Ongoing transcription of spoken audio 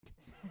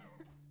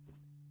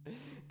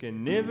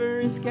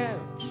Carnivorous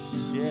couch,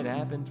 it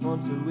happens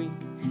once a week.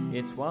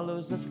 It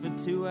swallows us for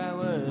 2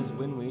 hours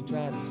when we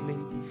try to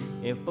sleep.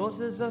 It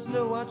forces us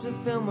to watch a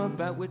film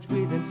about which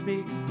we then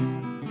speak.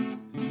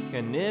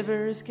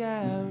 Carnivorous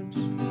couch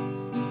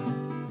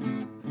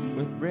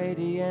with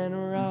Brady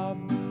and Rob.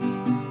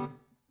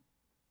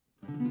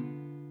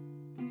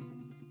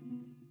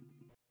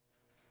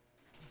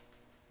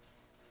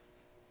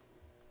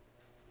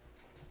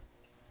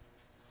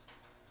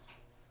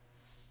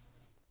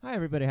 Hi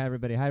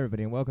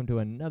everybody, and welcome to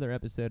another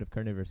episode of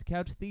Carnivorous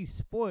Couch, the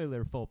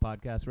spoiler-full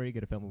podcast where you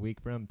get a film a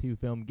week from two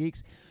film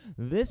geeks.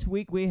 This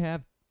week we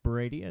have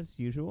Brady, as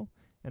usual,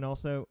 and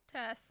also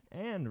Tess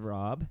and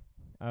Rob.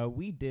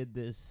 We did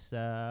this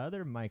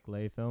other Mike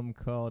Leigh film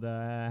called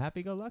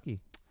Happy Go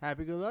Lucky.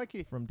 Happy Go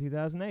Lucky. From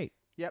 2008.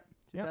 Yep,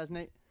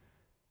 2008.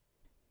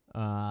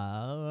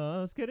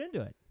 Let's get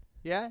into it.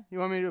 Yeah? You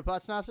want me to do a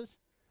plot synopsis?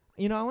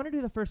 You know, I want to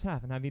do the first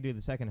half and have you do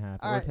the second half.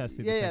 All right. Test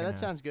do the second that half.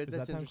 sounds good. Does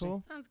That's that sound interesting.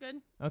 cool? sounds good.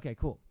 Okay,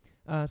 cool.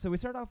 So we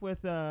start off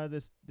with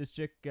this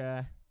chick,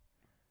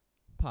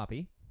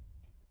 Poppy,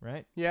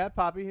 right? Yeah,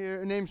 Poppy here.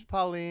 Her name's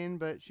Pauline,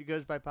 but she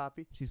goes by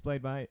Poppy. She's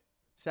played by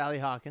Sally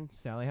Hawkins.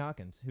 Sally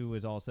Hawkins, who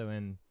was also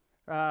in...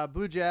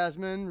 Blue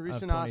Jasmine,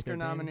 recent Oscar 2013.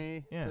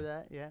 nominee Yeah. for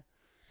that, yeah.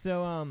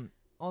 So,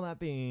 all that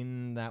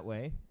being that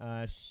way,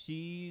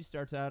 she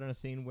starts out in a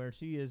scene where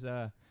she is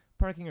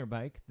parking her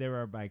bike. There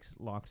are bikes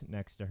locked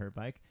next to her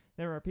bike.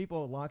 There are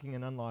people locking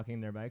and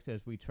unlocking their bikes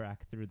as we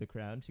track through the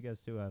crowd. She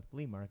goes to a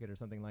flea market or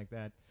something like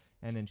that,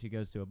 and then she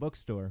goes to a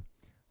bookstore.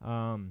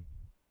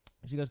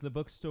 She goes to the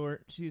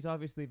bookstore. She's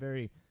obviously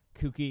very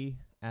kooky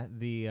at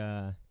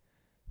the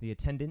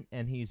attendant,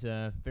 and he's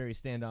very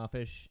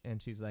standoffish,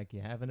 and she's like,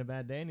 "You having a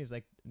bad day?" And he's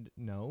like,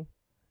 "No,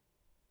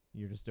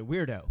 you're just a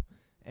weirdo."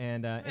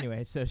 And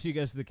anyway, so she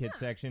goes to the kids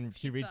section.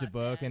 She reads a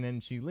book, that. and then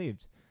she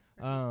leaves.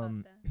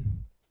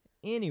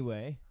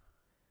 Anyway,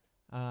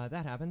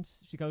 that happens.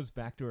 She goes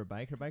back to her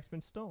bike. Her bike's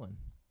been stolen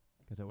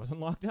because it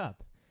wasn't locked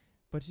up.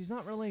 But she's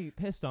not really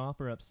pissed off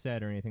or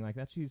upset or anything like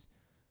that. She's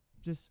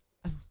just...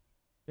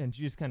 and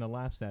she just kind of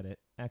laughs at it.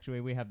 Actually,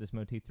 we have this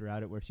motif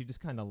throughout it where she just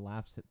kind of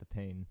laughs at the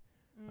pain.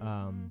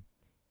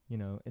 You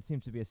know, it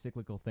seems to be a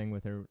cyclical thing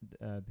with her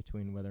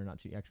between whether or not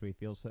she actually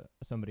feels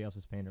somebody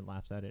else's pain or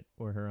laughs at it,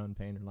 or her own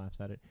pain or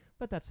laughs at it.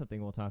 But that's something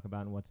we'll talk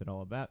about and what's it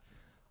all about.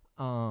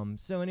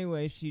 So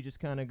anyway, she just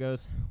kind of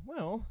goes,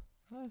 well,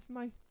 I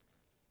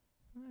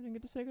didn't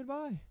get to say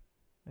goodbye.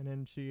 And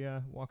then she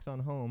walks on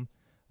home,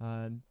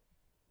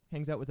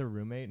 hangs out with her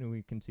roommate, who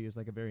we can see is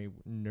like a very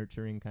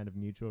nurturing kind of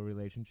mutual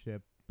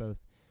relationship, both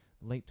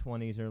late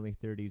 20s, early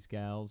 30s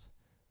gals.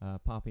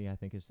 Poppy, I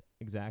think, is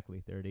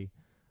exactly 30.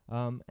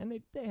 And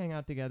they hang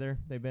out together.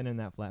 They've been in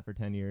that flat for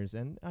 10 years,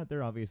 and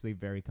they're obviously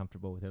very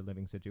comfortable with their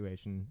living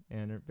situation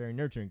and are very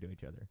nurturing to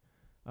each other.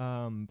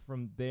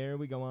 From there,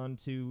 we go on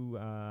to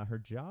her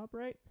job,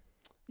 right?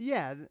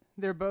 Yeah,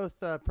 they're both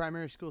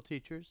primary school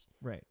teachers.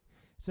 Right.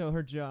 So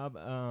her job,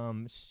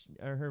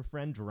 her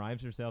friend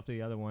drives herself to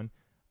the other one.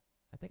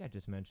 I think I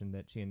just mentioned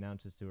that she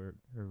announces to her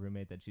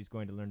roommate that she's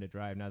going to learn to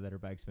drive now that her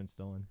bike's been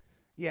stolen.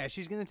 Yeah,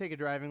 she's going to take a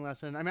driving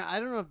lesson. I mean, I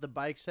don't know if the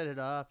bike set it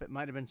off. It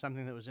might have been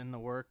something that was in the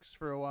works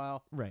for a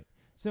while. Right.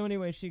 So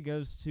anyway, she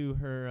goes to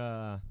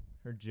her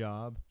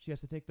job. She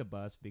has to take the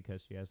bus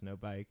because she has no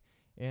bike.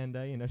 And,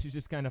 you know, she's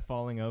just kind of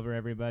falling over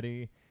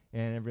everybody.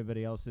 And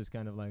everybody else is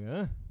kind of like,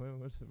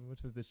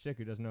 what's with this chick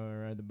who doesn't know how to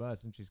ride the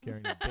bus? And she's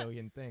carrying a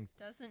billion things.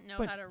 Doesn't know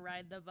how to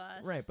ride the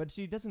bus. Right, but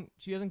she doesn't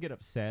get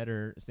upset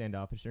or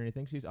standoffish or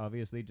anything. She's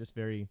obviously just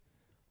very,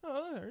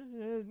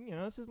 you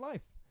know, this is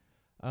life.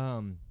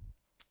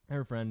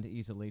 Her friend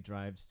easily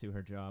drives to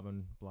her job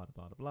and blah,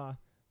 blah, blah, blah.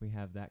 We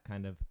have that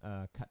kind of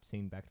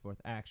cutscene back and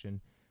forth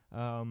action.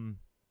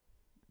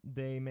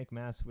 They make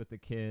mass with the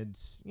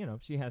kids. You know,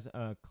 she has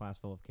a class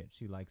full of kids.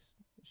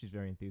 She's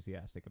very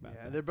enthusiastic about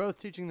that. Yeah, they're both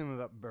teaching them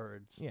about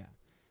birds. Yeah.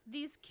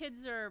 These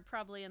kids are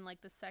probably in like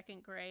the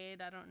second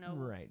grade. I don't know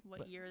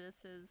what year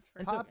this is.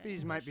 For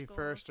Poppy's might be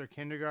first or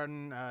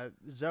kindergarten.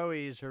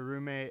 Zoe's her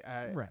roommate,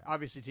 right.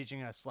 Obviously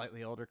teaching a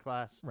slightly older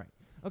class. Right.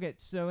 Okay,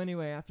 so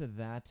anyway, after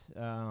that,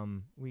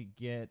 we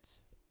get...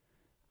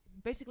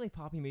 Basically,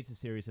 Poppy meets a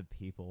series of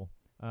people,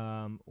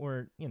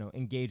 or, you know,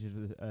 engages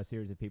with a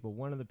series of people.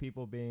 One of the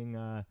people being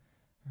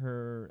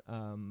her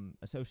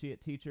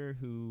associate teacher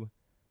who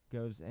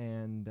goes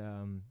and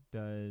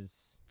does...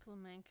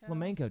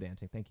 Flamenco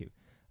dancing, thank you.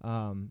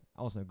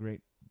 Also,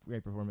 great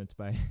performance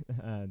by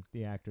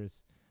the actress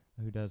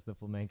who does the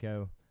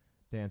flamenco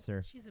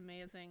dancer. She's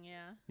amazing,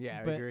 yeah.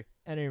 Yeah, I agree.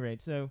 At any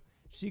rate, so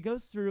she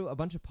goes through a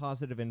bunch of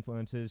positive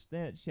influences.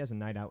 Then she has a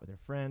night out with her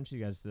friend. She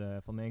does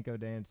the flamenco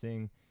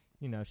dancing.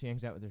 You know, she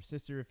hangs out with her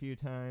sister a few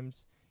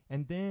times.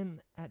 And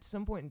then at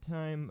some point in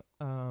time,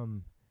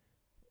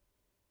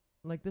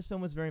 like this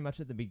film was very much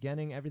at the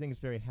beginning. Everything's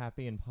very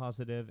happy and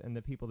positive, and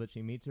the people that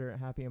she meets are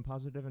happy and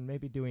positive and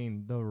maybe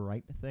doing the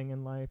right thing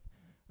in life,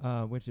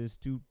 which is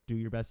to do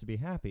your best to be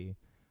happy.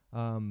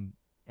 And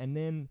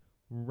then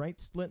right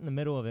split in the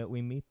middle of it,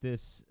 we meet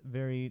this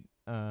very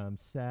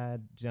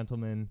sad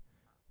gentleman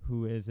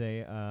who is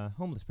a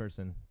homeless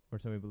person or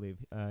so we believe.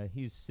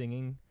 He's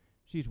singing.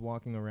 She's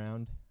walking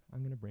around.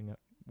 I'm gonna bring up.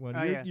 Well,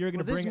 Oh, yeah. you're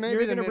gonna this bring. may you're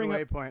be the gonna bring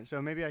midway up. point,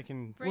 so maybe I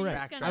can Brady's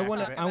Right. gonna backtrack.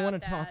 talk a bit. I want to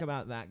about talk that.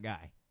 about that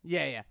guy.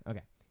 Yeah.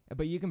 Okay.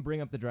 But you can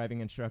bring up the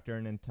driving instructor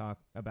and then talk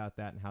about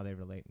that and how they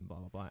relate and blah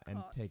blah blah and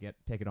Scott.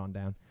 take it on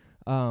down.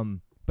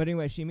 But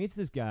anyway, she meets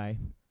this guy,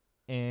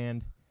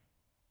 and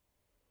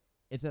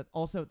it's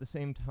also at the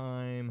same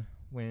time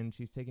when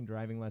she's taking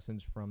driving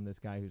lessons from this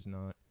guy who's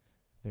not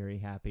very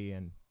happy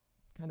and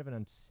kind of an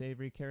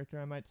unsavory character,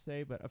 I might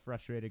say, but a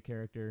frustrated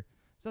character,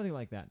 something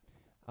like that.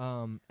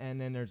 And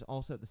then there's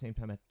also at the same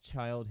time a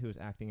child who is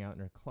acting out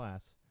in her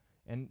class.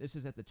 And this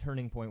is at the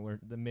turning point where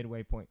the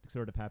midway point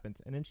sort of happens.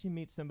 And then she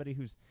meets somebody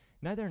who's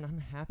neither an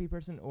unhappy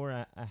person or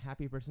a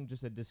happy person,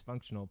 just a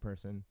dysfunctional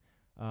person.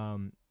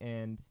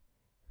 And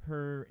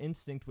her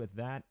instinct with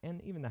that,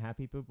 and even the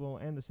happy people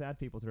and the sad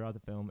people throughout the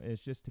film, is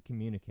just to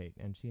communicate.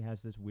 And she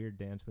has this weird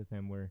dance with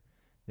him where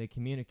they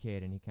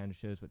communicate and he kind of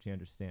shows what she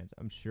understands.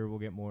 I'm sure we'll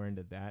get more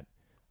into that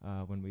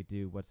when we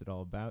do What's It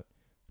All About.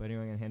 But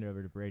anyway, I'm going to hand it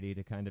over to Brady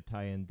to kind of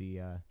tie in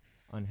the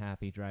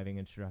unhappy driving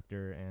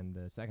instructor and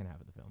the second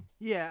half of the film.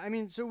 Yeah, I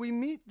mean, so we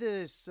meet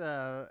this,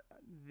 the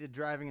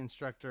driving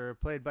instructor,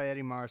 played by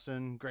Eddie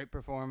Marsan, great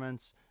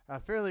performance,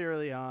 fairly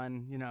early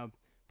on,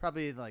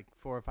 probably like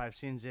 4 or 5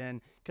 scenes in,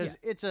 because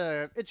it's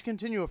a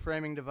continual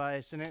framing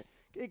device, and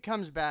it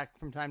comes back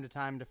from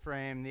time to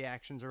frame the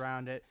actions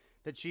around it,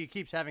 that she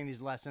keeps having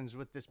these lessons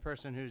with this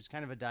person who's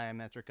kind of a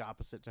diametric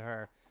opposite to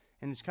her,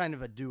 and it's kind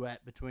of a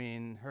duet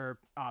between her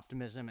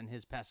optimism and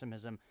his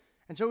pessimism.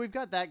 And so we've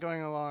got that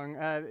going along.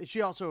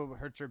 She also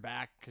hurts her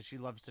back because she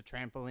loves to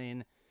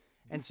trampoline.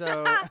 And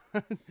so...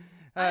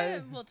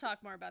 we'll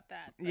talk more about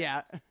that. But.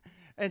 Yeah.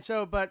 And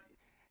so, but...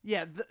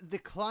 Yeah, the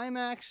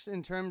climax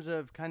in terms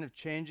of kind of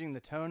changing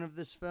the tone of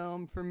this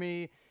film for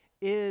me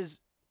is...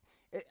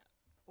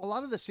 a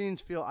lot of the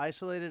scenes feel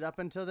isolated up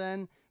until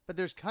then, but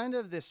there's kind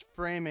of this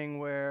framing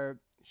where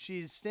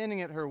she's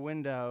standing at her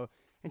window,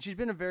 and she's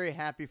been a very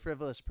happy,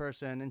 frivolous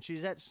person, and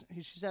she's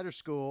at her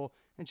school,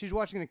 and she's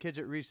watching the kids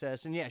at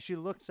recess, and yeah, she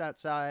looks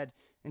outside,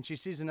 and she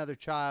sees another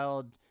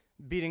child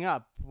beating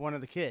up one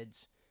of the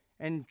kids,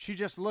 and she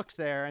just looks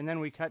there, and then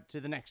we cut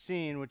to the next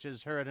scene, which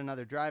is her at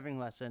another driving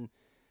lesson.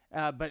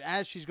 But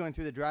as she's going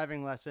through the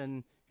driving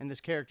lesson, and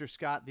this character,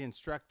 Scott, the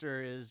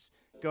instructor, is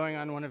going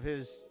on one of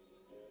his...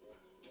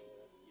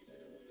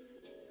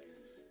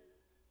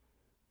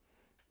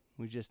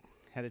 We just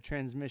had a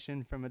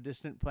transmission from a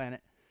distant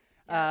planet.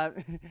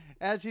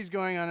 As he's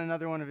going on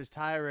another one of his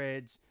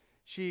tirades,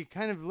 she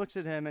kind of looks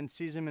at him and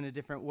sees him in a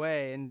different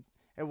way. And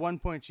at one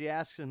point she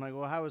asks him, like,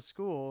 well, how was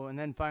school? And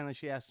then finally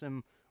she asks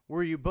him,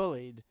 were you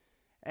bullied?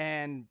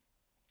 And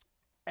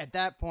at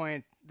that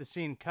point, the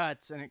scene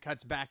cuts, and it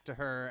cuts back to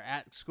her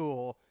at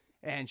school,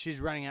 and she's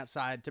running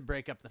outside to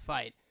break up the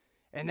fight.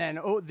 And then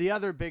the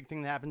other big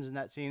thing that happens in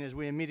that scene is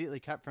we immediately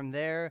cut from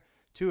there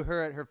to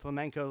her at her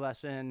flamenco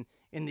lesson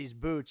in these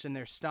boots, and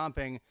they're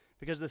stomping,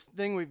 because the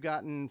thing we've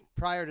gotten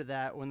prior to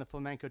that, when the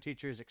flamenco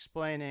teacher is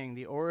explaining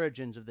the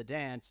origins of the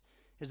dance,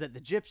 is that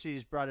the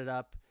gypsies brought it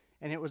up,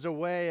 and it was a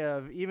way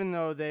of, even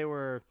though they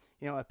were,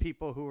 a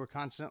people who were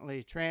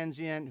constantly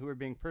transient, who were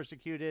being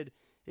persecuted,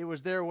 it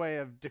was their way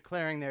of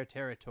declaring their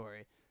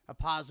territory, a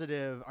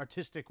positive,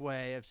 artistic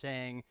way of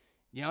saying,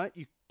 you know what,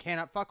 you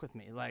cannot fuck with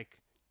me, like,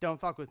 don't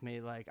fuck with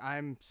me, like,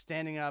 I'm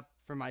standing up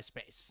for my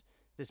space.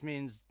 This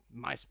means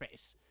my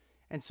space.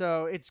 And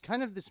so it's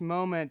kind of this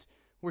moment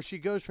where she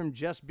goes from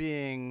just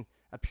being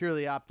a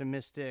purely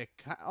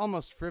optimistic,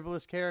 almost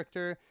frivolous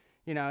character,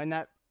 in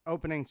that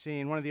opening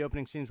scene, one of the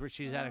opening scenes where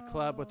she's at a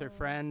club with her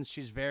friends.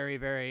 She's very,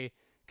 very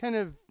kind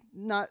of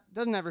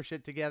doesn't have her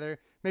shit together.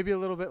 Maybe a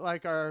little bit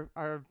like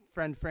our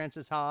friend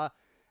Frances Ha.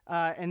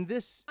 And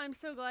this... I'm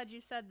so glad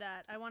you said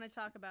that. I want to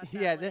talk about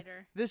that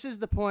later. This is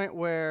the point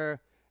where...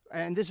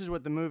 And this is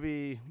what the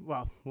movie...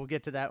 Well, we'll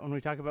get to that when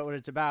we talk about what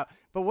it's about.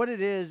 But what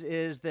it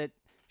is that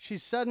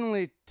she's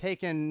suddenly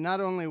taken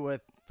not only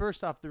with,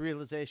 first off, the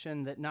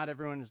realization that not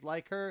everyone is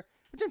like her,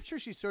 which I'm sure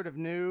she sort of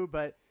knew,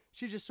 but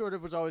she just sort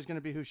of was always going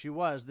to be who she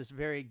was, this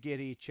very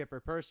giddy, chipper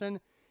person.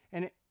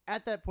 And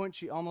at that point,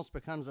 she almost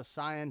becomes a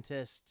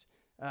scientist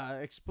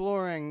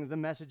exploring the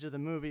message of the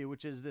movie,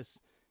 which is this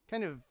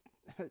kind of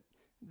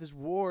this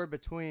war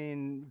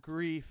between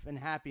grief and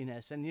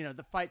happiness and,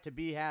 the fight to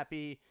be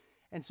happy.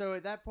 And so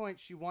at that point,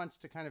 she wants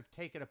to kind of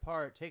take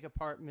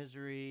apart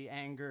misery,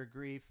 anger,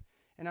 grief,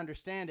 and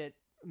understand it,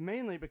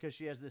 mainly because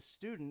she has this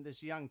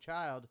young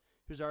child,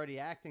 who's already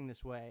acting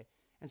this way.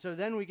 And so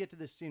then we get to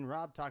this scene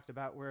Rob talked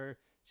about where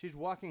she's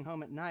walking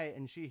home at night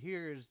and she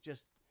hears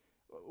just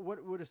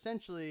what would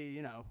essentially,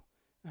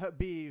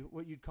 be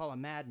what you'd call a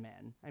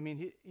madman. I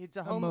mean, it's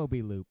a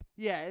Moby loop.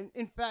 Yeah,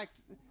 in fact,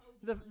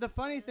 the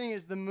funny thing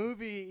is the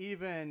movie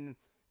even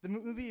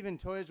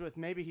toys with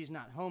maybe he's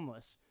not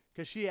homeless,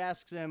 because she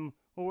asks him,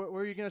 well,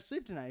 where are you going to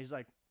sleep tonight? He's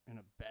like, in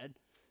a bed.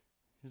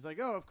 He's like,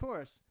 oh, of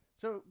course.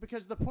 So,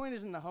 because the point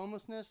isn't the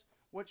homelessness,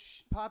 what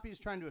Poppy's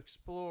trying to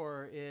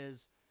explore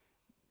is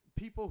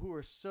people who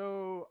are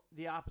so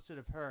the opposite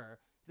of her,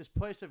 this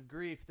place of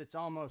grief that's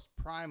almost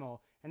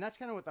primal. And that's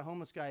kind of what the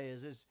homeless guy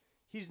is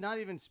he's not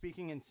even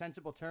speaking in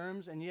sensible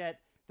terms, and yet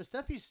the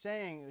stuff he's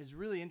saying is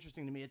really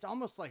interesting to me. It's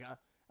almost like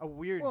a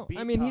weird beat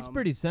I mean, poem. he's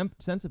pretty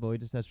sensible. He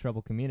just has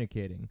trouble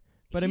communicating.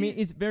 But I mean,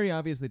 he's very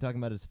obviously talking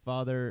about his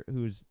father,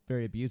 who's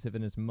very abusive,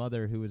 and his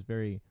mother, who is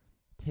very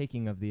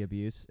taking of the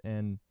abuse.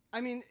 And I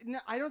mean,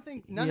 I don't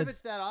think none of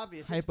it's that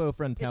obvious.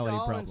 Hypofrontality it's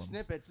all problems. in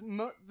snippets.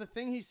 The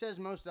thing he says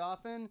most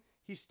often,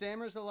 he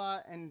stammers a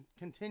lot and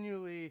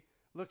continually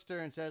looks to her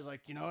and says,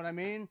 like, you know what I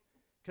mean?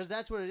 Because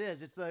that's what it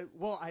is. It's like,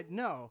 well, I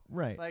know.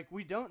 Right. Like,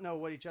 we don't know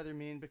what each other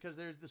mean because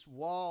there's this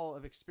wall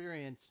of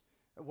experience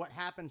of what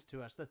happens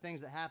to us, the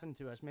things that happen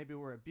to us. Maybe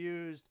we're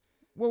abused.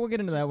 Well, we'll get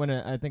into that when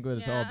I think what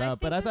it's all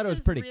about. But I thought it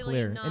was pretty really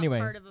clear. not Anyway,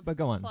 part of a but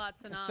go on. plot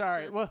synopsis.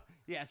 Sorry. Well,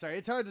 yeah, sorry.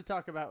 It's hard to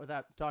talk about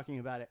without talking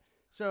about it.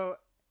 So,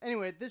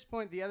 anyway, at this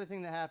point, the other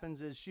thing that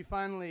happens is she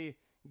finally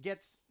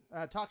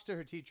talks to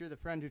her teacher, the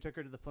friend who took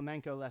her to the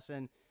flamenco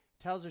lesson,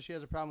 tells her she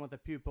has a problem with a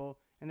pupil,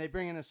 and they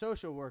bring in a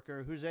social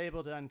worker who's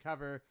able to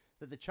uncover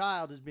that the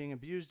child is being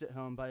abused at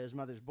home by his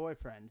mother's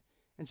boyfriend.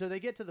 And so they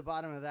get to the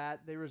bottom of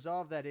that. They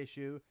resolve that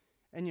issue.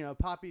 And,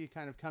 Poppy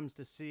kind of comes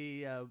to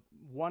see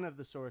one of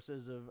the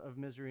sources of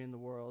misery in the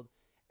world.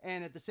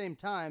 And at the same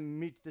time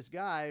meets this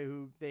guy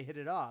who they hit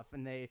it off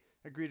and they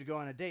agree to go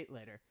on a date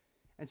later.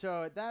 And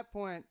so at that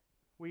point,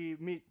 we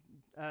meet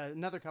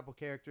another couple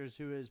characters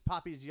who is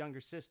Poppy's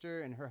younger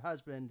sister and her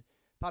husband.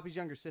 Poppy's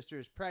younger sister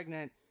is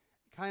pregnant,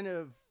 kind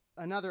of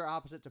another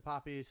opposite to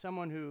Poppy,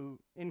 someone who,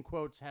 in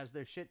quotes, has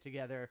their shit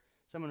together,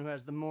 someone who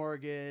has the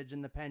mortgage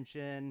and the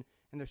pension,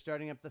 and they're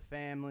starting up the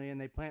family, and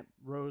they plant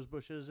rose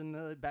bushes in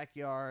the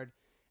backyard.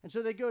 And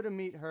so they go to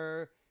meet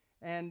her,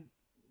 and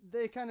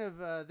they kind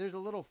of, there's a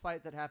little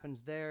fight that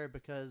happens there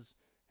because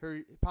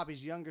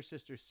Poppy's younger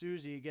sister,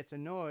 Susie, gets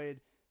annoyed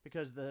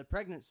because the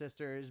pregnant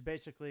sister is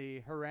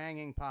basically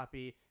haranguing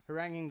Poppy,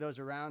 haranguing those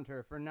around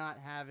her for not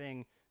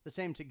having the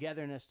same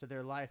togetherness to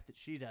their life that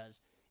she does.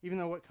 Even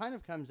though what kind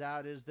of comes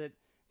out is that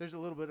there's a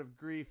little bit of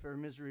grief or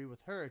misery with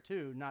her,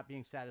 too, not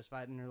being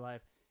satisfied in her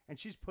life. And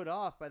she's put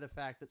off by the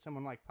fact that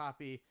someone like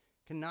Poppy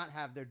cannot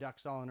have their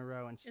ducks all in a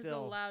row and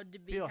still allowed to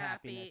be feel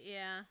happy. happiness.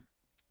 Yeah.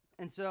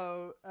 And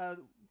so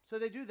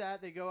they do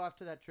that. They go off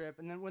to that trip.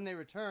 And then when they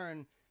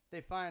return,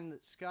 they find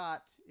that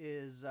Scott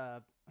is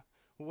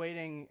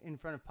waiting in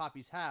front of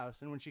Poppy's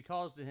house. And when she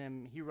calls to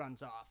him, he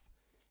runs off.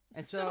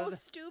 And so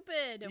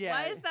stupid. Yeah,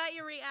 why is that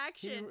your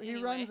reaction? He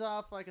anyway? runs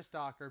off like a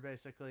stalker,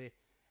 basically.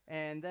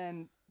 And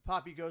then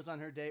Poppy goes on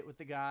her date with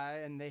the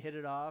guy, and they hit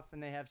it off,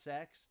 and they have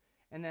sex.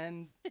 And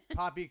then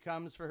Poppy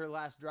comes for her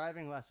last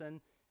driving lesson,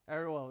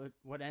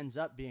 what ends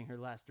up being her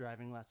last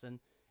driving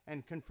lesson,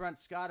 and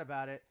confronts Scott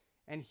about it.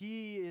 And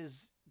he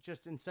is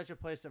just in such a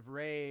place of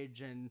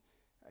rage and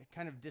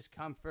kind of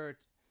discomfort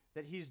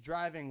that he's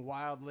driving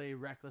wildly,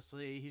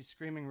 recklessly. He's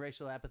screaming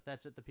racial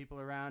epithets at the people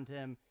around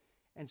him.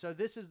 And so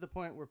this is the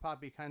point where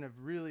Poppy kind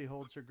of really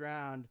holds her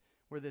ground,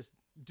 where this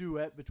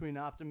duet between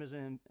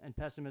optimism and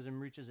pessimism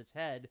reaches its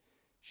head.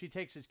 She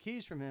takes his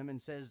keys from him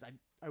and says,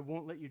 I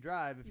won't let you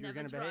drive if you're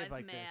going to behave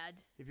like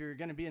this. If you're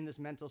going to be in this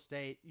mental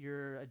state,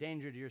 you're a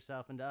danger to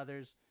yourself and to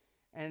others.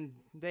 And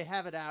they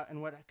have it out, and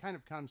what kind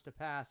of comes to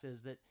pass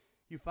is that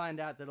you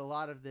find out that a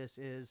lot of this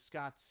is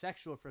Scott's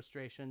sexual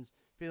frustrations,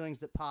 feelings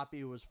that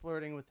Poppy was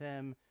flirting with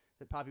him,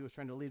 that Poppy was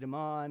trying to lead him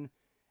on.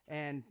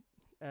 And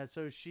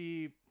so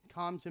she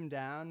calms him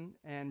down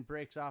and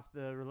breaks off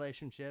the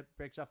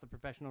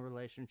professional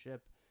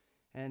relationship,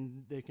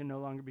 and they can no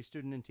longer be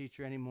student and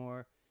teacher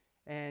anymore.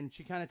 And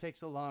she kind of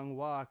takes a long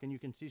walk, and you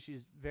can see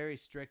she's very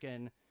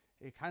stricken.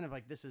 It kind of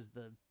like this is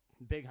the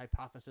big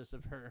hypothesis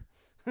of her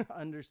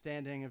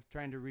understanding of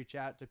trying to reach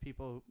out to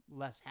people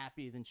less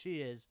happy than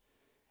she is.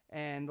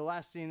 And the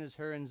last scene is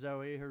her and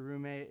Zoe, her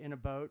roommate, in a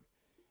boat.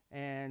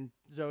 And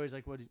Zoe's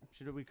like, "What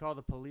should we call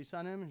the police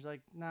on him?" She's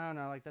like, "No,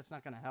 like that's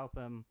not going to help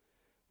him.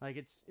 Like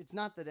it's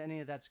not that any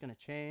of that's going to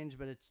change,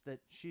 but it's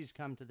that she's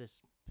come to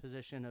this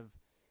position of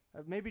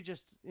maybe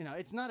just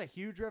it's not a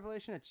huge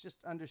revelation. It's just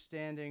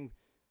understanding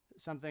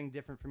something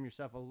different from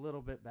yourself a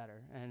little bit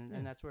better,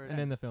 and that's where it ends. And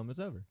then the film is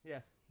over. Yeah.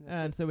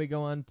 And so we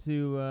go on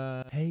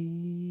to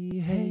Hey,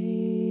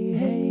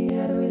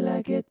 how do we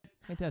like it?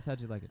 Hey Tess, how'd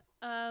you like it?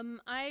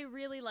 I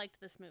really liked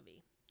this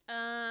movie.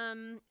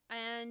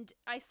 And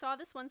I saw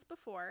this once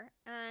before,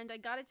 and I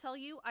gotta tell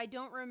you, I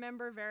don't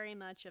remember very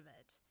much of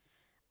it.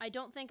 I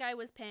don't think I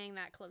was paying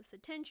that close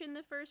attention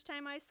the first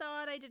time I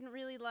saw it. I didn't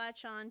really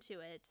latch on to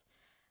it.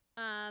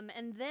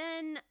 And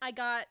then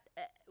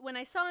when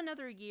I saw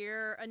Another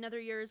Year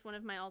is one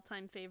of my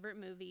all-time favorite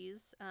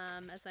movies,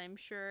 as I'm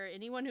sure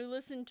anyone who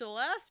listened to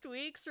last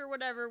week's or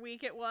whatever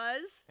week it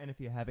was. And if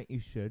you haven't, you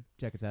should.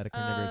 Check us out at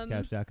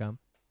carnivorouscouch.com.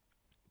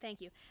 Thank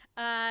you.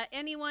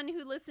 Anyone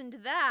who listened to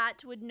that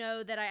would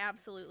know that I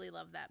absolutely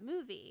love that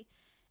movie.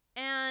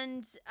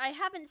 And I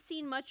haven't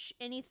seen much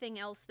anything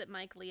else that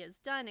Mike Leigh has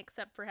done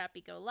except for Happy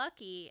Go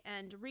Lucky.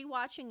 And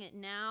rewatching it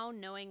now,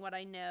 knowing what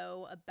I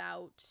know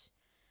about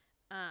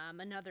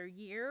Another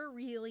Year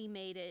really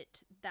made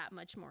it that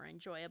much more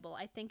enjoyable.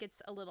 I think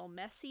it's a little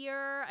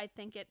messier. I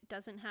think it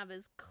doesn't have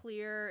as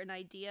clear an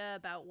idea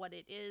about what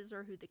it is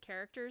or who the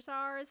characters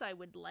are as I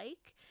would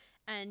like.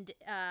 and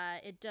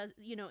it does,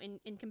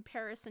 in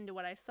comparison to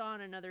what I saw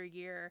in Another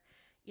Year,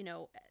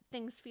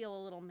 things feel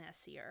a little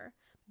messier.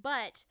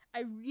 But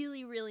I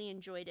really, really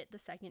enjoyed it the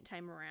second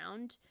time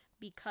around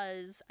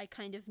because I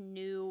kind of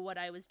knew what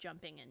I was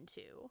jumping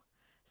into.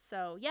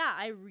 So, yeah,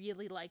 I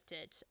really liked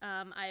it.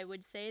 I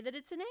would say that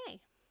it's an A.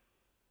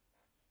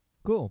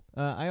 Cool.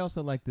 I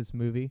also like this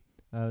movie.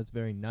 It's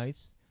very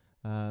nice,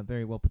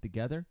 very well put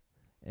together,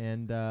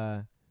 and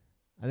I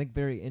think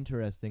very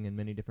interesting in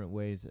many different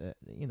ways.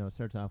 It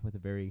starts off with a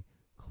very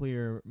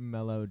clear,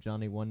 mellow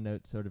Johnny One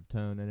Note sort of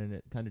tone, and then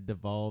it kind of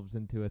devolves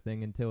into a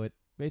thing until it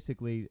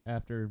basically,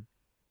 after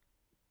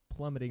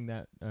plumbing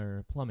that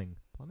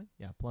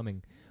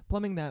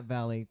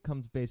valley,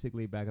 comes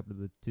basically back up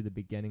to the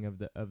beginning of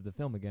the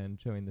film again,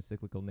 showing the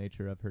cyclical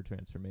nature of her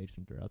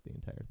transformation throughout the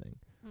entire thing.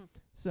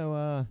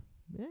 So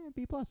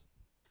B+.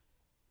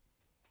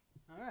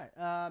 All right.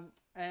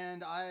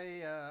 And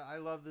I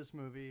love this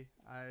movie.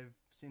 I've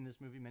seen this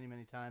movie many,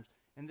 many times.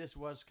 And this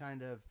was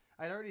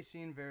I'd already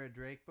seen Vera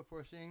Drake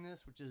before seeing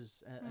this, which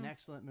is an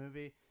excellent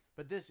movie.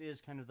 But this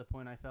is kind of the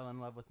point I fell in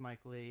love with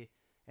Mike Leigh.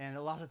 And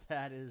a lot of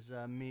that is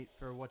meat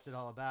for What's It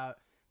All About.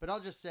 But I'll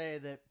just say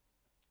that,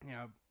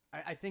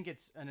 I think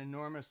it's an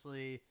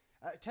enormously...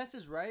 Tess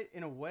is right.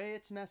 In a way,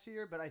 it's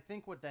messier. But I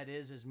think what that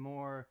is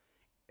more...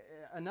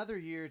 Another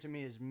Year to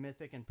me is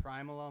mythic and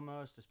primal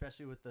almost,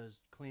 especially with those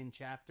clean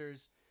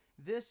chapters.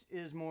 This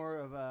is more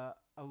of a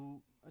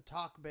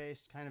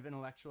talk-based kind of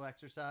intellectual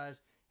exercise.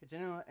 It's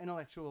an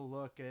intellectual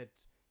look at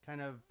kind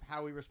of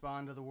how we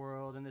respond to the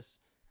world and this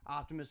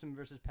optimism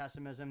versus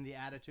pessimism, the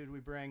attitude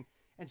we bring.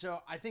 And so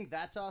I think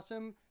that's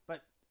awesome.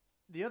 But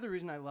the other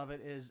reason I love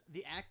it is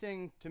the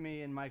acting to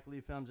me in Mike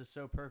Leigh films is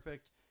so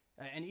perfect.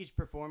 And each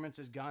performance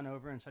is gone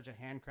over in such a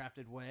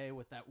handcrafted way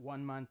with that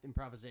 1-month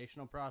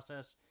improvisational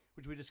process,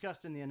 which we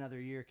discussed in the Another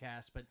Year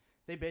cast, but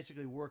they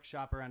basically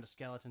workshop around a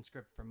skeleton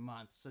script for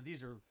months. So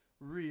these are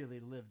really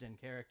lived-in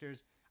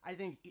characters. I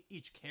think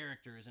each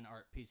character is an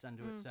art piece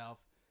unto itself.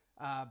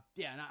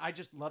 And I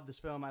just love this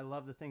film. I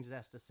love the things it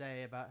has to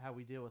say about how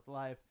we deal with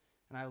life,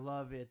 and I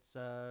love its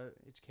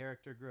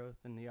character growth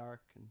and the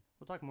arc, and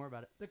we'll talk more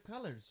about it. The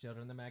colors,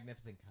 children, the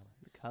magnificent colors.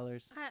 The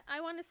colors. I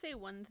want to say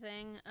one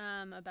thing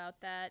about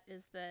that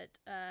is that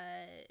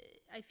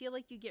I feel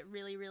like you get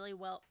really, really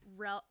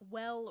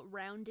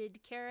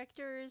well-rounded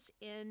characters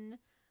in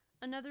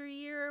Another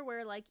Year,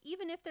 where like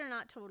even if they're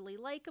not totally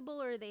likable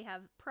or they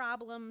have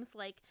problems,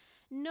 like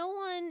no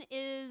one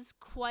is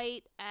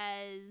quite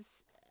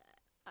as,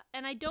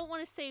 and I don't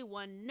want to say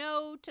one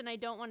note, and I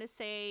don't want to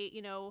say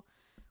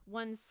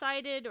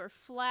one-sided or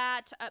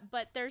flat,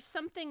 but there's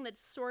something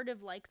that's sort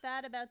of like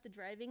that about the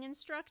driving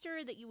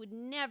instructor that you would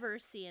never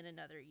see in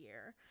Another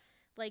Year.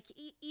 Like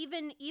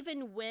even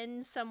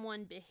when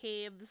someone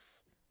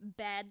behaves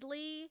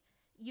badly,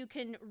 you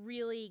can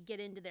really get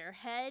into their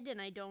head,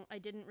 and I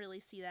didn't really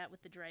see that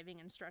with the driving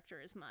instructor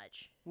as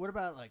much. What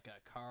about like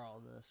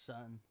Carl, the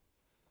son?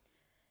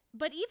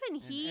 But even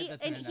he,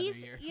 and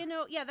he's, Year.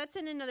 That's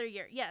in Another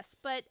Year. Yes.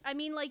 But I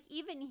mean, like,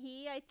 even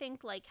he, I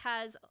think, like,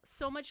 has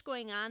so much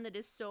going on that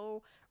is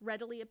so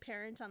readily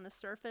apparent on the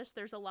surface.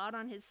 There's a lot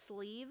on his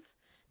sleeve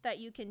that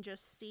you can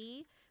just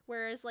see.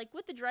 Whereas, like,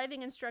 with the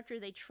driving instructor,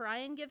 they try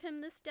and give him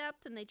this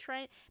depth, and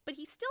but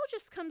he still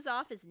just comes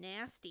off as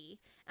nasty.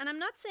 And I'm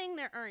not saying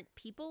there aren't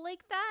people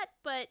like that,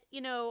 but,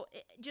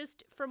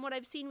 just from what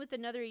I've seen with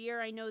Another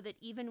Year, I know that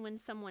even when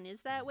someone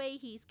is that way,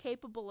 he's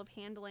capable of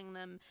handling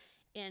them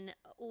in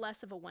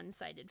less of a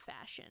one-sided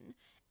fashion.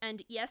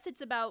 And yes, it's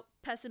about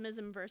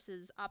pessimism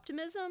versus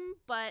optimism,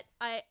 but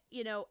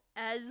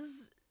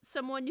as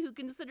someone who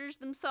considers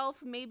themselves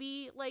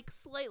maybe like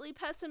slightly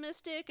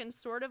pessimistic and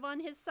sort of on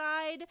his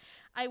side,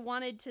 I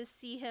wanted to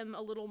see him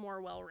a little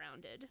more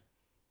well-rounded.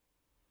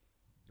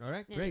 All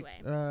right, Anyway,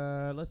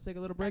 great. Let's take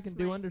a little break and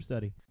do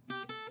understudy.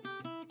 We're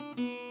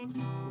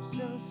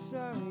so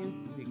sorry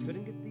we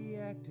couldn't get the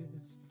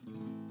actors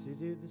to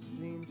do the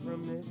scenes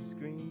from this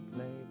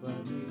screenplay,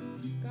 but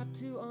we got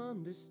 2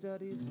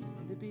 understudies,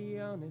 and to be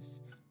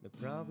honest, they're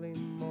probably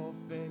more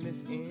famous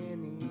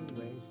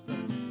anyway. So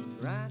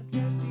try to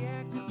guess the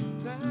actors,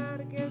 try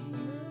to guess the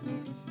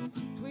movies.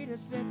 Tweet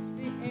us at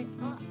CARNY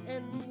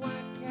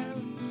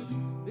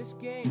Couch. This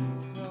game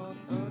called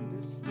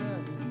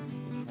Understudy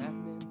is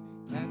happening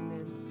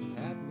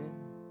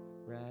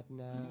right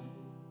now.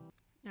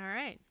 all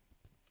right.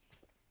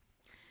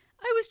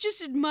 I was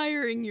just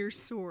admiring your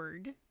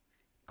sword.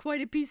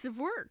 Quite a piece of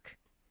work.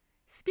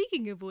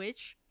 Speaking of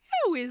which,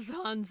 how is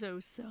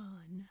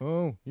Hanzo-san?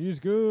 Oh, he's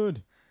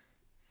good.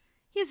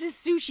 Has his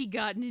sushi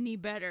gotten any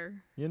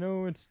better?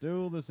 It's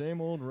still the same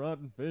old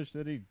rotten fish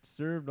that he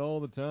served all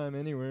the time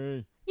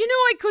anyway.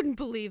 I couldn't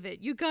believe it.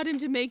 You got him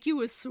to make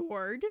you a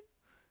sword?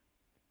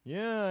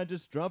 Yeah, I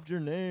just dropped your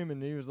name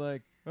and he was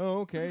like, oh,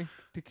 okay,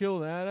 to kill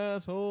that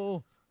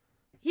asshole.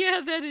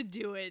 Yeah, that'd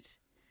do it.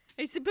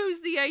 I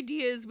suppose the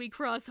idea is we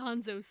cross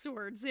Hanzo's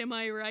swords, am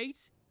I right?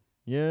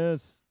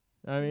 Yes.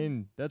 I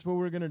mean, that's what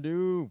we're gonna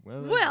do.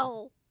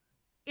 Well,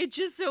 it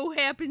just so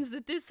happens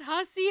that this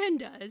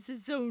hacienda is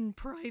its own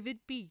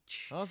private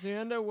beach.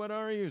 Hacienda, what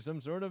are you? Some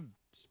sort of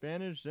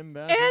Spanish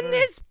ambassador. And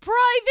this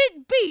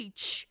private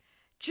beach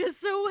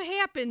just so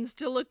happens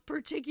to look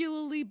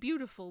particularly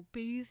beautiful,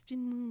 bathed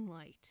in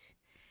moonlight.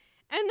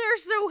 And there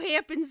so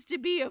happens to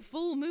be a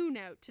full moon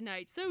out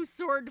tonight. So,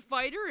 sword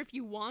fighter, if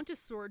you want a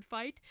sword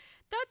fight,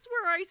 that's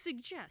where I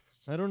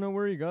suggest. I don't know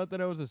where you got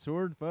that I was a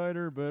sword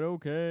fighter, but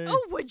okay.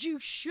 Oh, would you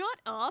shut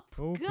up?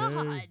 Okay.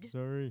 God.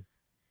 Sorry.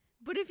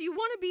 But if you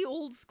want to be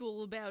old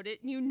school about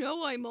it, and you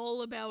know I'm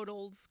all about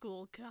old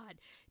school, God,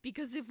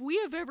 because if we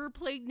have ever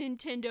played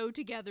Nintendo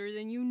together,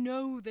 then you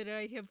know that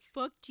I have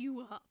fucked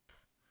you up.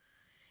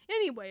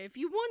 Anyway, if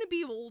you want to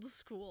be old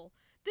school,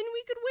 then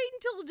we could wait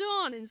until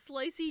dawn and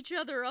slice each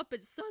other up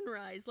at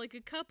sunrise like a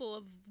couple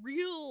of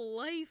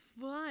real-life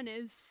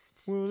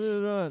honest...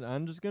 Well,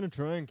 I'm just gonna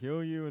try and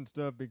kill you and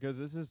stuff because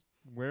this is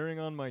wearing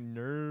on my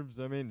nerves.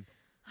 I mean,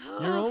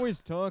 you're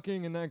always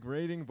talking in that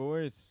grating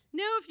voice.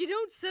 Now, if you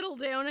don't settle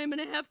down, I'm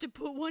gonna have to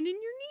put one in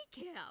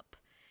your kneecap.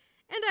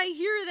 And I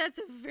hear that's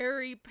a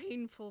very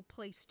painful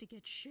place to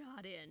get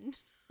shot in.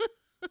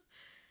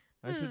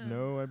 I should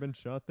know. I've been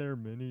shot there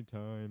many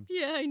times.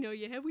 Yeah, I know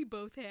you have. We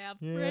both have.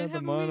 Yeah, right? the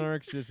Haven't we?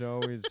 monarch's just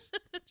always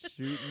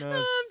shooting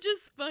us. I'm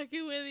just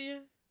fucking with you.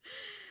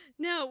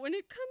 Now, when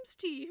it comes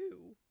to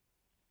you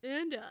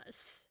and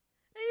us,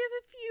 I have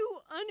a few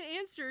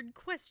unanswered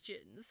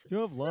questions. You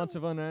have lots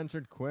of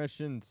unanswered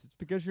questions. It's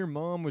because your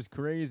mom was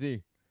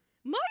crazy.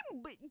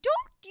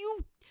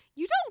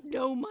 You don't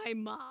know my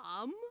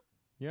mom.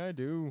 Yeah, I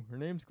do. Her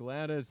name's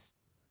Gladys.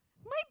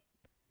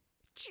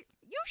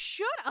 You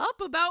shut up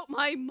about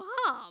my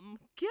mom.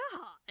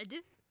 God.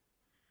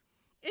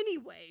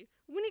 Anyway,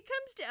 when it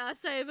comes to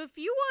us, I have a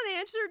few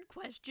unanswered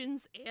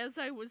questions, as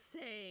I was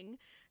saying.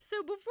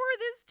 So before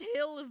this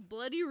tale of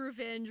bloody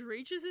revenge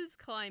reaches its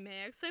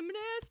climax, I'm going to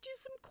ask you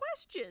some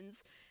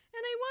questions.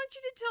 And I want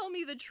you to tell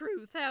me the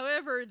truth.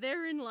 However,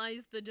 therein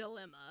lies the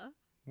dilemma.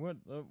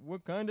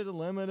 What kind of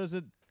dilemma does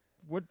it...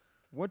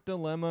 What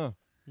dilemma?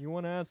 You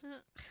want to ask?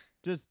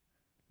 Just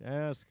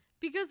ask.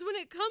 Because when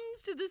it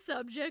comes to the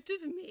subject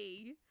of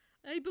me,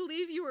 I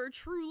believe you are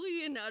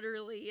truly and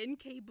utterly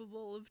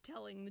incapable of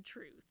telling the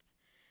truth.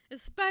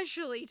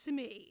 Especially to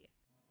me.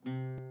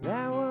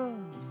 That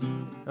was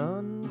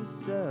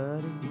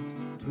understudy.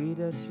 Tweet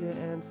us your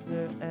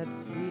answer at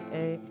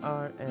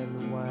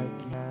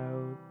CARNY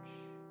Couch.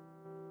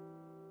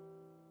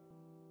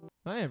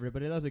 Hi,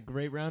 everybody. That was a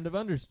great round of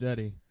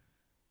understudy.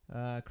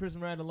 Cruising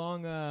right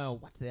along.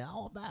 What's it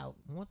all about?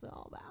 What's it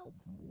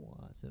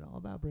all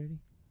about, Brady?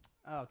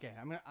 Okay,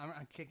 I'm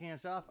kicking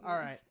us off. All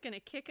right. Gonna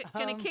kick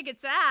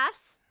its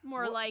ass.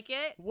 More like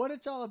it. What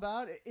it's all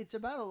about, it's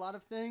about a lot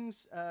of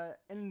things.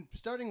 And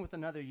starting with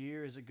another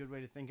year is a good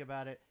way to think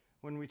about it.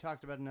 When we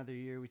talked about another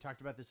year, we talked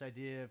about this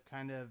idea of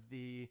kind of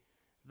the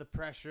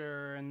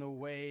pressure and the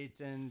weight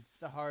and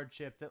the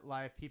hardship that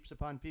life heaps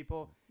upon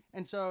people.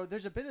 And so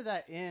there's a bit of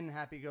that in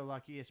Happy Go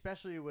Lucky,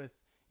 especially with,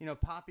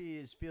 Poppy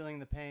is feeling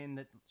the pain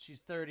that she's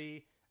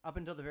 30. Up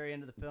until the very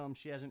end of the film,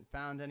 she hasn't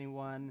found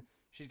anyone.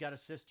 She's got a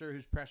sister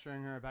who's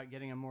pressuring her about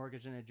getting a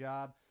mortgage and a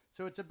job.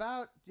 So it's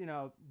about,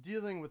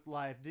 dealing with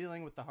life,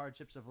 dealing with the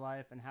hardships of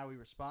life and how we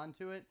respond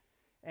to it.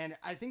 And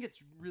I think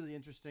it's really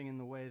interesting in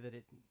the way that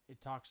it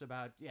talks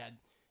about,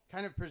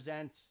 kind of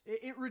presents,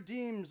 it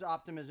redeems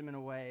optimism in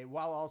a way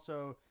while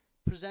also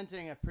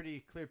presenting a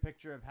pretty clear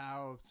picture of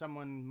how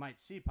someone might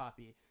see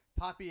Poppy.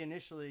 Poppy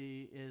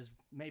initially is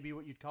maybe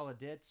what you'd call a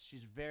ditz.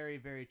 She's very,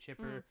 very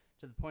chipper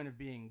to the point of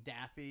being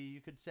daffy, you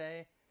could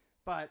say.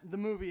 But the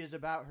movie is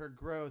about her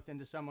growth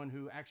into someone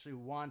who actually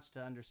wants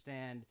to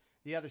understand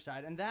the other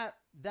side. And that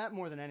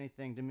more than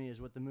anything to me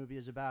is what the movie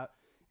is about,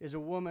 is a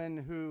woman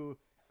who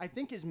I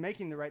think is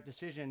making the right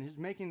decision, who's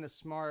making the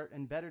smart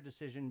and better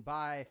decision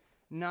by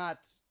not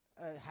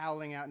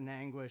howling out in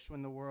anguish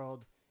when the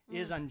world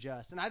is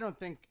unjust. And I don't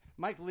think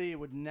Mike Lee's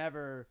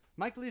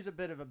a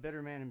bit of a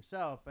bitter man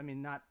himself. I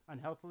mean, not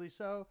unhealthily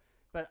so,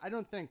 but I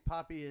don't think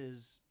Poppy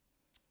is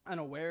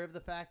unaware of the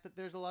fact that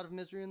there's a lot of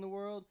misery in the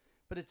world.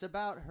 But it's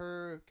about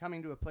her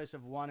coming to a place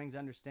of wanting to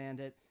understand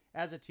it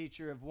as a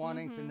teacher, of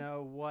wanting to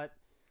know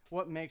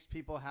what makes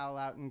people howl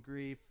out in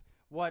grief.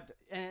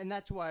 And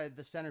that's why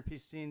the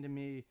centerpiece scene to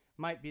me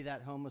might be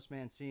that homeless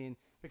man scene,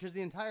 because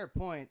the entire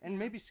point, and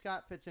maybe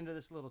Scott fits into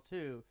this a little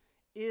too,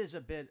 is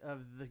a bit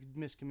of the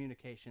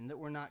miscommunication that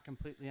we're not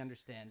completely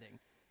understanding.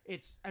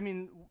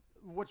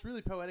 What's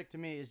really poetic to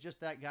me is just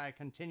that guy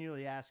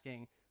continually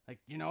asking, like,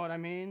 you know what I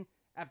mean?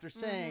 After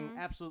saying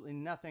absolutely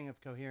nothing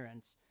of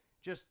coherence.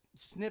 Just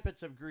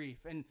snippets of grief.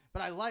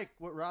 But I like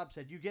what Rob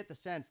said. You get the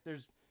sense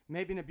there's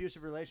maybe an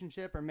abusive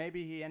relationship, or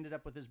maybe he ended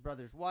up with his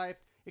brother's wife.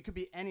 It could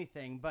be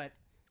anything, but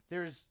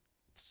there's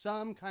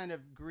some kind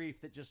of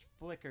grief that just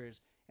flickers,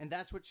 and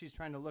that's what she's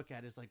trying to look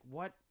at, is like,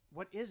 what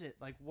is it?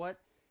 Like, what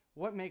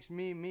makes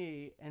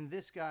me, and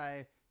this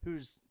guy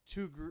who's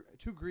too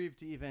grieved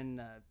to even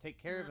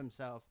take care of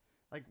himself,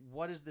 like,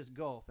 what is this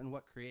gulf, and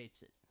what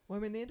creates it? Well,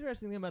 I mean, the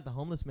interesting thing about the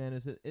homeless man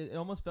is it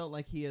almost felt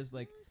like he is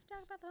like... Let's talk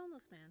about the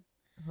homeless man.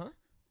 Huh?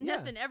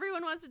 Nothing.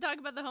 Everyone wants to talk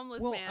about the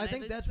homeless man. I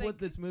think that's what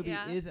this movie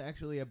is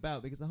actually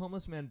about, because the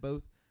homeless man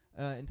both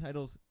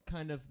entitles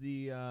kind of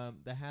the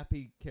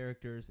happy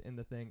characters in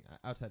the thing,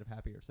 outside of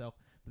Happy herself,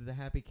 but the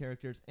happy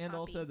characters and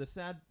also Poppy. the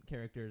sad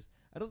characters.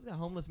 I don't think the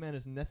homeless man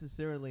is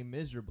necessarily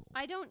miserable.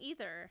 I don't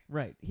either.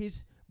 Right.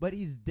 He's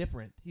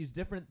different. He's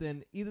different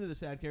than either the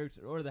sad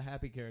characters or the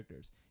happy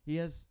characters. He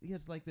has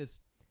like this,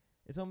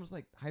 it's almost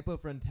like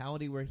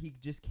hypofrontality where he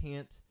just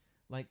can't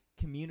like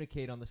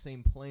communicate on the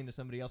same plane as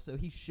somebody else. So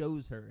he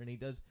shows her and he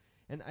does,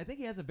 and I think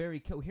he has a very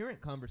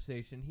coherent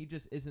conversation. He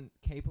just isn't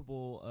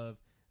capable of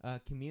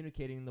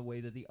communicating the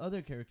way that the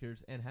other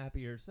characters and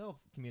Happy herself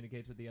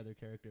communicates with the other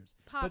characters.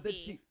 Poppy. But that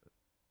she,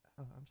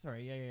 oh, I'm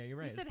sorry. Yeah, you're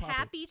right. You It's said Poppy.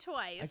 happy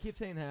twice. I keep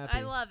saying Happy.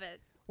 I love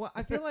it. Well,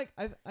 I feel like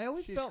I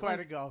always She's felt quite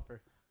like a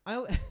golfer. I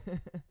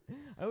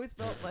always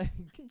felt like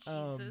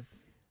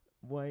Jesus.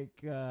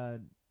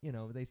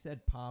 they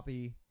said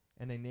Poppy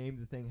and they named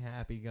the thing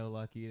Happy Go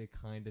Lucky to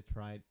kind of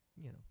try,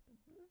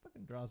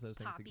 fucking draws those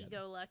things Poppy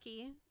together. go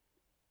lucky.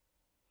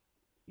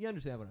 You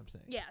understand what I'm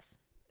saying? Yes.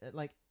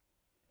 Like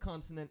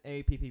consonant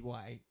A P P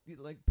Y,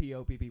 like P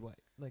O P P Y,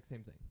 like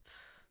same thing,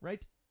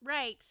 right?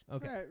 Right.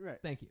 Okay. Right.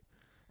 Thank you.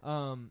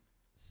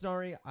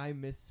 Sorry, I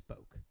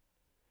misspoke.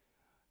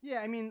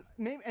 Yeah, I mean,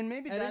 maybe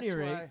At that's any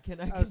rate, why. can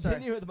I Oh, sorry.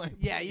 continue with my?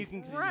 Yeah, point? you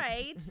can.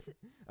 Right.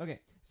 Okay,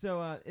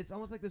 so it's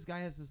almost like this guy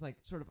has this like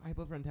sort of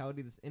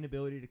hypofrontality, this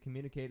inability to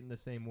communicate in the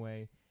same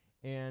way,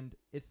 and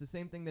it's the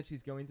same thing that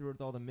she's going through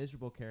with all the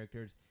miserable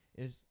characters.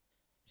 Is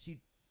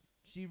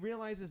she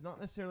realizes not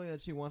necessarily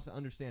that she wants to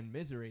understand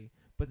misery,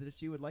 but that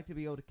she would like to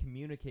be able to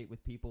communicate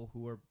with people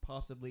who are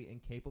possibly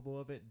incapable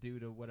of it due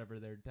to whatever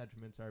their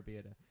detriments are, be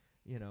it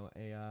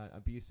a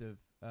abusive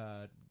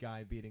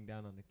guy beating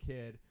down on a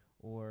kid,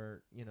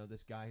 or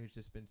this guy who's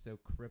just been so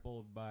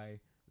crippled by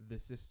the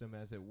system,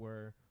 as it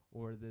were,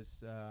 or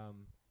this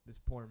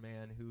poor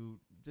man who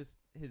just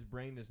his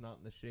brain is not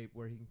in the shape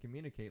where he can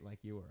communicate like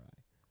you or I.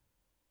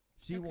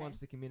 She Okay. wants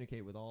to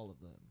communicate with all of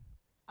them.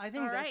 I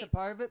think All that's a right.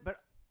 part of it, but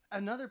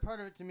another part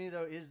of it to me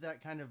though is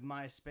that kind of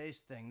MySpace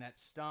thing, that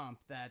stomp,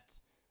 that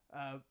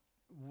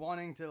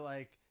wanting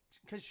to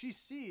because she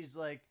sees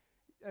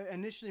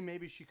initially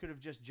maybe she could have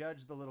just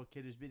judged the little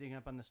kid who's beating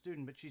up on the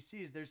student, but she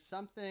sees there's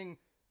something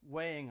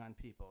weighing on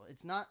people.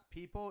 It's not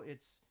people,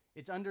 it's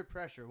under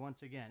pressure.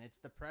 Once again, it's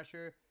the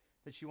pressure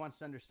that she wants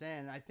to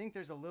understand. And I think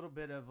there's a little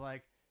bit of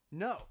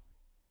no,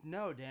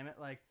 damn it.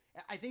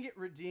 I think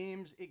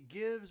it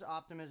gives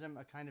optimism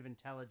a kind of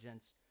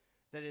intelligence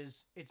that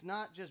is, it's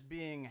not just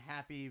being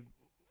happy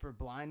for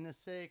blindness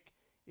sake.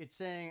 It's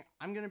saying,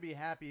 I'm going to be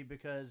happy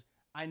because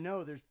I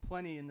know there's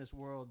plenty in this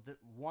world that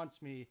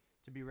wants me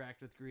to be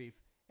racked with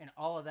grief. And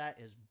all of that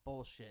is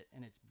bullshit.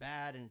 And it's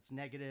bad and it's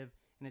negative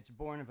and it's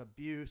born of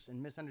abuse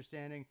and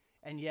misunderstanding.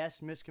 And yes,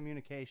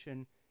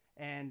 miscommunication.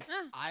 And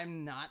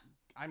I'm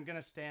going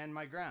to stand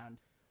my ground.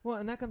 Well,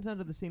 and that comes down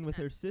to the scene with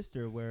her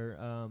sister, where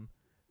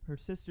her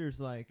sister's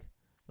like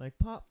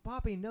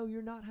Poppy, no,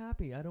 you're not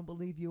happy. I don't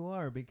believe you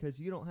are, because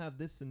you don't have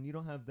this and you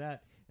don't have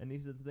that, and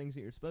these are the things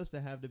that you're supposed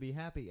to have to be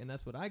happy, and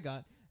that's what I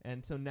got,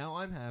 and so now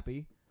I'm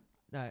happy.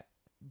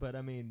 But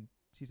I mean,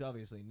 she's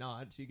obviously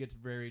not. She gets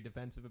very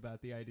defensive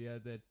about the idea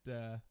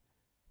that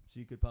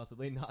she could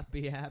possibly not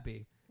be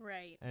happy.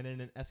 Right. And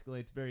then it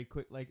escalates very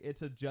quick. Like,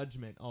 it's a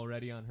judgment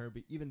already on her,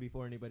 even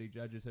before anybody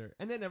judges her.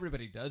 And then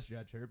everybody does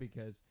judge her,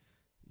 because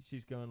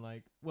she's going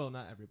well,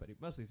 not everybody,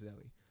 mostly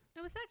Zoe.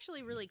 I was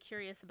actually really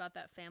curious about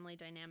that family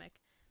dynamic.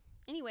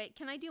 Anyway,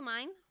 can I do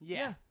mine?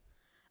 Yeah.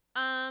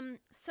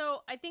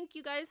 So I think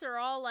you guys are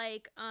all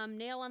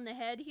nail on the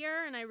head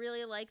here, and I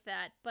really like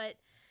that. But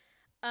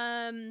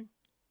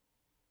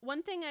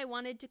one thing I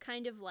wanted to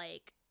kind of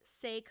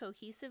say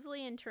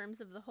cohesively in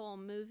terms of the whole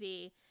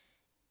movie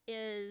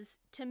is,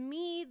 to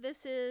me,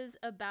 this is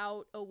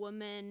about a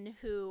woman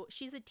who,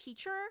 she's a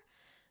teacher,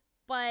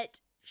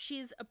 but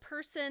she's a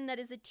person that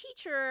is a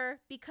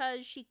teacher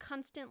because she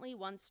constantly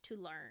wants to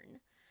learn.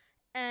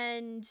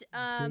 And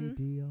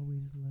JD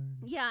always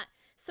learns. yeah,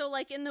 so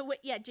in the way,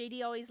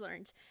 JD always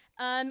learned.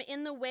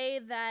 In the way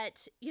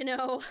that,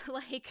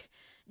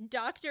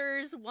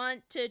 doctors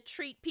want to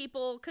treat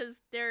people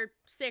because they're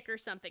sick or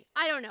something.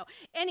 I don't know.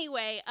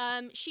 Anyway,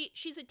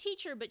 she's a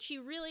teacher, but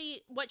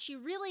what she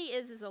really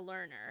is a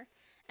learner,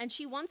 and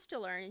she wants to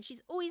learn, and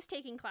she's always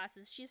taking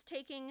classes.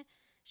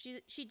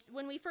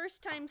 When we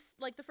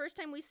the first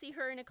time we see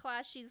her in a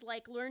class, she's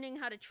learning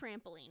how to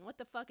trampoline. What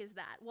the fuck is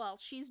that? Well,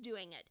 she's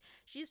doing it.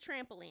 She's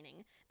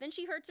trampolining. Then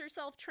she hurts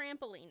herself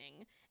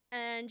trampolining,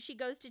 and she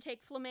goes to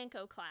take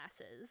flamenco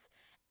classes.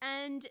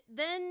 And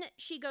then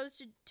she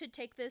goes to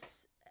take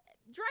this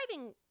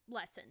driving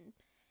lesson.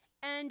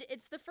 And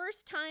it's the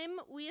first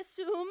time, we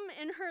assume,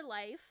 in her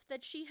life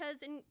that she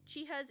has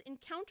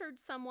encountered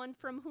someone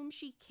from whom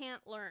she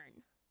can't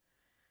learn.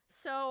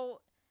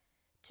 So,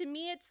 to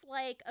me it's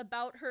like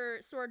about her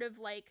sort of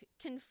like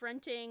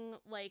confronting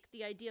like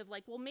the idea of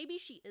like, well, maybe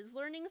she is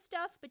learning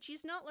stuff, but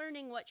she's not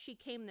learning what she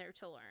came there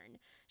to learn.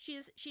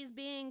 She's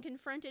being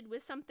confronted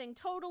with something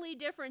totally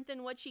different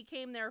than what she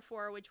came there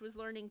for, which was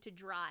learning to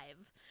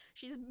drive.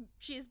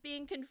 She's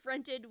being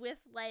confronted with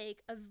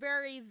like a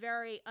very,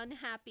 very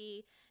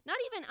unhappy, not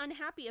even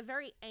unhappy, a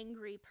very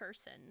angry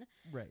person.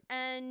 Right.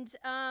 And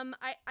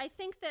I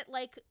think that,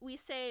 like, we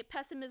say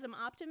pessimism,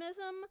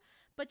 optimism,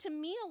 but to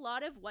me, a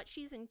lot of what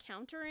she's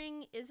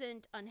encountering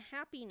isn't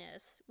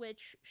unhappiness,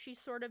 which she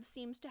sort of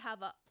seems to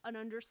have an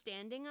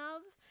understanding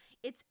of.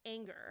 It's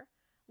anger.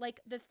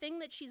 Like, the thing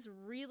that she's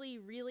really,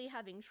 really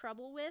having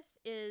trouble with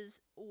is,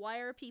 why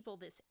are people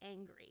this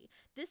angry?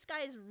 This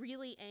guy is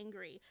really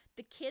angry.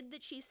 The kid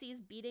that she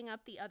sees beating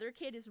up the other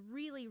kid is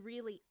really,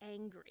 really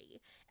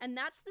angry. And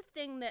that's the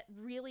thing that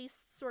really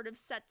sort of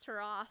sets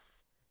her off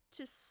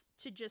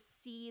to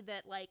just see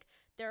that, like,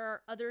 there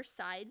are other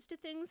sides to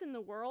things in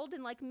the world,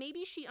 and, like,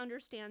 maybe she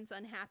understands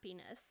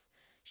unhappiness.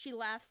 She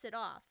laughs it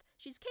off.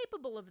 She's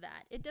capable of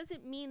that. It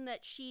doesn't mean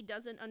that she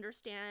doesn't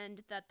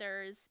understand that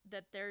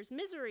there's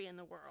misery in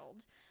the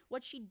world.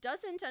 What she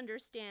doesn't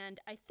understand,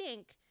 I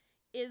think,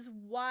 is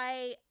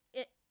why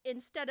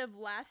instead of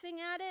laughing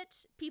at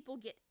it, people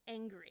get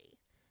angry.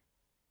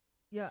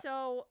 Yeah,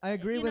 So I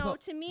agree you with know, all-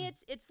 to me,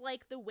 it's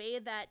like the way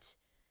that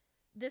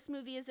this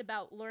movie is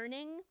about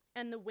learning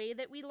and the way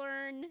that we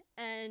learn,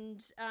 and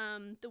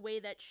the way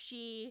that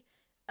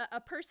a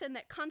person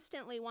that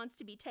constantly wants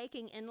to be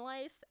taking in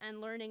life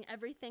and learning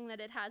everything that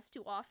it has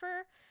to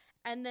offer,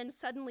 and then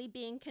suddenly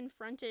being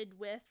confronted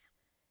with,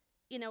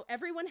 you know,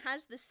 everyone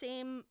has the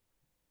same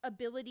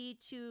ability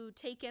to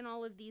take in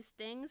all of these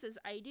things as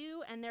I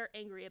do, and they're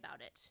angry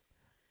about it.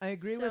 I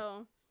agree with.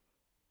 So,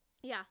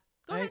 yeah.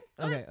 Go ahead.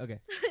 Go okay, ahead. okay.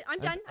 I'm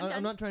done. I'm done.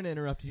 I'm not trying to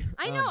interrupt you.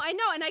 I know,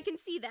 and I can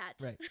see that.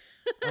 Right.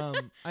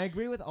 I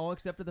agree with all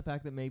except for the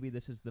fact that maybe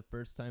this is the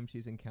first time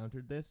she's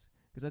encountered this,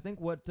 because I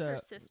think what Her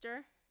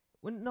sister.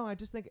 Well, no, I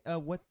just think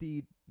what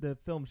the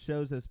film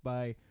shows us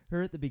by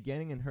her at the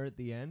beginning and her at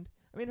the end.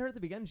 I mean, her at the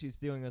beginning, she's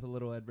dealing with a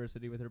little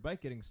adversity with her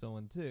bike getting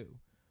stolen too,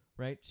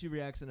 right? She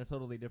reacts in a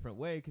totally different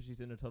way because she's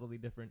in a totally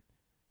different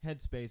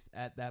headspace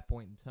at that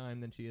point in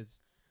time than she is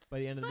by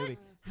the end of the But movie.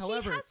 she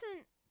However,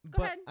 hasn't. Go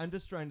but ahead. I'm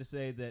just trying to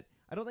say that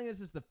I don't think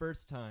this is the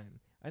first time.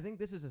 I think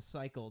this is a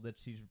cycle that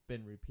she's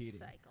been repeating.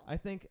 Cycle. I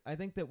think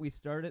that we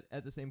start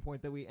at the same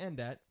point that we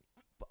end at,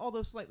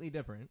 although slightly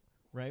different,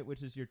 right?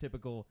 Which is your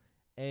typical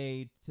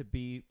A to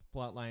B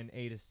plot line,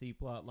 A to C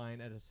plot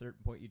line. At a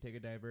certain point, you take a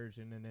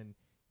diversion, and then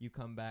you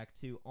come back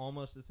to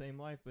almost the same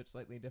life, but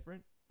slightly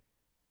different.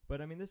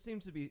 But I mean, this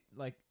seems to be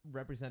like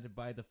represented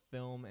by the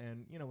film,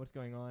 and you know what's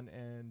going on,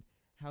 and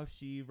how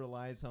she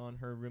relies on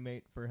her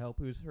roommate for help,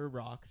 who's her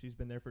rock. She's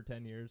been there for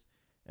 10 years,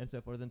 and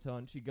so forth and so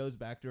on. She goes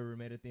back to her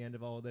roommate at the end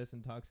of all of this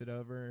and talks it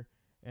over,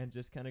 and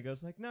just kind of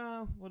goes like,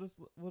 "No,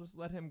 we'll just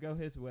let him go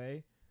his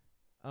way."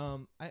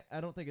 I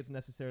don't think it's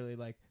necessarily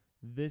like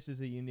this is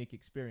a unique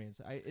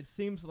experience. It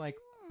seems like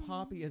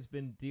Poppy has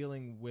been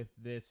dealing with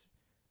this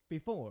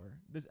before.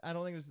 I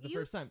don't think this is the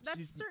first time.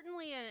 That's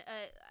certainly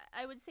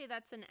I would say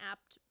that's an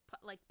apt,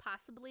 like,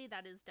 possibly.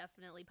 That is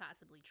definitely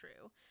possibly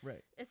true.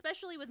 Right.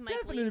 Especially with Mike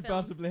Definitely Lee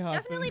films. possibly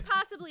happened. Definitely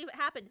possibly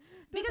happened.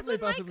 Because Definitely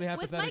with Mike, possibly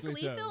with Mike hypothetically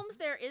Lee so. films,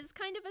 there is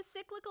kind of a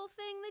cyclical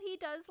thing that he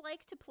does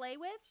like to play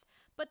with.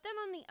 But then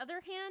on the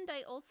other hand,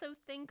 I also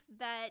think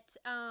that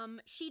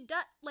she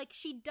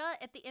does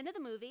at the end of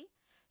the movie,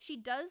 she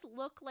does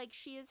look like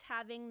she is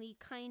having the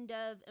kind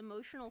of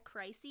emotional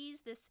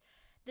crises, this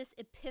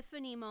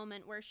epiphany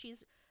moment where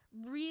she's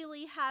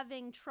really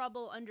having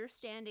trouble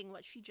understanding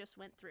what she just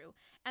went through.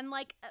 And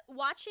like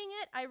watching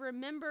it, I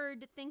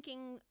remembered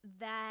thinking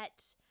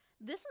that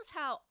this is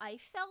how I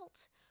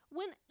felt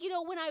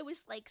when I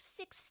was like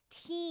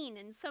 16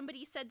 and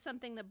somebody said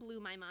something that blew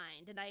my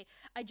mind, and I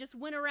just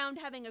went around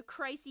having a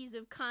crisis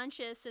of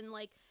conscience and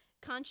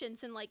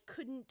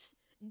couldn't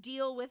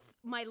deal with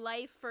my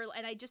life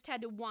and I just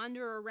had to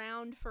wander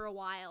around for a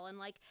while. And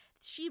like,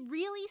 she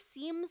really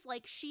seems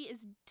like she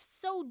is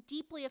so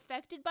deeply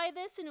affected by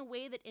this in a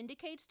way that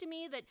indicates to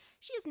me that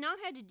she has not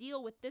had to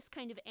deal with this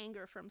kind of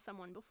anger from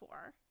someone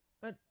before.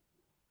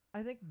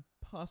 I think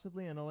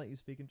possibly, and I'll let you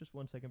speak in just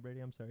 1 second, Brady.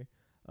 I'm sorry.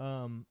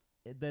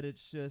 That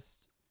it's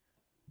just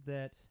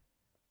that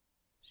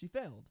she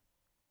failed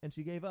and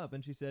she gave up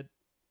and she said,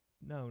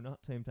 "No,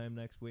 not same time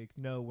next week.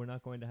 No, we're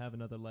not going to have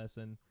another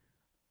lesson.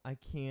 I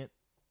can't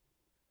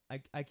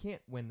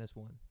win this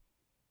one."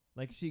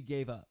 Like, she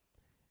gave up.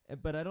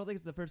 But I don't think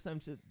it's the first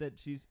time that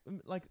she's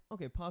like,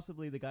 okay,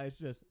 possibly the guy's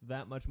just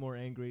that much more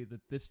angry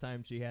that this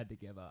time she had to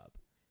give up.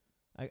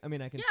 I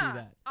mean, I can see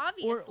that.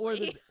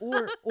 Obviously.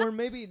 Or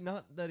maybe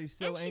not that he's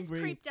so and she's angry.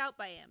 creeped out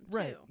by him, too.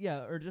 Right,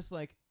 yeah, or just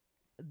like,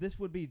 this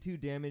would be too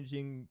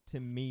damaging to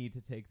me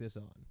to take this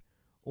on.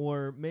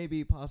 Or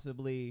maybe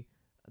possibly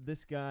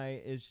this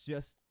guy is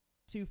just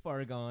too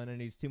far gone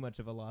and he's too much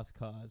of a lost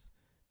cause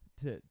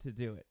to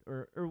do it,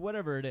 or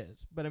whatever it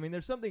is. But I mean,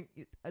 there's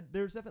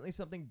definitely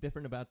something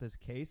different about this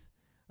case.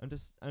 I'm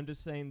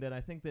just saying that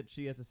I think that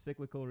she has a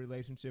cyclical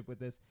relationship with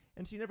this,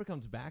 and she never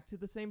comes back to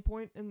the same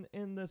point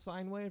in the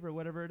sine wave or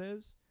whatever it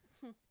is.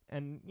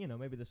 And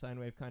maybe the sine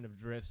wave kind of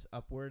drifts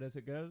upward as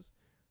it goes,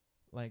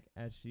 like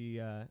as she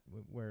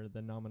where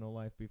the nominal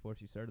life before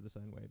she started the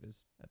sine wave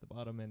is at the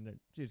bottom, and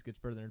she just gets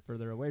further and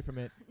further away from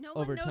it. No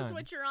over one knows time.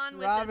 what you're on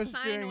with Rob this is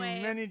sine doing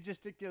wave. many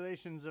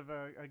gesticulations of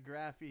a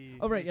graphy.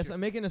 Oh, right. Yes, nature. I'm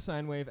making a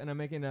sine wave, and I'm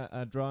making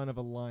a drawing of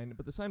a line,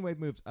 but the sine wave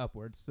moves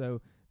upwards.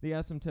 So the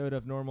asymptote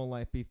of normal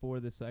life before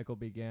this cycle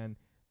began,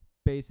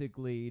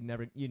 basically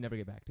you never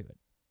get back to it.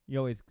 You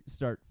always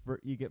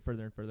you get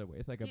further and further away.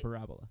 It's like a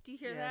parabola. Do you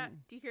hear Yeah.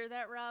 that? Do you hear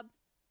that, Rob?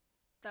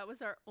 That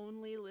was our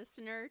only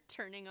listener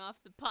turning off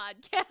the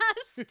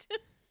podcast.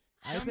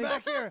 I Come think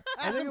back here.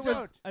 I think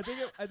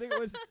Asymptote. it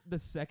was the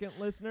second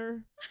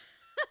listener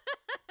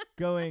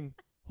going,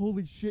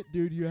 "Holy shit,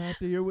 dude! You have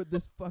to hear what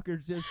this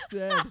fucker just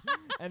said."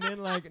 And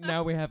then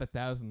now we have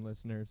 1,000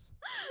 listeners.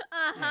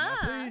 Uh Yeah, now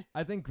huh.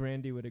 I think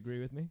Grandy would agree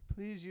with me.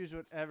 please use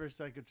whatever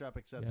psychotropic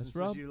Yes, substances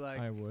Rob. you like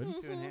I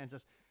would. to enhance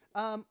us.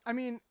 I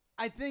mean,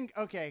 I think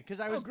because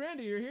I was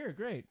Grandy, you're here.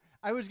 Great.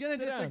 I was gonna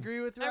Sit down. disagree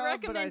with Rob, I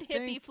but recommend hippie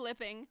think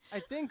flipping. I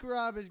think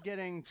Rob is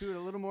getting to it a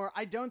little more.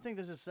 I don't think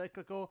this is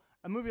cyclical.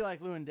 A movie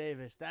like Llewyn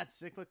Davis, that's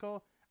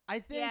cyclical. I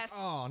think. Yes.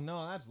 Oh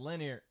no, that's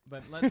linear.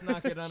 But let's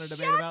not get on a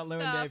debate Shut about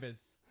Llewyn up. Davis.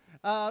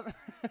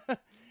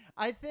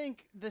 I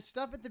think the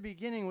stuff at the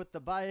beginning with the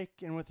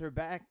bike and with her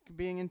back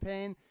being in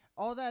pain,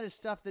 all that is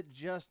stuff that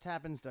just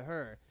happens to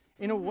her.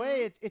 In a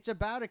way, it's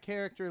about a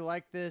character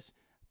like this,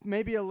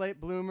 maybe a late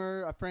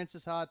bloomer, a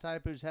Frances Ha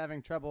type who's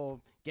having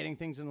trouble getting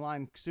things in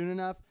line soon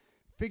enough,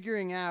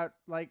 figuring out,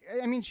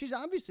 she's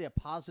obviously a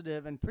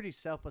positive and pretty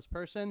selfless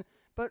person,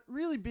 but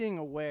really being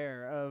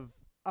aware of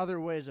other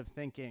ways of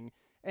thinking.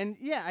 And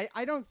yeah,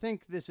 I don't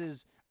think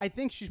I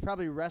think she's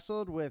probably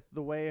wrestled with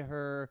the way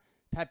her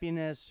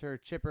peppiness, her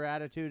chipper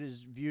attitude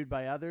is viewed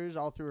by others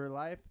all through her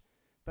life.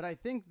 But I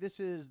think this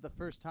is the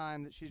first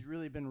time that she's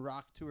really been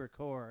rocked to her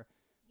core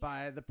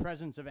by the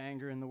presence of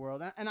anger in the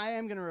world. And I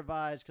am going to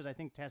revise because I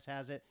think Tess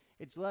has it.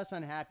 It's less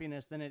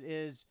unhappiness than it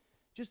is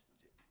just,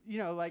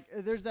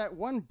 there's that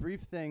one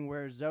brief thing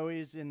where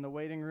Zoe's in the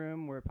waiting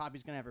room where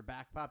Poppy's going to have her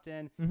back popped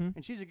in. Mhm.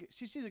 And she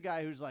sees a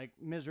guy who's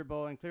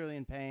miserable and clearly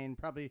in pain,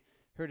 probably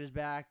hurt his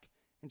back.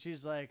 And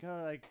she's like,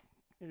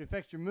 it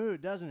affects your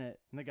mood, doesn't it?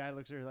 And the guy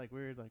looks at her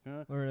weird,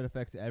 huh? Or it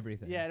affects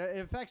everything. Yeah, it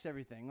affects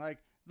everything.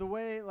 The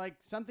way,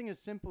 something as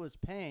simple as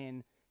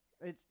pain,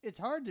 it's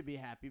hard to be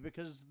happy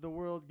because the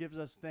world gives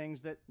us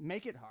things that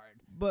make it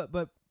hard.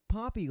 But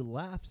Poppy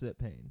laughs at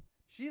pain.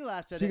 She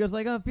laughs at She it. goes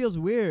it feels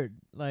weird.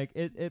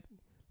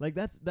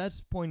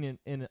 That's poignant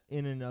in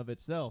and of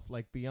itself.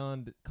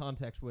 Beyond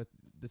context with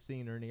the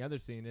scene or any other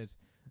scene is,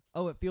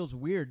 it feels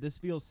weird. This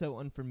feels so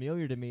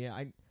unfamiliar to me.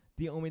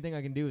 The only thing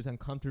I can do is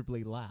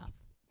uncomfortably laugh.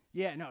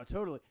 Yeah, no,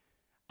 totally.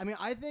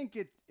 I think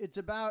it's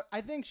about,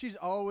 I think she's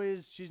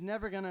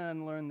never going to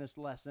unlearn this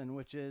lesson,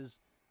 which is,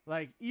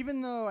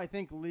 even though I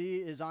think Lee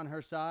is on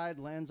her side,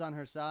 lands on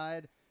her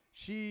side,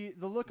 the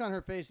look on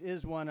her face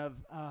is one of,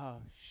 oh,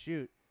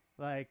 shoot.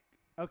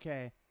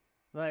 Okay.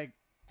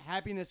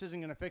 Happiness isn't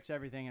going to fix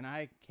everything, and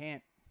I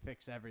can't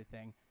fix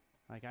everything.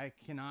 I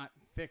cannot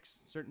fix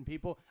certain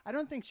people. I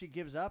don't think she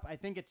gives up. I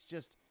think it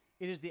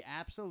is the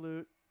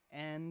absolute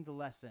end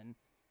lesson.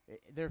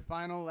 Their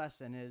final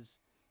lesson is,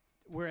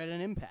 we're at an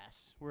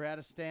impasse. We're at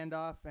a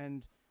standoff,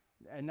 and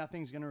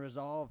nothing's going to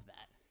resolve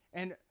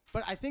that.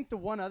 But I think the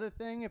one other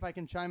thing, if I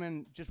can chime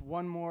in just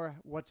one more,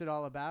 what's it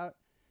all about,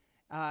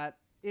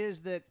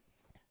 is that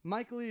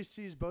Mike Lee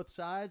sees both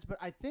sides, but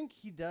I think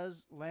he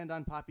does land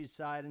on Poppy's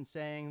side in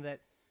saying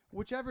that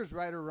whichever's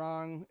right or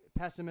wrong,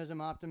 pessimism,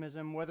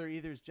 optimism, whether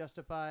either is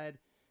justified,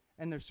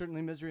 and there's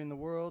certainly misery in the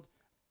world,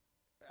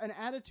 an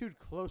attitude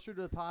closer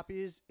to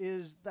Poppy's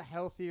is the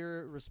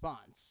healthier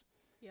response.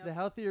 Yep. The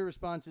healthier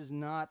response is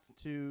not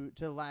to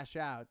lash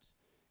out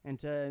and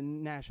to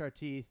gnash our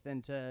teeth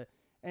and to,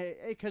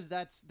 because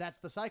that's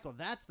the cycle.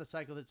 That's the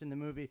cycle that's in the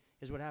movie,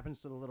 is what happens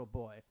to the little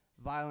boy.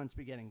 Violence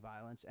begetting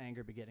violence,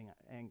 anger begetting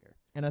anger.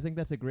 And I think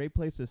that's a great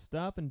place to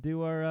stop and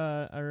do our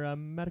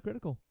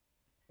Metacritical.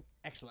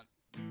 Excellent.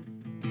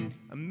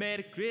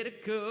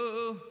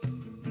 Metacritical.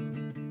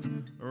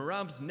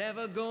 Rob's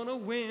never gonna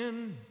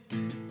win.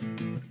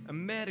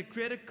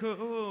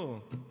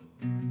 Metacritical.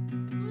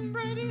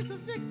 Brady's the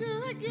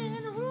victor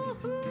again.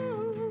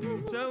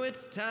 Woo-hoo. So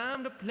it's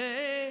time to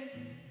play.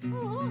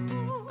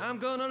 Ooh. I'm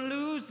gonna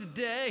lose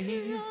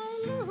today.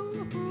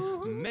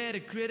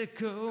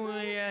 Metacritical,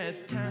 yeah,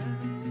 it's time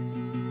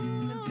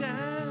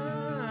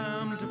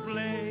to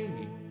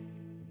play.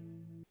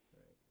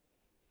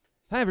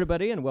 Hi,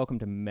 everybody, and welcome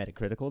to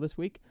Metacritical this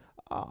week.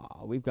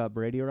 We've got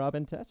Brady, Rob,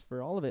 and Tess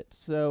for all of it.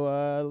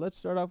 So let's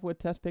start off with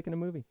Tess picking a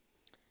movie.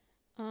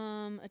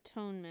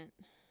 Atonement.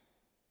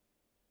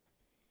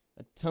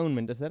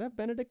 Atonement. Does that have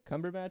Benedict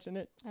Cumberbatch in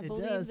it? I It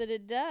believe does. that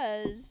it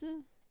does.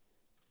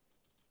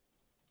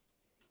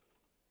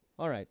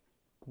 All right.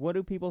 What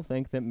do people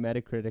think that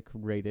Metacritic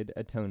rated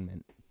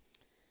Atonement?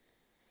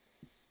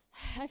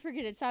 I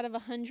forget. It's out of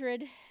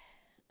 100.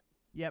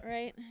 Yep.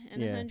 right?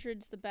 And Yeah.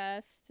 100's the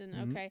best. And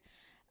Mhm. okay.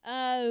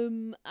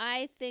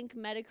 I think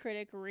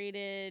Metacritic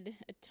rated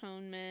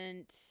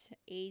Atonement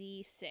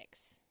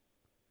 86.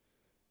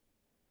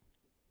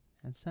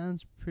 That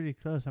sounds pretty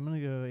close. I'm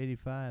gonna go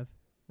 85.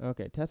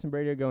 Okay, Tess and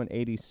Brady are going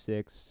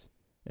 86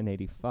 and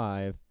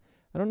 85.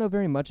 I don't know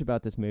very much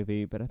about this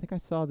movie, but I think I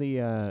saw the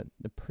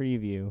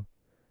preview,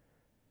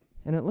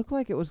 and it looked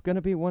like it was going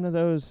to be one of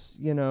those,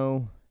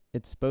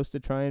 it's supposed to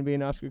try and be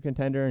an Oscar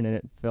contender, and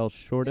it fell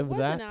short It of was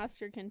that. an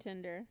Oscar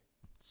contender.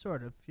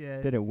 Sort of.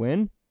 Yeah. Did it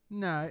win?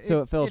 No.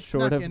 So it fell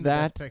short snuck of into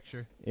Best that?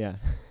 Picture. Yeah.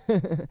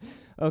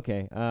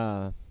 Okay.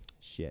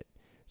 Shit.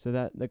 So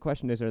the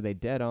question is, are they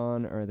dead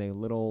on, or are they a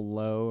little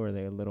low, or are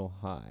they a little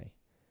high?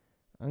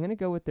 I'm gonna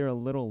go with they're a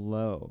little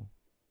low.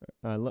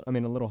 A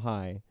little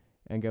high,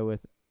 and go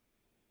with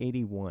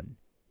 81.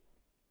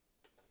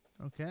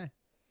 Okay.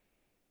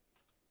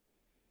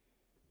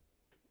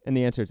 And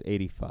the answer is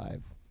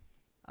 85.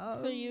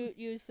 Oh. So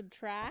you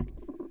subtract.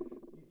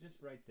 You just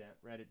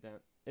write it down.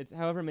 It's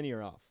however many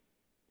you're off.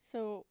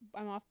 So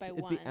I'm off by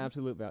It's 1. the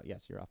absolute value.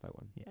 Yes, you're off by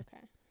 1. Yeah.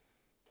 Okay.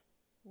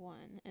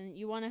 1. And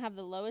you want to have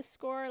the lowest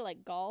score,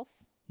 like golf?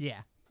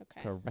 Yeah.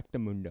 Okay.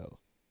 Correctamundo.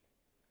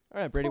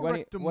 All right, Brady.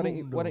 Why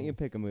don't you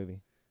pick a movie?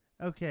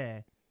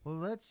 Okay. Well,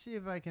 let's see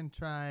if I can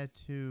try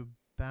to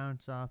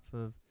bounce off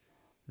of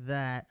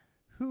that.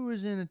 Who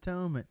was in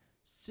Atonement?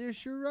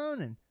 Saoirse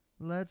Ronan.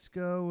 Let's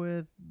go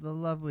with The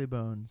Lovely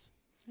Bones.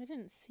 I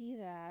didn't see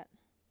that.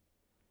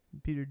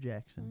 Peter I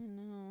Jackson.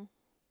 know.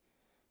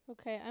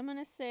 Okay, I'm going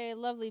to say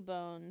Lovely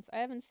Bones. I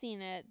haven't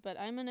seen it, but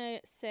I'm going to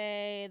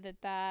say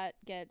that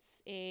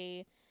gets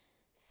a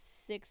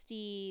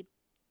 65.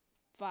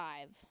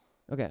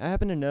 Okay, I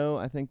happen to know.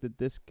 I think that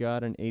this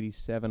got an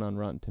 87 on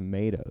Rotten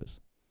Tomatoes.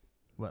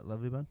 What,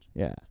 Lovely Bones?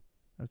 Yeah.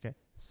 Okay.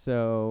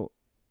 So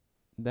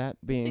that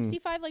being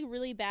 65 like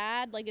really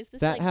bad? Like is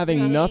this that like having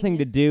rating- nothing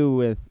to do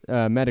with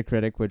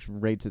Metacritic, which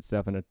rates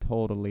itself in a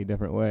totally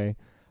different way,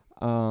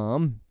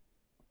 I'm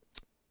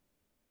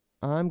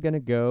gonna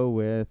go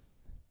with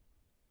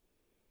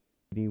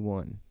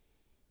 81.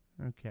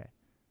 Okay.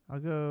 I'll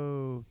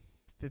go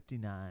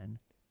 59.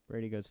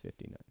 Brady goes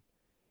 59.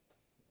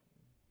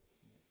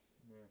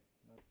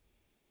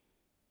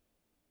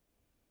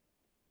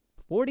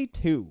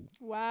 42.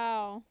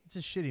 Wow. It's a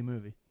shitty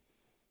movie.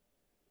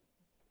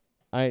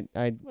 I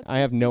What's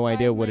have no 65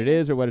 idea what it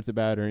is or minus? what it's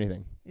about or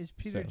anything. It's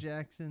Peter So.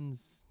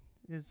 Jackson's.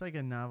 It's like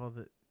a novel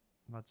that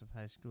lots of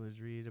high schoolers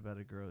read about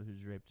a girl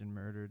who's raped and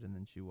murdered, and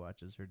then she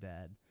watches her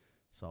dad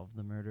solve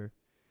the murder.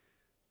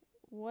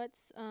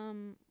 What's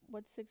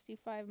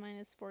 65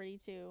 minus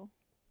 42?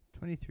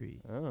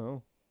 23.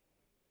 Oh,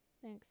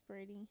 Thanks,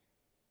 Brady.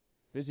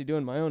 busy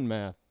doing my own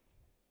math.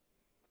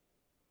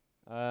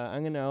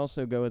 I'm gonna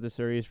also go with a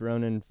Saoirse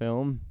Ronan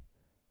film.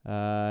 If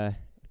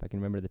I can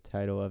remember the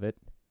title of it,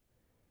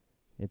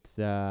 it's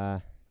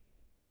Hannah.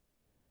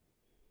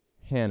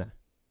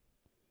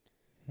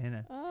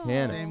 Hannah. Oh.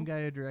 Hannah. Same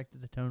guy who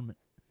directed Atonement.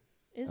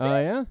 Is Oh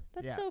it? yeah.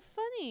 That's Yeah. so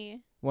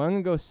funny. Well, I'm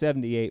gonna go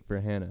 78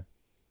 for Hannah.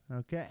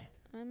 Okay.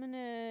 I'm going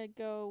to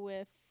go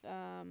with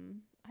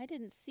I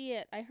didn't see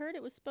it. I heard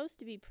it was supposed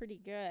to be pretty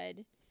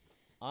good.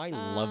 I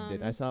loved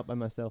it. I saw it by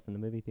myself in the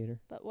movie theater.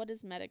 But what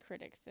does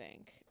Metacritic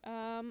think?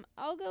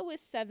 I'll go with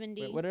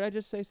 70. Wait, what did I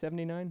just say?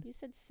 79? You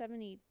said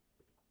 70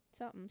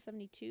 something,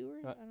 72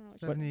 or I don't know. What you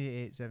said.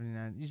 78,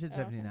 79. You said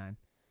Oh, okay. 79.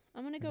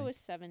 I'm going to I go think. with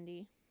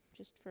 70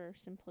 just for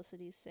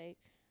simplicity's sake.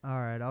 All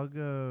right. I'll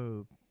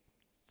go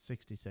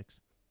 66.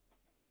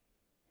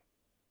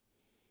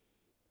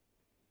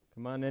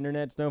 Come on,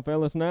 internets, don't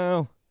fail us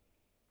now.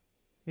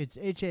 It's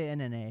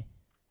HANNA.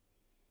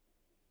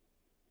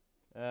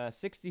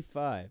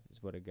 65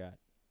 is what I got.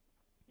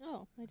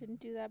 Oh, I didn't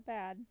do that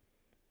bad.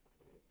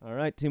 All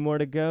right, two more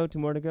to go.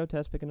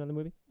 Tess, pick another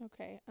movie.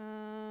 Okay.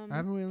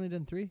 Haven't we only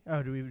done 3?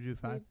 Oh, do we do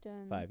 5? We've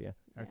done 5, yeah.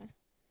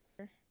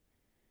 Okay.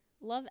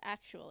 Love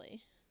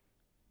Actually.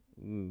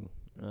 Ooh,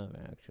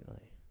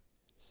 actually.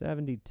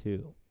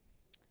 72.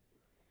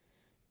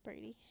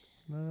 Brady.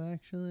 Love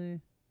Actually,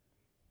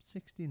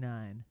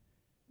 69.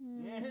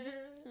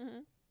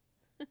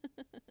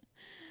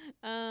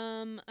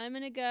 I'm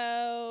gonna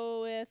go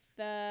with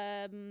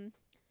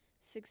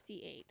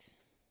 68.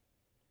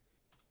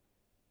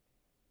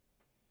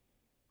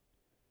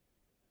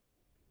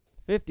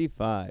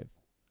 $55.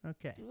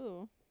 Okay.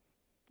 Ooh,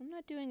 I'm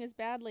not doing as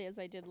badly as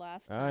I did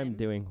last time. I'm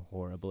doing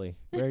horribly.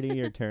 Brady,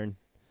 your turn.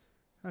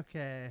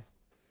 Okay.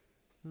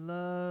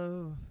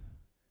 Love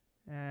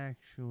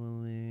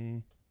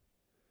Actually.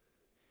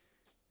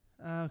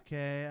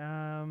 Okay,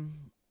 I'll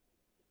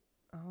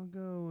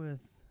go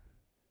with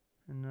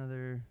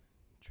another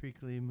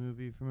treacly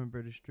movie from a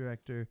British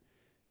director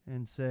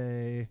and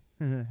say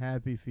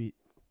Happy Feet.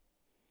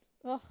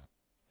 Ugh.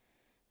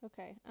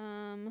 Okay.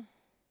 I'm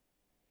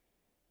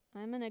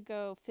gonna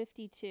go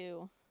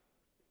 52.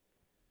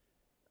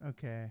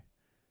 Okay.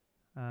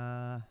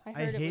 I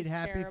heard it hate was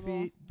Happy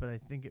terrible. Feet, but I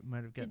think it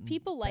might have gotten Did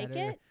people like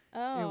better. it?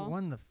 Oh. It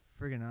won the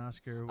friggin'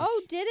 Oscar. Oh,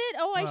 which did it?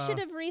 I uh, should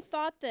have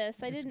rethought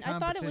this. I its didn't. I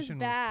thought it was competition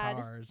bad.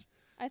 Cars.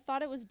 I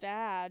thought it was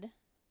bad.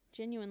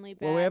 genuinely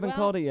bad. Well, we haven't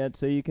called it yet,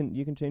 so you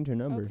can change your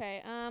number.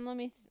 Okay. Let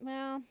me.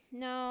 Well,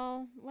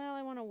 no. Well,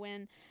 I want to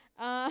win.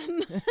 I'll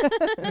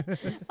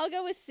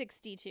go with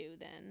 62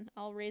 then.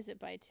 I'll raise it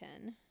by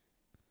 10.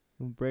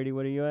 Brady,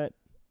 what are you at?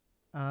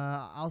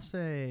 I'll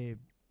say.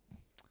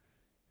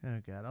 Oh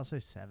God, I'll say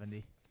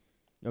 70.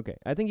 Okay,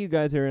 I think you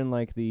guys are in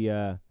like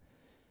the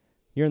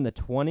you're in the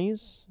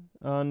 20s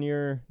on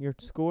your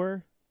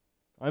score.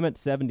 I'm at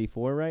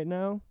 74 right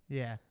now.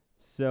 Yeah,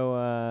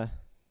 So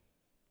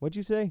what'd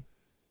you say?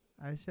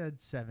 I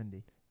said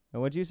 70.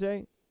 And what'd you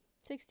say?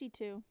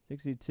 62.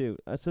 62.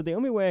 So the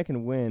only way I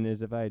can win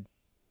is if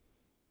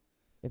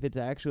it's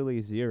actually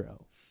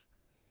 0.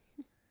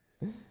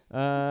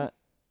 All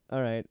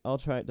right, I'll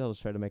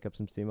just try to make up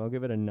some steam. I'll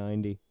give it a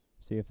 90.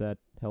 See if that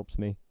helps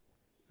me.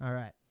 All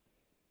right.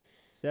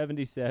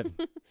 77.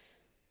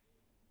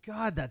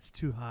 God, that's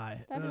too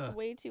high. That is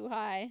way too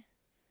high.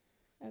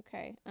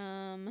 Okay.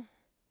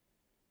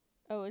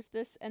 Oh, is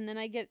this, and then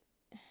I get,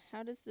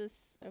 how does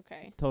this,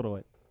 okay. Total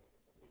it.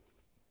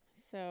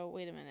 So,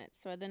 wait a minute.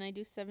 So then I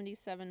do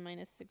 77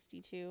 minus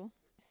 62.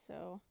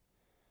 So,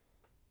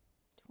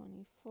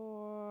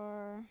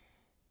 24,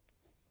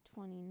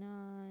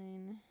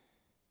 29,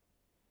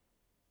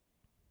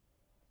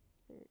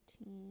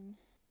 13.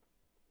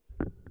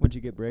 What'd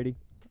you get, Brady?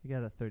 You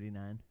got a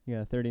 39. You got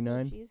a Oh,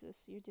 39?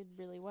 Jesus, you did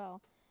really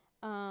well.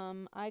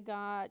 I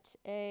got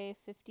a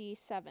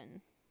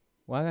 57.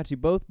 Well, I got you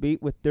both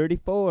beat with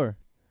 34.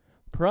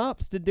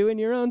 Props to doing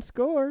your own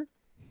score.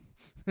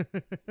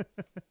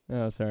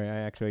 Oh, sorry. I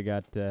actually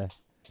got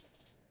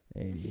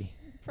 80.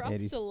 Props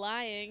 80. to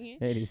lying.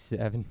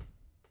 87.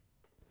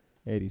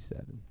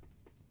 87.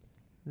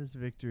 This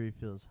victory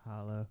feels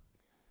hollow.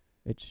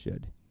 It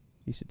should.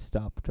 You should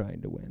stop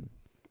trying to win.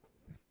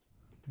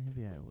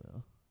 Maybe I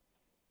will.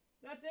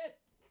 That's it.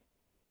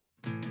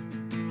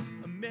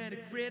 A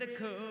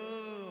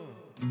Metacritical.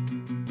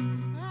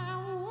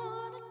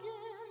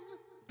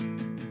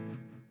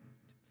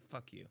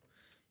 Fuck you.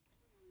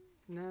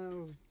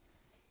 No.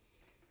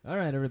 All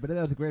right, everybody.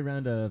 That was a great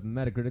round of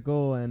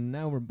Metacritical, and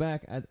now we're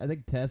back. I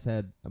think Tess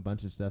had a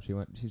bunch of stuff.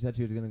 She said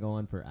she was going to go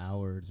on for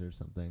hours or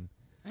something.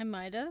 I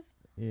might have.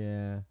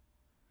 Yeah.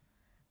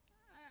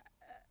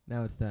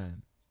 Now it's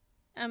time.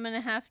 I'm going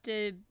to have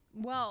to,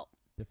 well,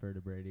 Defer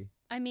to Brady.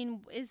 I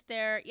mean,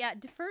 defer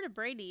to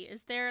Brady.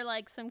 Is there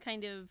like some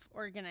kind of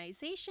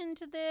organization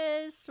to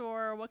this,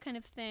 or what kind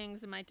of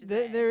things am I to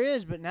say? There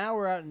is, but now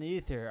we're out in the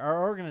ether.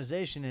 Our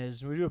organization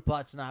is, we do a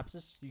plot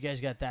synopsis. You guys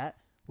got that?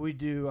 We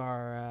do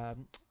our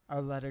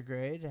letter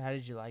grade. How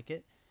did you like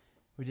it?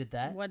 We did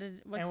that. What's and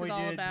it we all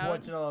did about?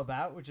 What's it all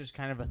about, which is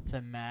kind of a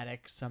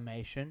thematic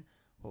summation,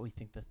 what we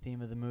think the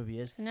theme of the movie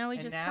is. So now we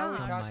and just now talk. we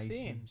talk Summation.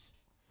 themes.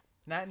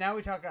 Now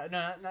we talk.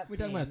 No, not. We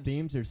talking about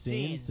themes or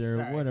scenes or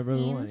sorry. whatever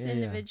we want. Scenes Yeah,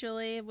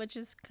 individually, which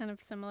is kind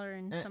of similar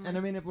in some and I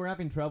ways. mean, if we're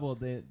having trouble,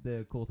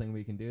 the cool thing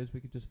we can do is we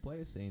could just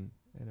play a scene,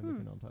 and then we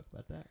can all talk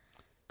about that.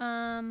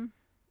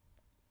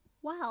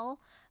 Well,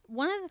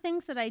 one of the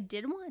things that I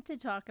did want to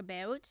talk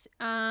about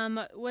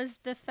was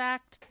the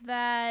fact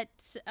that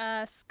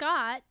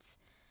Scott,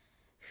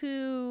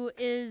 who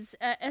is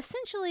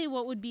essentially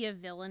what would be a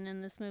villain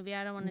in this movie.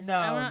 I don't want to. No,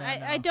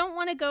 I don't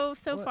want to go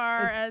so Well,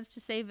 far it's- as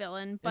to say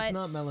villain, but it's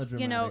not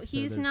melodramatic. So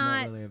he's there's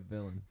not really a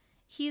villain.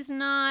 he's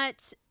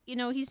not.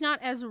 He's not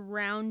as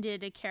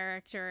rounded a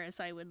character as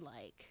I would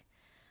like.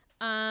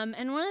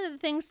 And one of the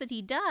things that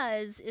he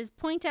does is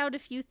point out a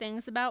few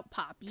things about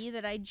Poppy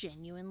that I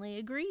genuinely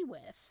agree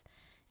with.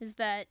 Is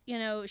that,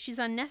 she's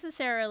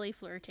unnecessarily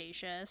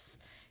flirtatious,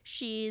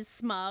 she's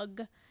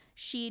smug,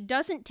 she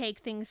doesn't take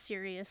things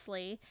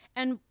seriously,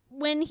 and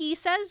when he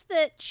says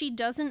that she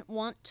doesn't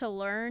want to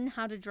learn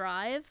how to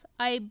drive,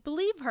 I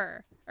believe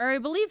her, or I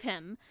believe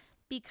him,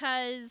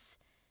 because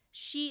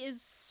she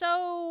is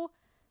so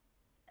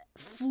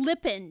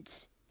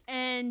flippant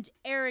and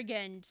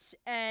arrogant,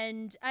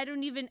 and I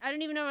don't even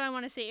know if I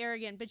want to say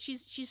arrogant, but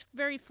she's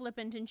very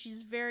flippant, and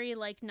she's very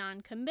like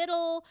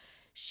non-committal.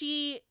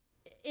 She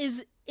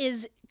is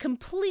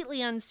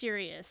completely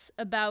unserious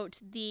about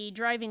the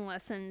driving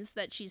lessons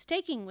that she's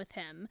taking with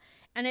him,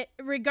 and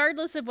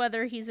regardless of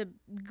whether he's a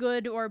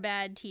good or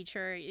bad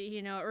teacher,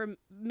 it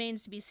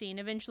remains to be seen.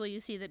 Eventually you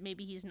see that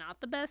maybe he's not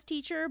the best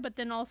teacher, but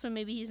then also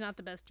maybe he's not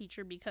the best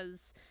teacher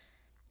because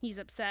he's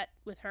upset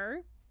with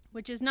her,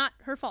 which is not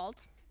her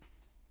fault.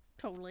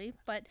 Totally.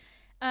 But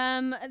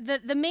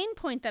the main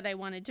point that I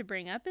wanted to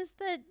bring up is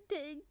that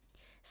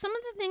some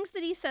of the things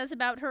that he says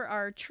about her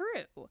are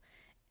true.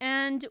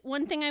 And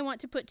one thing I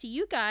want to put to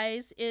you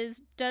guys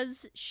is,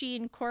 does she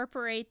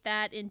incorporate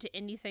that into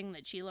anything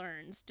that she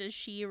learns? Does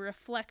she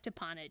reflect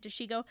upon it? Does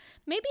she go,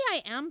 maybe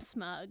I am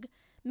smug.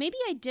 Maybe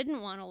I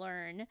didn't want to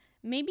learn.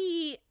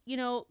 Maybe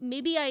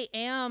I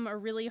am a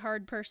really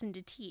hard person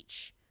to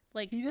teach.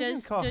 Like, He doesn't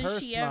does call her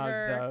she smug,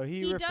 ever? though.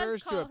 He does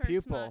refers to call a her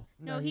pupil. smug.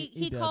 No, No, he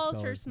he does calls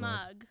call her her smug.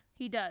 smug.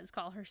 He does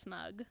call her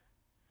smug.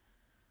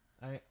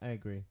 I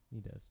agree. He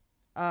does.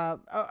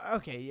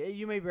 Okay,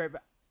 you may be right,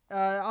 but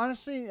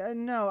honestly,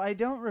 no, I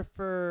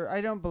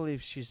don't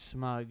believe she's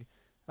smug.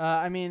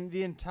 I mean,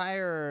 the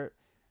entire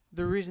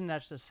the reason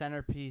that's the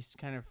centerpiece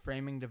kind of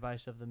framing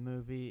device of the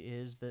movie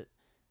is that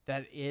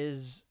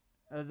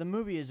the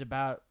movie is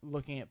about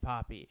looking at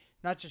Poppy,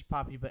 not just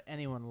Poppy, but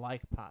anyone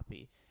like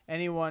Poppy,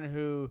 anyone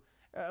who,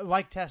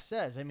 like Tess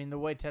says, I mean, the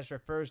way Tess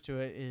refers to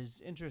it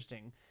is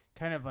interesting,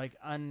 kind of like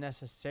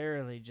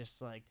unnecessarily,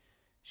 just like,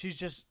 she's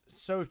just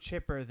so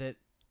chipper that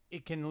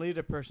it can lead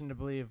a person to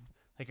believe,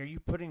 like, are you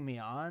putting me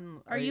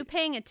on? Are you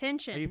paying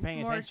attention? Are you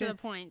paying more attention? to the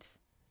point?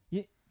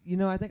 You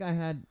know, I think I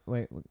had.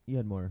 Wait, you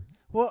had more.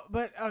 Well,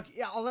 but okay,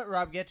 yeah, I'll let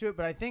Rob get to it.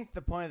 But I think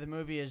the point of the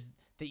movie is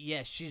that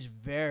yes, she's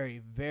very,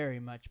 very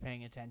much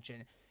paying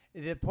attention.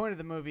 The point of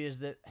the movie is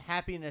that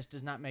happiness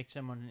does not make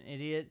someone an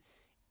idiot,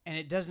 and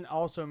it doesn't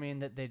also mean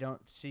that they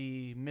don't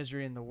see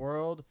misery in the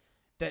world.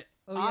 That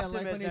Oh yeah, optimism.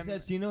 like when he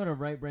says, "Do you know what a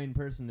right brain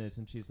person is?"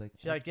 And she's like,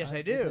 Yes, I Yes,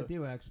 I do."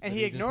 do actually. And But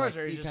he ignores just,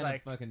 her. He He's just kinda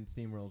like- fucking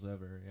steamrolls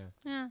over her.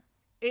 Yeah. Yeah.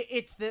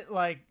 It's that,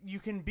 like, you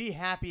can be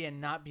happy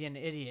and not be an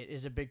idiot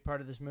is a big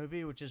part of this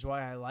movie, which is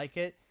why I like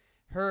it.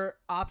 Her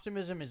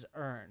optimism is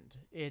earned.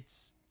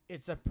 It's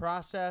a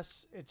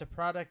process. It's a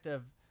product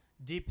of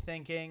deep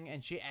thinking,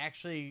 and she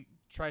actually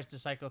tries to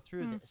cycle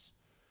through this.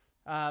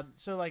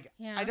 So, like,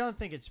 Yeah. I don't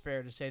think it's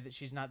fair to say that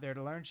she's not there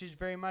to learn. She's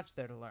very much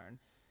there to learn.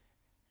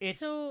 It's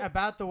So-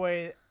 about the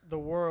way the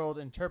world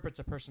interprets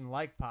a person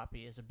like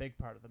Poppy is a big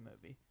part of the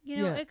movie. You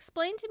know, Yeah.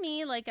 explain to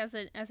me, like, as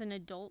an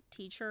adult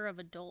teacher of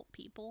adult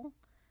people,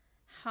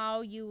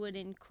 how you would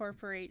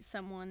incorporate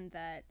someone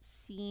that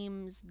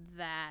seems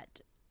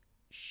that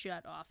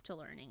shut off to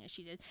learning as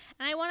she did.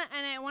 And I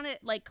want to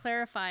like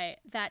clarify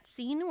that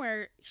scene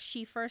where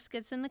she first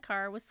gets in the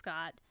car with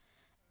Scott,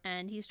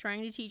 and he's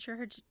trying to teach her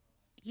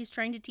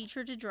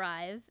to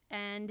drive,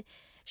 and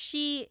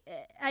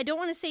I don't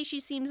want to say she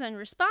seems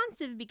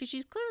unresponsive because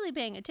she's clearly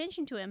paying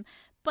attention to him,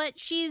 but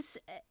she's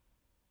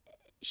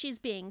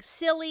being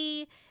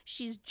silly,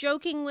 she's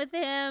joking with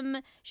him,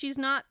 she's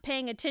not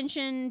paying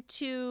attention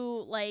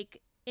to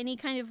like any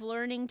kind of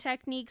learning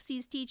techniques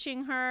he's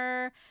teaching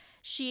her.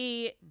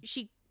 She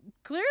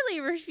clearly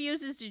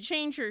refuses to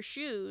change her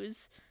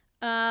shoes,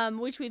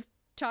 which we've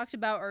talked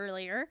about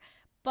earlier.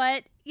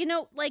 But, you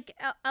know, like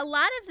a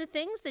lot of the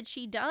things that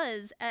she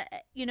does,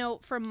 you know,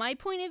 from my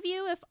point of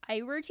view, if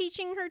I were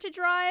teaching her to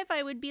drive,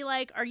 I would be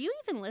like, are you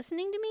even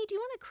listening to me? Do you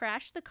want to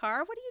crash the car?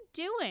 What are you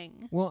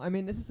doing? Well, I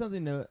mean, this is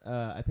something that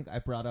I think I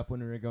brought up when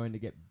we were going to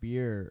get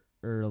beer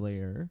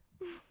earlier,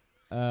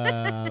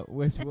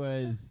 which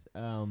was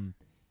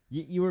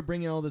you were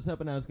bringing all this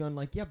up, and I was going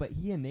like, yeah, but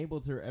he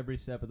enables her every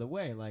step of the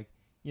way. Like,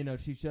 you know,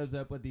 she shows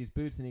up with these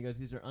boots, and he goes,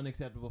 these are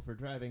unacceptable for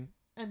driving.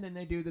 And then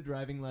they do the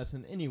driving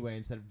lesson anyway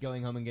instead of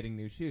going home and getting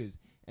new shoes.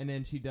 And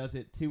then she does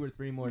it 2 or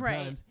 3 more Right.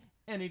 times,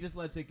 and he just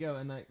lets it go.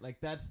 And like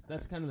that's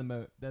kind of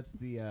the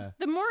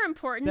The more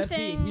important that's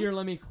thing. the here,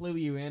 let me clue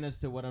you in as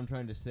to what I'm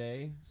trying to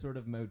say sort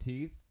of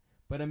motif.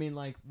 But I mean,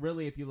 like,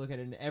 really, if you look at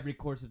it in every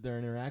course of their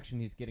interaction,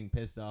 he's getting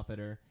pissed off at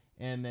her,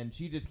 and then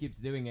she just keeps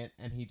doing it,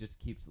 and he just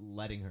keeps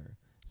letting her.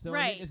 So I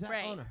Right, mean, is that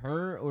right. on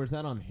her or is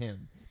that on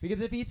him? Because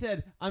if he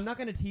said, I'm not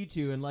going to teach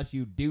you unless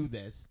you do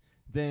this,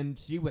 then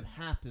she would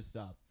have to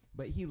stop.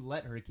 But he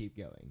let her keep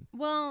going.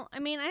 Well, I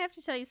mean, I have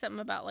to tell you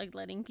something about like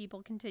letting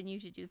people continue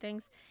to do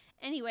things.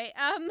 Anyway,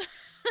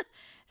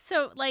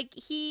 so like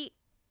he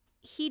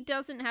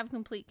doesn't have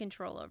complete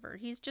control over her.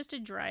 He's just a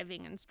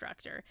driving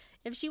instructor.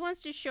 If she wants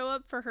to show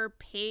up for her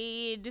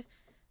paid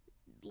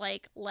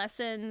like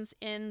lessons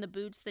in the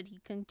boots that he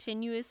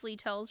continuously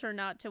tells her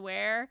not to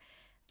wear,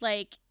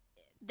 like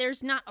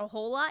there's not a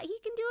whole lot he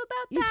can do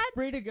about He's that.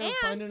 free to go and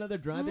find another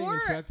driving more-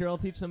 instructor. I'll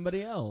teach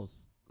somebody else.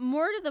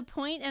 More to the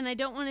point, and I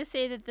don't want to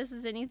say that this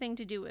is anything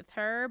to do with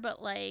her,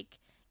 but like,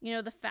 you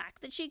know, the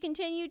fact that she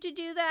continued to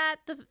do that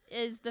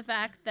is the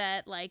fact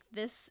that like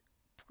this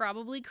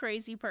probably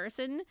crazy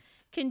person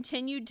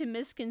continued to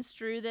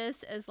misconstrue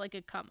this as like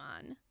a come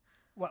on.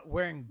 What,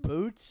 wearing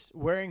boots?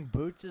 Wearing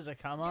boots is a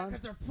come on?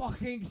 Because they're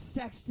fucking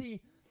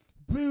sexy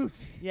boots.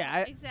 Yeah.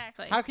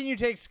 Exactly. How can you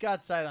take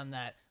Scott's side on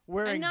that?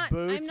 Wearing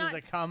boots is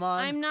a come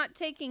on? I'm not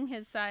taking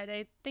his side.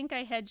 I think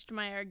I hedged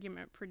my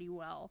argument pretty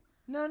well.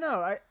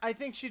 No. I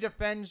think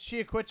she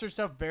acquits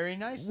herself very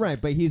nicely. Right,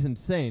 but he's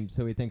insane,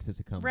 so he thinks it's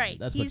a come on. Right.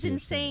 That's what He's she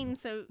was saying.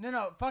 insane, so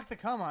No, fuck the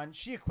come on.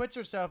 She acquits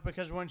herself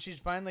because when she's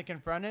finally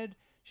confronted,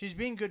 she's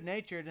being good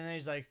natured, and then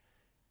he's like,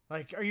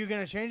 are you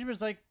gonna change him?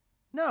 It's like,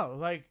 no,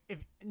 like if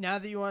now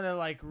that you want to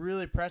like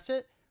really press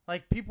it,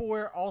 like people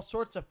wear all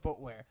sorts of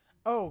footwear.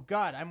 Oh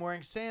God, I'm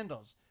wearing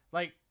sandals.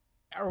 Like,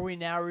 are we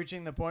now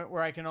reaching the point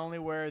where I can only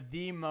wear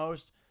the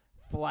most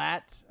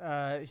flat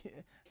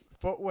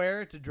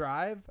footwear to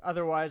drive?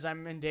 Otherwise,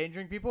 I'm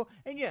endangering people.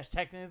 And yes,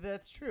 technically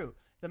that's true.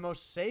 The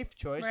most safe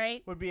choice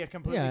Right. would be a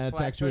completely Yeah, it's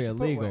flat actually choice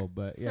of illegal,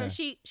 footwear. but yeah.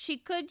 so she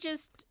could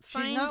just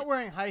find She's not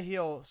wearing high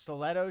heel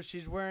stilettos.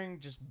 She's wearing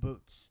just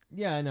boots.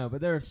 Yeah, I know, but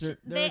there are, there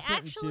they are certain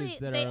actually shoes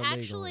that they are illegal.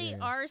 actually yeah.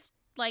 are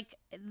like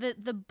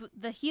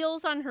the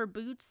heels on her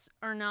boots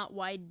are not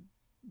wide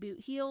boot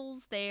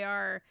heels. They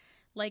are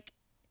like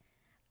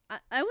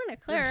I want to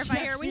clarify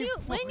here. When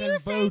you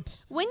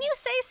boots.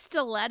 say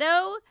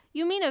stiletto,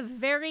 you mean a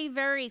very,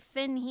 very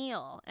thin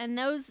heel, and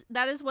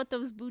that is what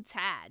those boots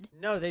had.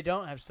 No, they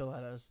don't have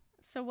stilettos.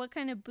 So what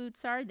kind of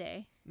boots are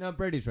they? No,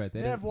 Brady's right. They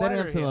have didn't have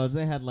wider stilettos. heels.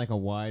 They had like a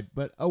wide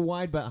but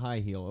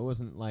high heel. It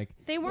wasn't like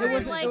They weren't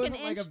wasn't- like it an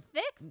wasn't like inch a-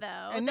 thick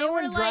though. And They no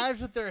were one like-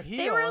 drives with their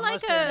heel. were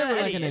unless like they're they an were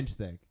like idiot. an inch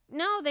thick.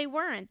 No, they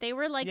weren't. They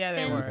were like Yeah,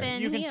 they thin, were.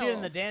 thin You can heels. see it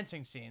in the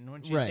dancing scene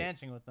when she's Right.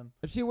 dancing with them.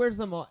 But she wears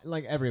them all,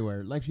 like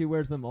everywhere. Like she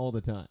wears them all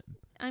the time.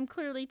 I'm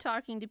clearly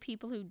talking to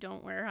people who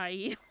don't wear high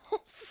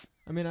heels.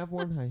 I mean, I've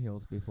worn high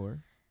heels before.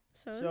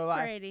 So So is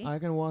I- Brady. I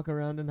can walk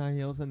around in high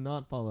heels and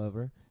not fall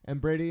over. And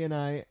Brady and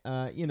I,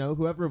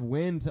 whoever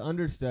wins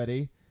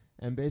understudy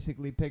and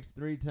basically picks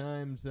 3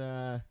 times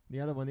the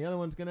other one. The other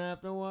one's gonna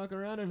have to walk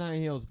around in high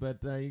heels.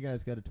 But you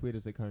guys got to tweet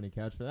us at Carney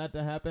Couch for that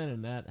to happen,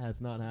 and that has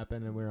not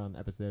happened. And we're on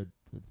episode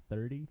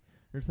 30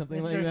 or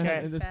something It's like that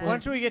okay. at this Bad. point.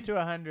 Once we get to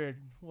 100,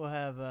 we'll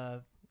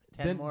have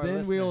 10 more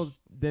listeners.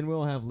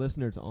 we'll have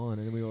listeners on,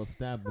 and we will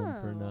stab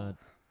them for not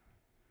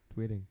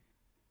tweeting.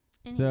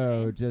 Anyway.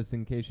 So, just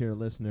in case you're a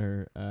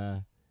listener,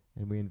 and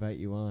we invite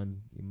you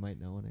on, you might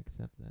not want to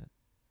accept that.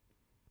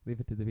 Leave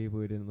it to the people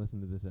who didn't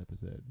listen to this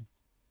episode.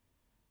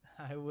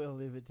 I will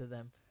leave it to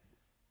them.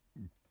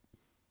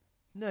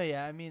 No,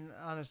 yeah, I mean,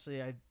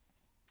 honestly,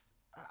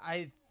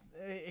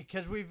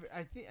 because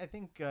I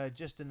think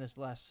just in this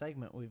last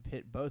segment we've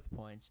hit both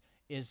points.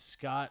 Is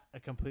Scott a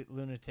complete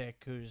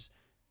lunatic who's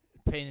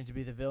painted to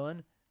be the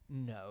villain?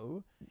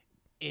 No.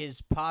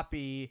 Is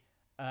Poppy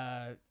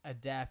a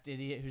daft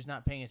idiot who's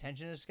not paying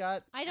attention to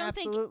Scott? I don't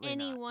Absolutely think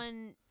not.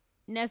 anyone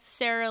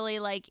necessarily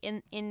like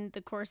in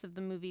the course of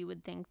the movie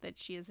would think that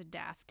she is a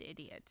daft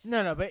idiot.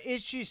 No, but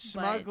is she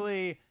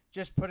smugly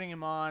just putting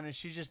him on? Is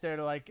she just there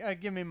to like,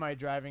 give me my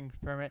driving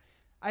permit?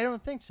 I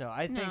don't think so.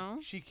 I No.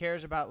 think she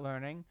cares about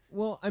learning.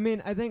 Well, I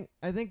mean, I think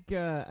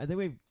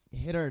we've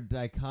hit our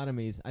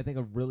dichotomies. I think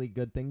a really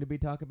good thing to be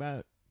talking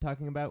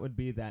about would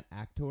be that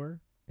actor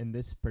in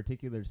this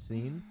particular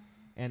scene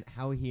and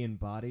how he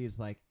embodies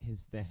like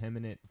his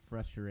vehement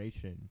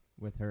frustration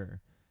with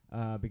her,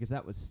 because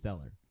that was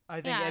stellar. I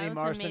think Yeah, Eddie it was an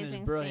Marson is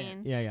amazing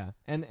brilliant. scene. Yeah.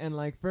 And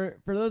like for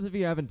those of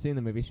you who haven't seen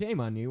the movie, shame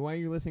on you. Why are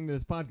you listening to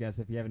this podcast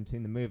if you haven't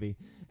seen the movie?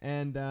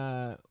 And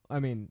I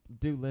mean,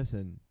 do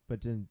listen,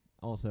 but then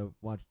also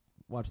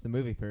watch the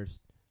movie first.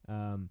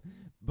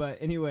 But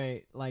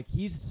anyway, like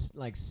he's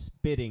like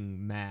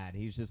spitting mad.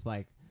 He's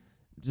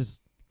just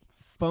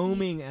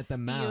foaming at the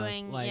mouth,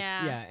 Spewing, like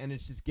yeah. and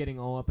it's just getting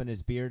all up in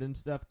his beard and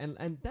stuff.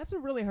 And that's a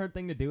really hard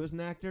thing to do as an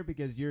actor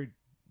because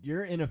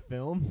you're in a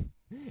film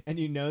and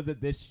you know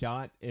that this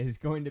shot is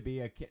going to be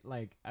a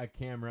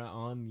camera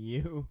on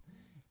you,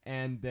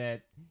 and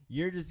that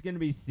you're just going to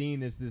be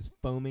seen as this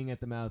foaming at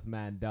the mouth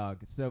mad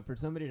dog. So for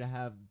somebody to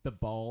have the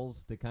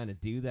balls to kind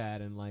of do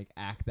that and like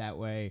act that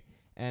way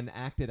and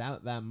act it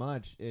out that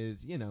much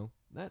is,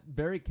 that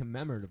very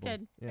commemorable. It's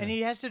good. Yeah. And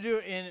he has to do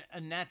it in a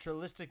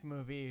naturalistic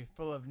movie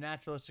full of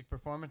naturalistic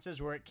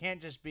performances where it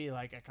can't just be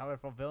like a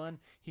colorful villain.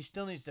 He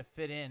still needs to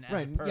fit in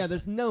as a person. Yeah,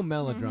 there's no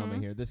melodrama Mhm.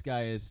 here. This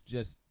guy is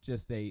just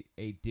a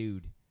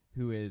dude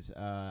who is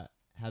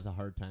has a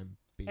hard time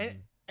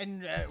being.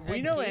 And A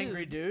we know dude.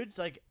 angry dudes.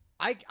 Like,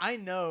 I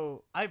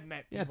know, I've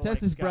met Yeah, people like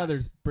Tess's Scott.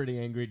 brother's pretty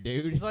angry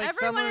dude. It's like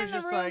someone Everyone in who's the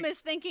just room like, is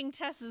thinking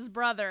Tess's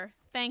brother.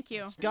 Thank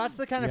you. Scott's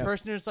the kind of Yep.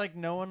 person who's like,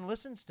 no one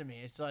listens to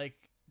me. It's like,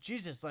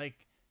 Jesus,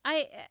 like,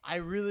 I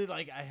really,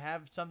 like, I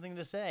have something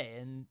to say.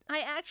 And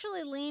I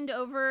actually leaned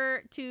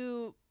over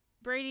to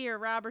Brady or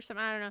Rob or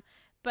something, I don't know.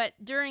 But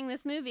during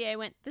this movie, I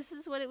went, this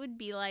is what it would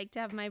be like to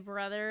have my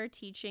brother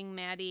teaching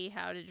Maddie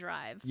how to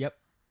drive. Yep,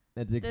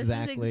 that's This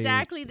exactly. is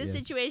exactly the yes.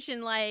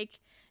 situation. Like,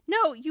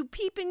 no, you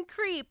peep and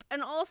creep.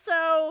 And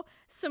also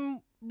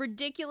some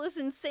ridiculous,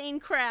 insane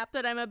crap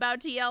that I'm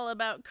about to yell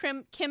about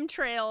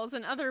chemtrails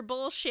and other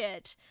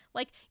bullshit.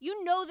 Like,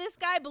 this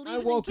guy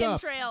believes in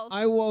chemtrails.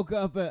 I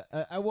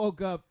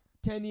woke up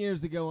 10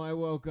 years ago. I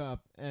woke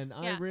up and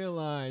I Yeah.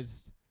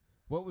 realized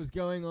what was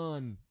going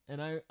on,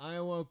 and I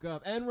woke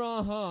up and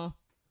raha.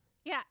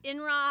 Yeah,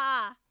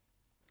 INRA.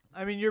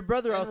 I mean, your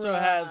brother also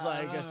has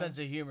like a sense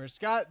of humor.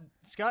 Scott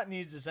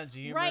needs a sense of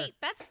humor. Right.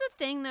 That's the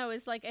thing, though,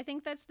 is like, I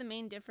think that's the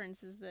main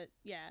difference is that,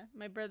 yeah,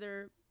 my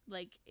brother,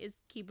 like, is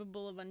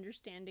capable of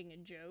understanding a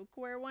joke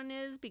where one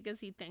is because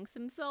he thinks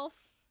himself,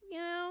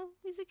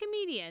 he's a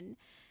comedian.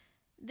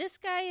 This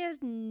guy has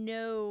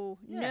no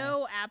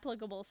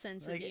applicable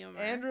sense Like, of humor.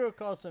 Andrew will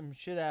call some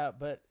shit out,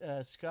 but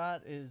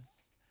Scott is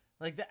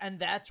like, and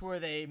that's where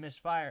they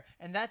misfire,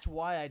 and that's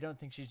why I don't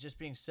think she's just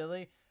being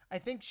silly. I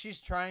think she's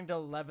trying to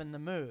leaven the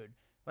mood.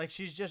 Like,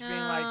 she's just being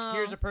like,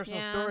 here's a personal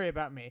yeah. story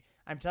about me.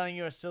 I'm telling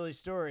you a silly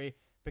story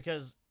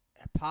because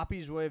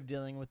Poppy's way of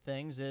dealing with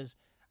things is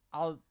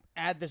I'll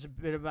add this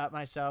bit about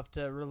myself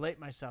to relate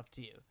myself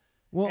to you.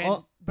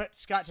 Well, But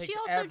Scott takes She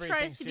also everything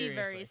tries to seriously. be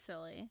very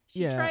silly. She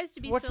Yeah. tries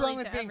to be What's silly wrong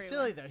with to being everyone.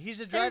 silly, though?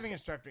 He's a There's- driving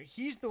instructor.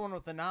 He's the one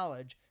with the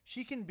knowledge.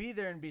 She can be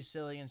there and be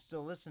silly and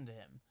still listen to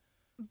him.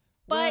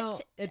 But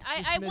well, it's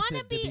I want dismissive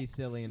to be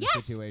silly in yes,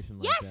 a situation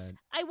like yes, that.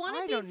 I I want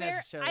I to don't be very.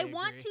 necessarily I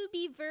want agree. to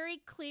be very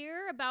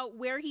clear about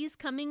where he's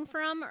coming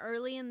from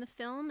early in the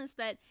film. Is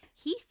that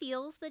he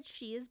feels that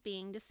she is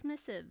being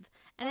dismissive,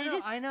 and Oh, it no,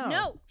 is I know.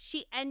 no.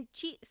 She.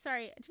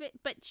 Sorry,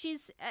 but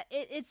she's.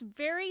 It's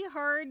very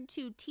hard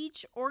to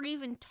teach or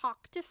even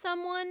talk to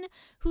someone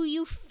who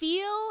you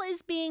feel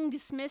is being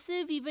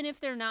dismissive, even if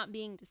they're not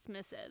being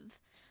dismissive.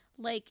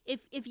 Like,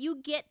 if you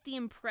get the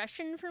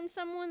impression from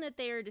someone that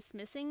they are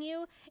dismissing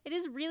you, it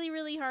is really,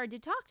 really hard to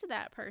talk to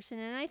that person.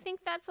 And I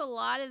think that's a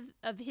lot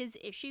of his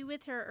issue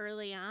with her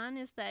early on,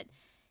 is that,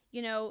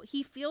 you know,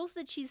 he feels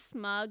that she's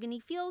smug and he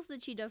feels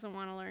that she doesn't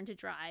want to learn to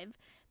drive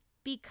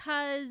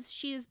because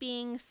she is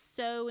being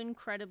so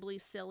incredibly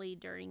silly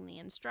during the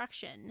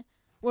instruction.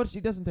 Well,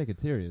 she doesn't take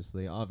it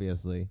seriously,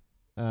 obviously.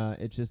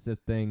 It's just a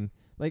thing.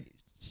 Like,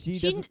 she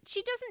doesn't...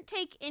 She doesn't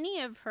take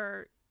any of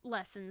her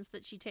lessons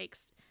that she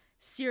takes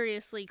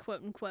seriously,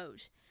 quote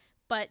unquote,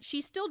 but she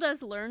still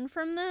does learn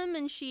from them,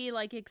 and she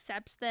like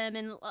accepts them,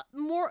 and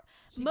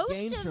She most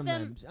gains of from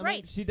them, I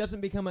right? mean, she doesn't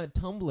become a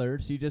tumbler.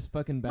 She just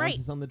fucking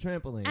bounces on the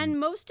trampoline. And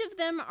most of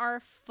them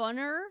are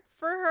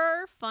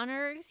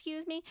funner,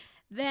 excuse me,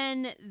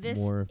 than this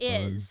More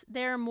is.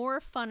 They're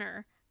more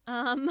funner.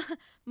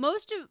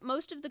 Most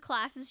of the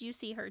classes you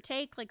see her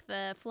take, like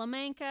the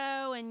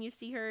flamenco, and you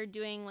see her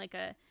doing like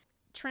a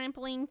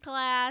trampoline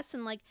class,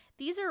 and like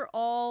these are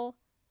all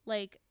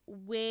like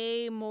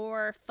way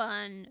more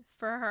fun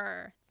for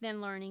her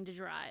than learning to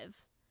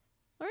drive.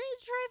 Learning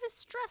to drive is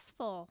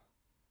stressful.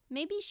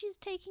 Maybe she's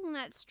taking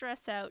that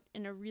stress out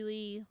in a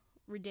really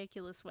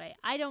ridiculous way.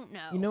 I don't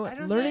know. You know I what?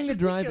 don't Learning to think it's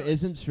drive ridiculous.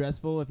 isn't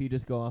stressful if you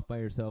just go off by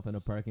yourself in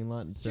a parking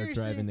lot and start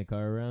Seriously? driving the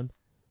car around.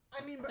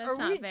 I mean, but That's are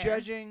not we fair.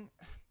 judging?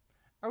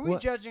 Are we Well,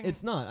 judging?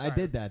 It's not. I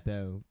Sorry. did that,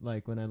 though.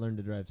 Like, when I learned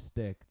to drive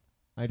stick,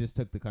 I just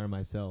took the car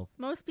myself.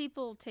 Most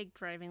people take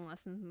driving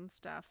lessons and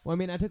stuff. Well, I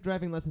mean, I took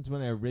driving lessons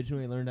when I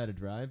originally learned how to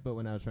drive, but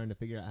when I was trying to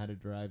figure out how to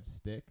drive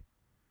stick,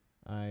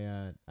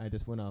 I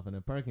just went off in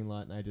a parking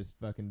lot and I just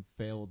fucking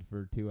failed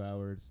for 2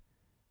 hours.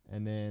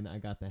 And then I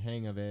got the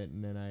hang of it,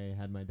 and then I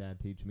had my dad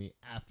teach me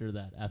after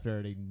that, after I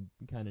already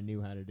kind of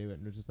knew how to do it.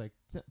 And it was just like,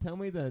 tell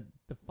me the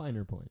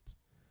finer points.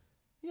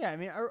 Yeah, I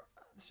mean,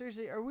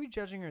 seriously, are we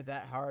judging her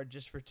that hard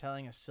just for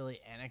telling a silly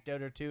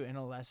anecdote or two in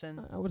a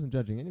lesson? I wasn't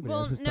judging anybody. I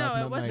Well, was just no, talking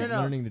it about my wasn't- No,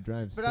 no. learning to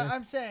drive But stick.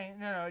 I'm saying,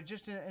 no,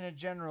 just in a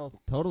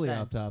general Totally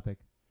sense. off topic.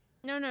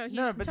 No, he's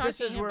No, but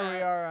this is talking where we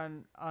about- are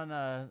on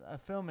a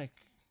filmic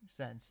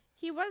sense.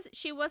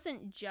 She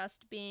wasn't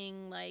just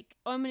being like,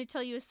 oh, I'm going to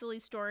tell you a silly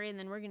story, and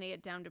then we're going to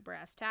get down to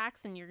brass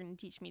tacks, and you're going to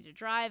teach me to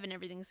drive, and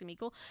everything's going to be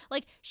cool.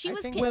 Like, she I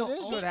was... think con- that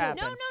is she- what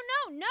happens.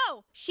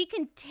 No. She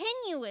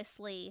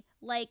continuously,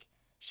 like...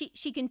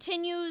 She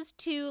continues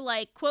to,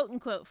 like, quote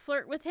unquote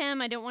flirt with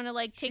him. I don't want to,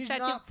 like, take She's that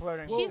not too...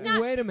 flirting. She's with not...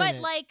 him. Wait a But,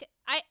 minute. like,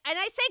 I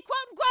say quote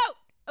unquote!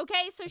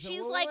 Okay, so So,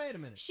 she's whoa, like... wait a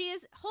minute. She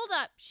is... Hold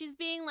up. She's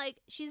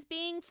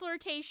being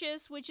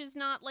flirtatious, which is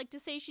not, like, to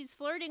say she's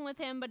flirting with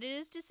him, but it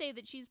is to say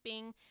that she's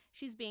being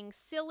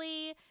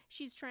silly.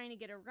 She's trying to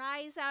get a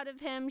rise out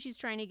of him. She's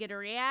trying to get a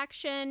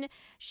reaction.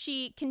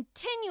 She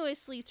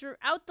continuously,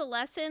 throughout the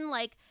lesson,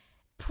 like,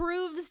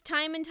 proves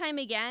time and time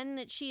again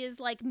that she is,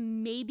 like,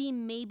 maybe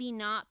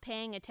not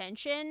paying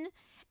attention.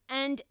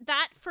 And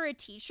that, for a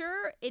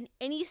teacher, in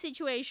any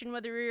situation,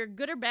 whether you're a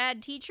good or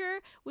bad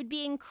teacher, would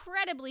be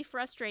incredibly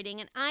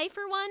frustrating. And I,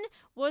 for one,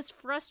 was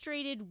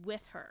frustrated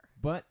with her.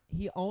 But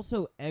he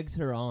also eggs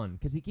her on,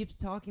 because he keeps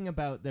talking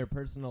about their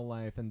personal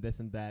life and this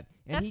and that.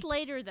 And That's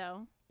later,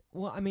 though.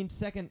 Well, I mean,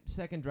 second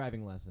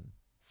driving lesson.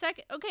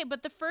 Okay,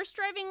 but the first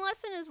driving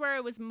lesson is where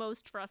I was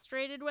most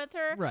frustrated with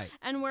her. Right.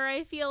 And where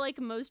I feel like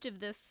most of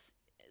this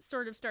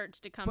sort of starts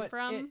to come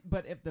from.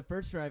 But if the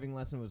first driving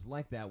lesson was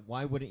like that,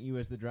 why wouldn't you,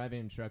 as the driving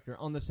instructor,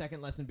 on the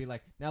second lesson be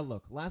like, now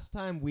look, last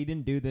time we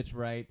didn't do this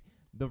right.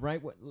 The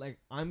right way, like,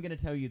 I'm going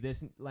to tell you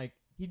this. Like,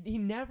 he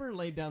never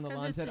laid down the 'Cause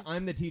law and it's said,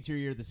 I'm the teacher,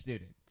 you're the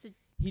student.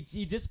 It's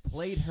He just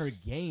played her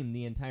game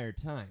the entire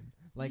time.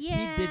 Like, he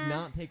Yeah. did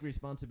not take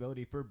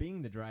responsibility for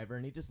being the driver,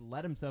 and he just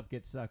let himself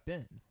get sucked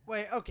in.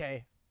 Wait,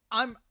 okay.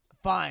 I'm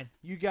fine.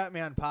 You got me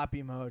on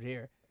poppy mode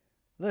here.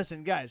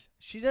 Listen, guys,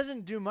 she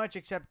doesn't do much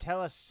except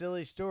tell a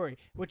silly story,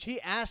 which he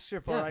asks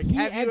her for. Yeah, like, he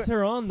have eggs you,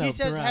 her on, though, He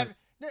says, throughout.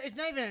 no, it's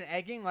not even an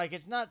egging. Like,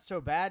 it's not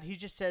so bad. He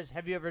just says,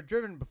 have you ever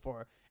driven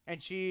before?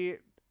 And she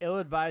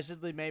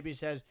ill-advisedly maybe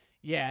says,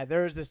 yeah,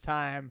 there was this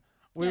time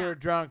we Yeah. were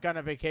drunk on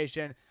a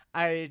vacation.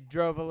 I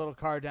drove a little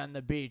car down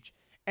the beach.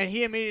 And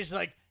he immediately is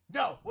like,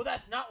 no, well,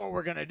 that's not what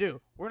we're going to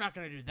do. We're not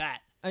going to do that.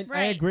 I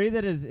Right. agree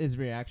that his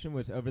reaction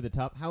was over the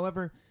top.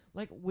 However,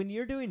 like, when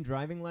you're doing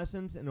driving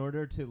lessons in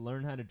order to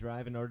learn how to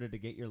drive, in order to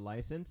get your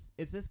license,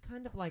 it's this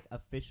kind of, like,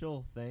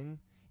 official thing.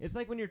 It's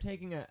like when you're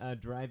taking a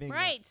driving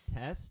Right.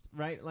 test,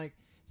 right? Like,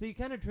 so you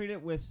kind of treat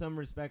it with some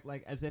respect,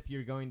 like, as if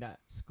you're going to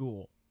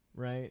school,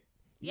 right?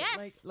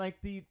 Yes.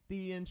 Like the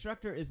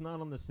instructor is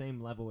not on the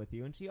same level with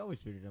you, and she always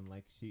treated him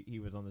like he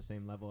was on the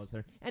same level as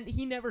her. And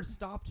he never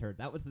stopped her.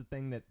 That was the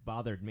thing that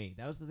bothered me.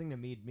 That was the thing that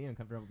made me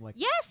uncomfortable. I'm like,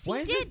 Yes, why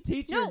he is did. this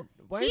teacher? No,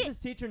 why he- is this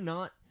teacher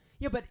not?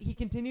 Yeah, but he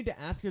continued to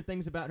ask her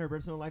things about her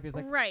personal life. He was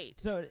like, Right.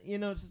 so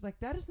it's just like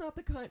that is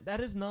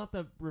not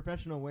the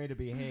professional way to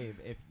behave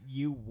if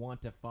you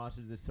want to foster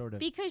this sort of.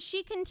 Because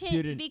she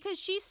student- because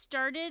she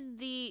started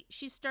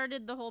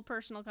the whole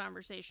personal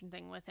conversation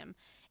thing with him.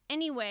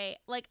 Anyway,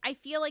 like I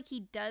feel like he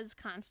does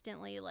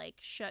constantly like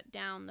shut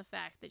down the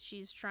fact that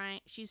she's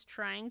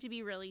trying to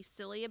be really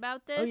silly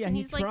about this. Oh yeah, and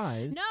he he's like,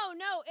 tries. no,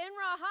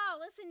 Enraha,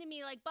 listen to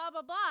me, like blah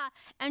blah blah.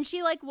 And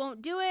she like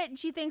won't do it, and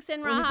she thinks Well,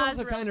 Enraha it's is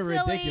also real kinda silly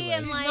ridiculous.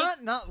 and She's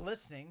like not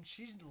listening.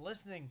 She's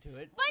listening to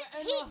it. but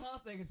The he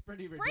Enraha thing is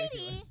pretty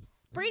ridiculous.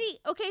 Brady,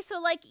 okay, so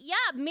like, yeah,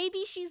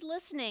 maybe she's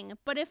listening,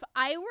 but if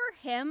I were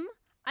him,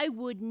 I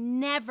would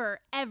never,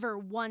 ever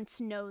once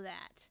know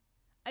that.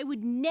 I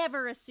would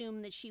never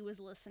assume that she was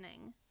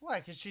listening. Why?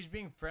 Because she's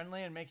being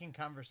friendly and making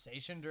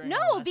conversation during. a No,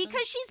 lesson?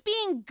 because she's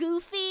being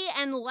goofy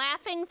and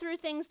laughing through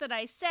things that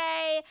I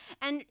say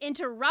and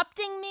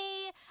interrupting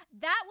me.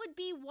 That would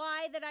be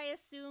why that I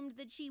assumed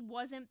that she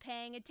wasn't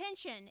paying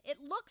attention. It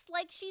looks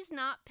like she's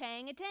not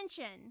paying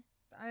attention.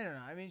 I don't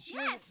know. I mean,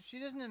 Yes. she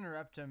doesn't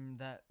interrupt him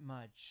that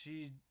much.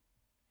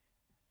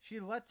 She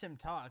lets him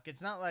talk.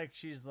 It's not like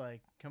she's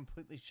like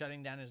completely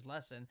shutting down his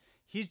lesson.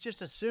 He's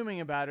just assuming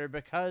about her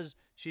because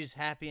she's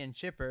happy and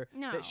chipper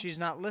No. that she's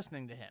not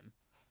listening to him.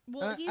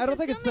 Well, he's I don't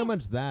think it's so assuming-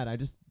 much that. I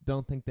just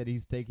don't think that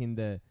he's taking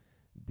the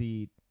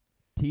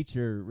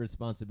teacher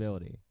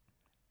responsibility.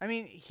 I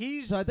mean,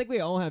 he's So I think we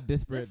all have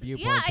disparate This-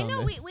 viewpoints yeah, I on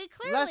know. this. We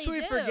clearly lest we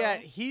do.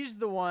 forget, he's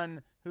the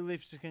one who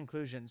leaps to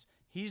conclusions.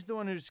 He's the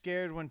one who's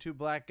scared when two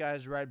black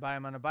guys ride by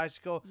him on a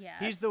bicycle. Yes.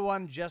 He's the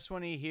one just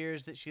when he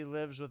hears that she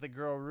lives with a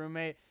girl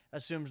roommate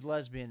assumes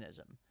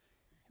lesbianism.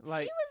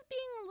 Like, she was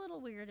being a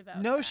little weird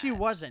about no, that. she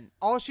wasn't.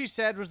 All she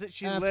said was that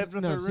she lived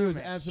with her she was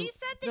roommate. She absolutely.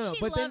 said that no, she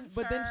but loves then, her.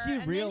 But then she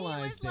and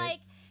realized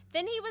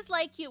Then he was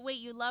like,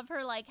 you love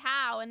her like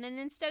how? And then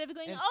instead of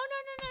going, And oh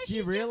no, she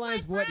she's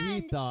realized just my what he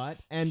friend, thought,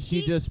 and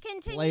she just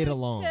continued played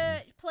along.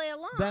 to play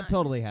along. That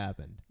totally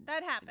happened.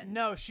 That happened.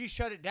 No, she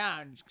shut it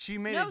down. She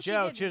made No, a she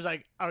joke. She didn't. was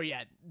like, "Oh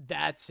yeah,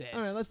 that's it."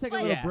 All right, let's take a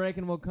But- little Yeah. break,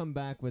 and we'll come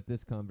back with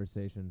this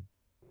conversation.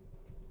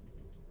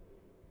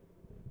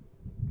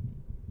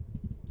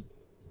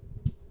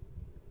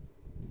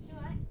 You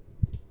alright?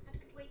 Had a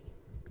good week?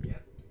 Yeah.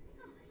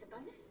 Oh, that's a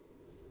bonus.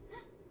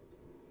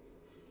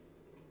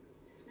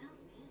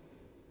 Smells me.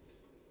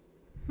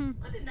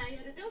 I didn't know you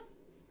had a dog.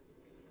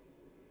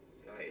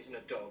 No, it isn't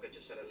a dog. I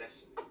just had a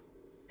lesson.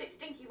 Bit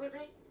stinky, was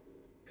he?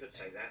 Could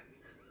say that.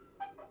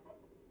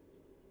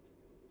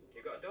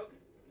 You got a dog?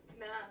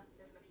 Nah,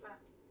 live in a flat.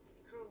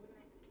 Cruel, wouldn't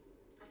it?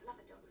 I'd love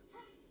a dog.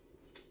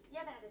 You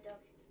ever had a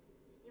dog?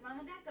 Your mum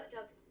and dad got a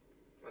dog?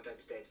 My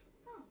dad's dead.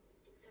 Oh,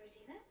 sorry to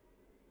hear that.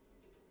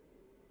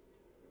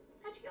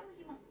 How'd you get on with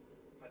your mum?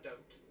 I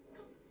don't.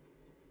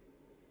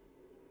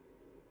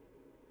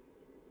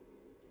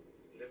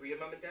 Live with your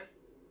mum and dad?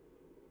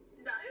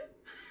 No.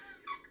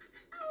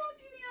 How old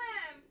do you think I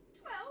am?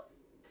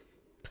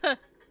 12?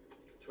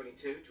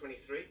 22,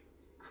 23?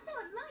 Oh,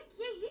 I like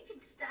you. You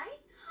can stay.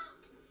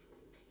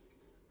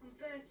 I'm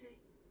Bertie.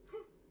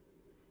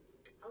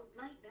 Old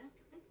mate now.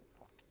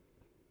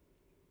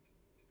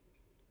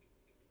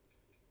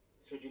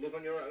 So do you live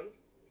on your own?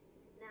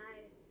 No,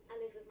 I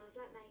live with my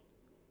flatmate.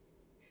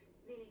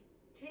 Nearly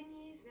 10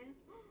 years now.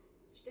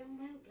 She's done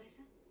well, bless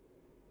her.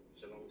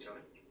 It's a long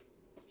time.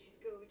 She's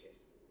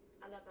gorgeous.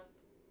 I love her.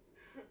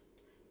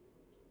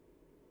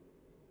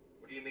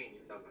 What do you mean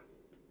you love her?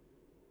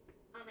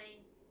 I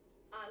mean,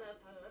 I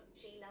love her.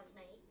 She loves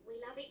me. We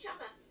love each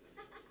other.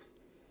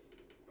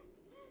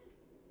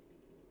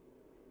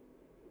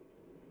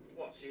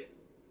 What, see it?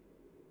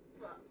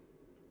 What?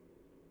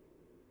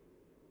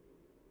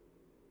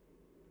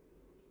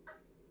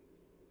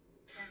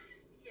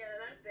 Yeah,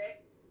 that's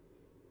it.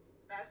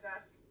 That's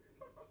us.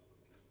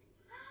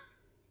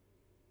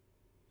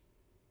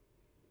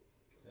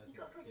 You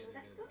got a problem with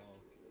that, Scott?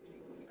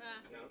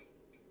 No,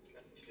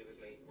 nothing to do with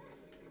me.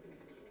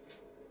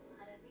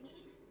 I don't think it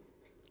is.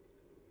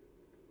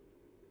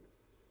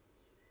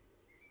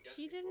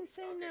 She didn't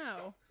say Okay, no.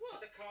 stop.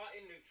 Put the car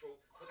in neutral.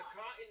 Put the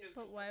car in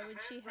neutral. But why Put the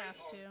would she handbrake have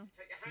on, to?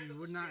 take your She hand off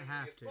would the not steering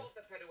have wheel, to. pull off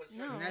the pedal and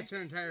No. And that's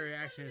her entire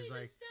reaction is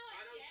like,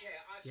 I don't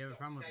care. I've "You have a stopped.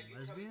 problem with Now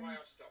you tell me why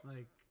I've lesbians?" stopped.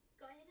 Like,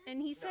 Got a headache? And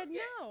he said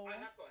yes, no.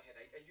 I have got a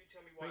headache, and you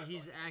tell me why. but I've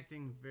he's got a headache.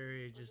 acting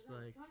very just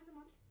like. Time of the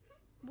month.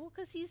 Well,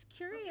 because he's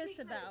curious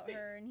about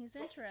her and he's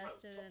Drop the toe,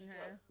 interested drop in the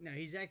her. toe. No,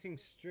 he's acting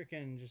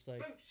stricken, just like.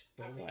 Boots.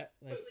 But puppy, what?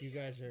 Like, you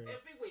boots. guys are-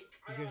 Every week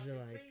I you guys ask are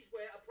you like- please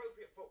wear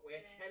appropriate footwear,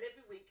 and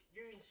every week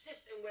you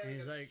insist on wearing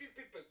he's those like-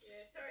 stupid boots.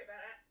 Yeah, sorry about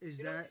that. Is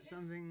You know that what this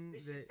something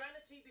This that is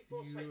vanity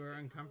before you safety. are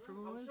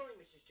uncomfortable I'm with? sorry,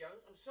 Mrs.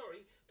 Jones. I'm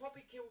sorry.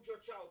 Poppy killed your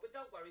child, but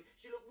don't worry.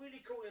 She looked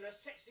really cool in her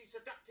sexy,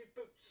 seductive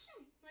boots.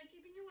 Am I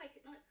keeping you awake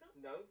at night, Scott?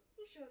 No.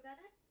 You sure about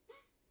that?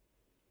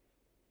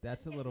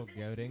 That's a little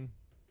goading.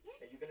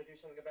 Are you going to do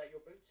something about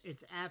your boots?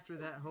 It's after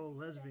that whole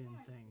lesbian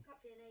thing.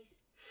 Cut for your knees.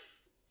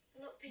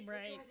 A lot of people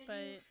Right, driving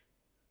but- yours.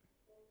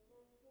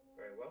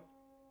 Very well.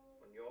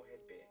 On your head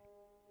be it.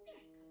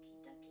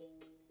 Yeah, okie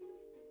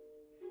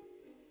dokie.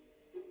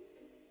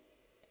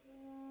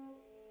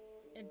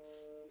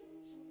 It's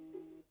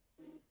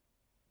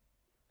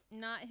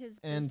not his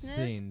End business,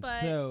 scene.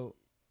 but So,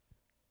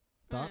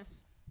 thoughts?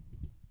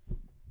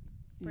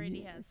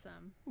 Brady has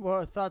some.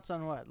 Well, thoughts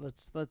on what?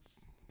 Let's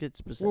get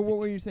specific. Well, what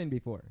were you saying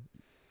before?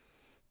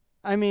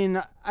 I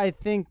mean, I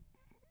think.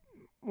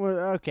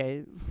 Well,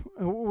 okay,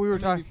 we were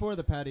talking. before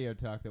the patio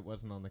talk that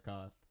wasn't on the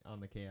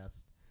cast.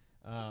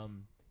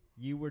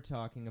 You were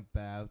talking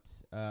about.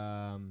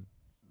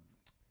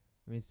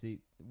 Let me see.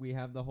 We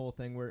have the whole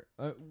thing where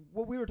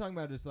what we were talking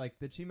about is like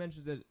that she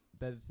mentions that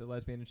it's a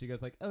lesbian, and she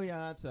goes like, "Oh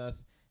yeah, that's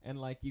us," and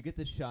like you get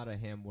this shot of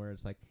him where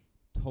it's like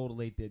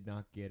totally did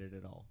not get it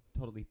at all.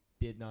 Totally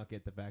did not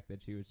get the fact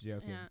that she was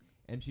joking, Yeah.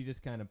 and she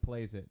just kind of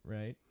plays it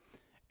right.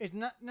 It's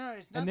not. No,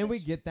 it's not. And then that we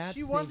get that.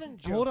 She scene. wasn't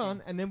joking. Hold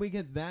on, and then we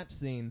get that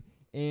scene,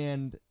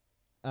 and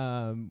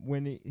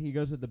when he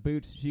goes with the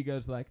boots, she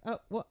goes like, "Oh,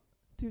 what?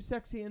 Too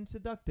sexy and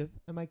seductive.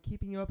 Am I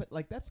keeping you up at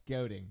like that's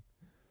goading?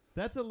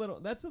 That's a little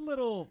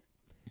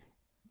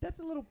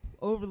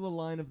over the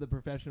line of the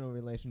professional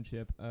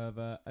relationship of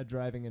a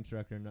driving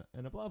instructor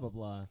and a blah blah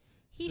blah."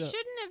 He So-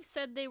 shouldn't have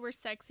said they were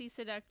sexy,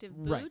 seductive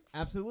boots. Right,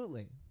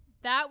 absolutely.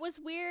 That was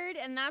weird,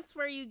 and that's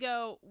where you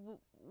go,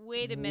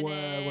 wait a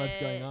minute. What's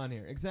going on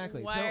here?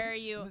 Exactly. Why So are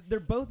you... they're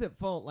both at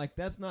fault. Like,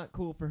 that's not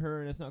cool for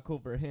her, and it's not cool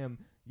for him.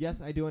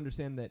 Yes, I do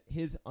understand that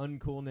his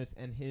uncoolness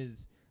and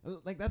his...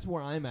 Like, that's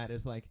where I'm at,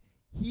 is like,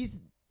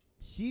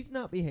 she's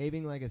not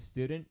behaving like a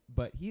student,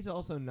 but he's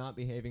also not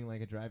behaving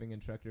like a driving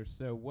instructor.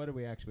 So what are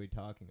we actually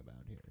talking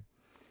about here?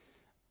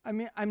 I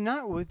mean, I'm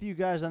not with you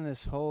guys on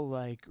this whole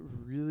like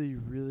really,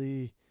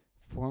 really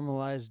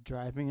formalized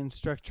driving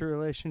instructor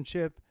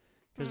relationship.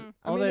 Because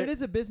I mean, it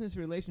is a business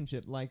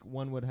relationship like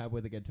one would have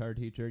with a guitar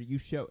teacher. You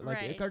show like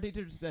a Right. guitar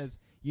teacher says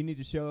you need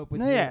to show up with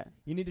No, your, yeah.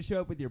 you need to show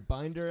up with your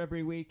binder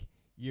every week,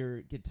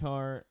 your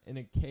guitar in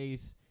a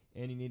case,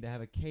 and you need to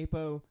have a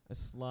capo, a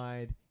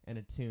slide, and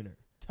a tuner.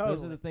 Totally.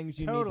 Those are the things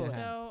you Totally. need to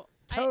have.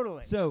 So,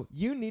 Totally. So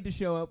you need to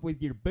show up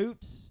with your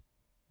boots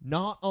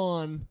not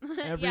on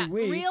every yeah,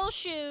 week. real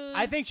shoes.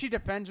 I think she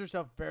defends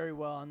herself very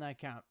well on that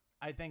count.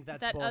 I think that's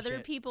that bullshit. other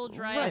people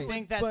drive. Right. I with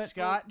think that's but-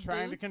 Scott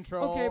trying to boots?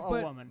 control Okay,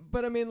 a woman.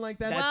 but I mean, like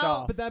that. That's Well,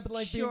 all. But that would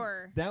like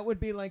sure. that would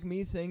be like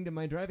me saying to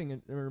my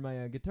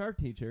my guitar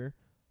teacher,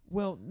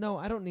 "Well, no,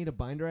 I don't need a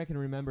binder. I can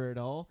remember it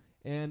all,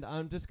 and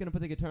I'm just gonna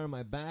put the guitar on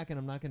my back, and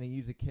I'm not gonna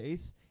use a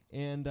case,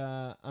 and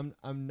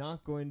I'm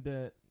not going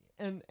to."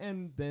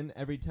 And then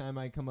every time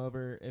I come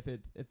over, if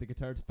the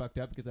guitar's fucked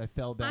up because I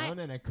fell down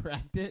and I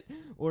cracked it,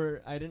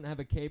 or I didn't have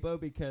a capo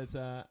because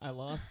I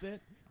lost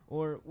it,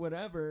 or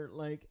whatever,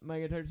 like my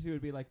guitar teacher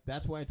would be like,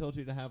 "That's why I told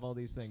you to have all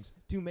these things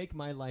to make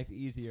my life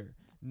easier,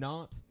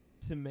 not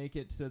to make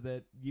it so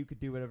that you could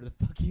do whatever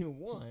the fuck you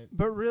want."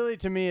 But really,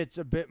 to me, it's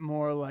a bit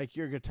more like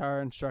your guitar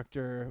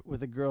instructor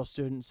with a girl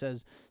student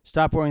says,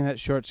 "Stop wearing that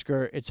short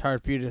skirt. It's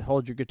hard for you to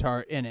hold your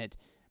guitar in it."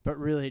 But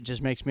really, it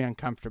just makes me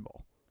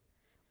uncomfortable.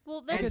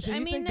 Well, there's, so I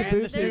you mean, think the And there's, the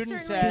boots- there's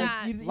student certainly says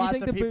that. You lots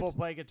think of the people boots-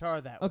 play guitar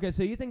that way. Okay,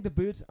 so you think the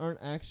boots aren't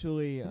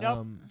actually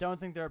Nope, don't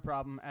think they're a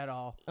problem at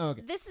all.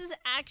 okay. This is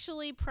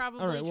actually probably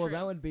All right, well true.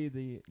 that would be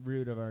the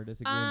root of our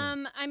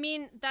disagreement. I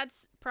mean,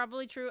 that's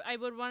probably true. I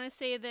would want to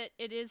say that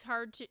it is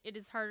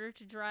harder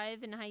to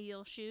drive in high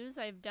heel shoes.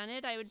 I've done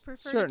it. I would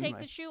prefer to take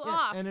Certainly. the shoe Yeah,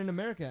 off. and in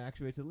America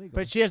actually it's illegal.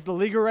 But she has the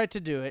legal right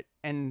to do it,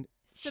 and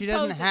she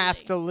doesn't have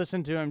Supposedly. to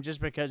listen to him just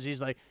because he's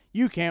like,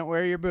 "You can't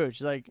wear your boots."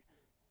 She's like,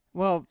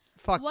 well,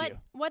 fuck you.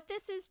 What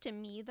this is to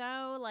me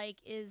though, like,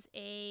 is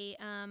a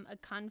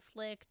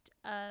conflict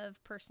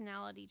of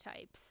personality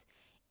types,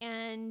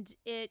 and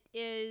it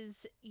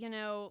is, you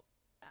know,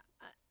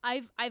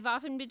 I've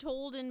often been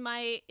told in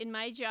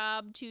my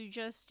job to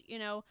just, you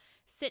know,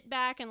 sit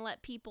back and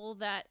let people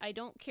that I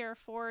don't care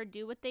for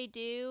do what they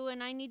do,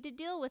 and I need to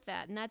deal with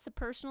that, and that's a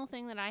personal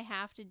thing that I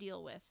have to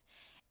deal with.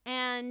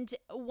 And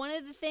one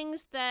of the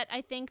things that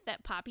I think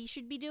that Poppy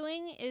should be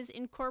doing is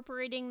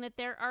incorporating that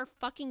there are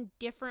fucking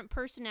different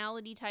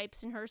personality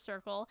types in her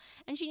circle,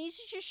 and she needs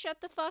to just shut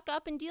the fuck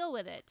up and deal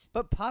with it.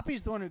 But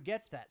Poppy's the one who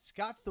gets that.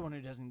 Scott's the one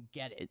who doesn't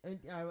get it.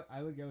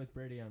 I would go with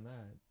Brady on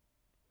that.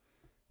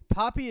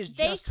 Poppy is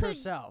They just could-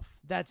 herself.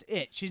 That's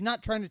it. She's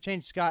not trying to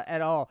change Scott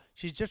at all.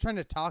 She's just trying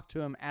to talk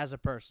to him as a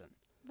person.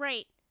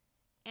 Right.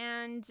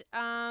 And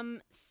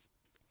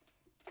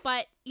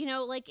but, you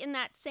know, like in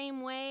that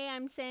same way,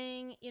 I'm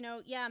saying, you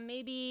know, yeah,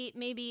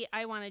 maybe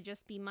I want to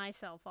just be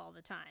myself all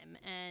the time,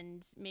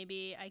 and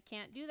maybe I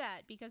can't do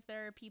that because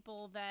there are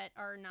people that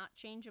are not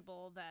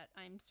changeable that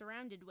I'm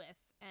surrounded with.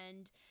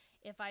 And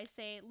if I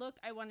say, look,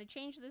 I want to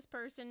change this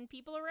person,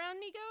 people around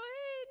me go,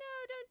 hey,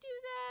 no, don't do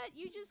that.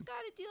 You just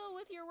got to deal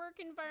with your work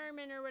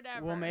environment or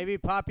whatever. Well, maybe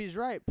Poppy's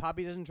right.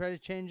 Poppy doesn't try to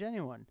change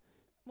anyone.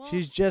 Well,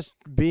 She's just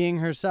being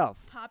herself.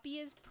 Poppy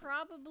is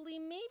probably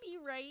maybe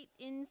right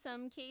in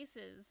some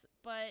cases,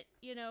 but,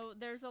 you know,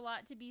 there's a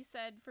lot to be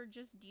said for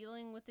just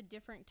dealing with the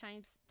different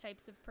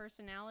types of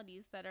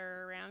personalities that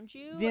are around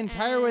you. The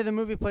entire way the and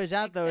movie plays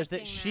out, though, is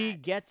that accepting she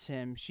that. gets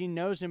him. She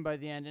knows him by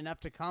the end enough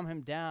to calm him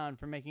down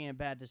for making a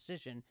bad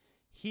decision.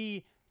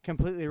 He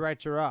completely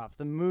writes her off.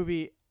 The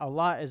movie a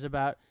lot is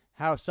about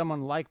how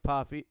someone like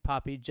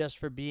Poppy just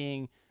for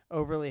being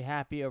overly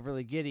happy,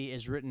 overly giddy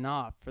is written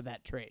off for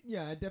that trait.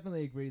 Yeah, I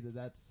definitely agree that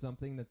that's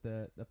something that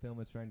the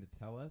film is trying to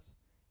tell us,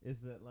 is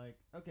that, like,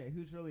 okay,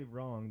 who's really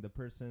wrong? The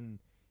person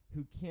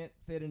who can't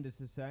fit into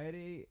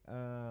society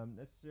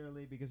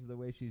necessarily because of the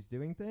way she's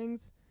doing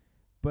things?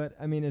 But,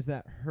 I mean, is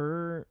that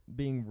her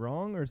being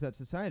wrong, or is that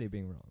society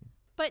being wrong?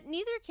 But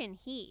neither can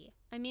he.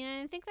 I mean,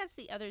 I think that's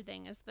the other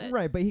thing is that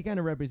Right, but he kind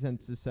of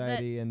represents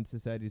society and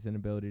society's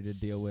inability to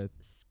deal with...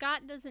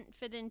 Scott doesn't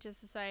fit into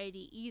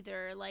society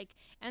either. Like,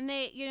 and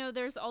they, you know,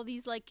 there's all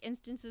these, like,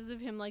 instances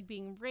of him, like,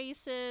 being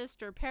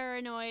racist or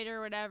paranoid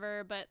or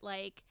whatever, but,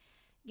 like,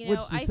 you know,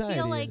 Which I feel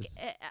society like...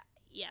 is.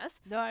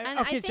 Yes. No, and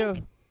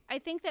I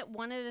think that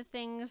one of the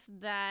things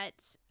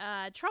that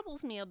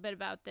troubles me a bit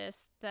about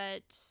this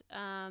that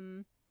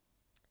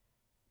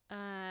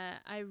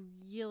I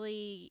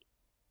really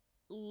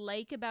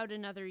like about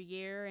Another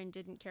Year and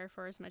didn't care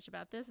for as much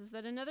about this is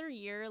that Another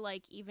Year,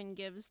 like, even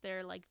gives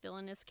their, like,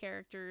 villainous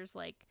characters,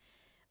 like,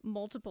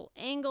 multiple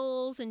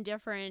angles and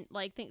different,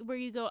 like, where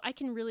you go, I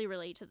can really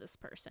relate to this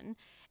person.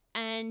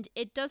 And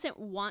it doesn't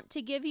want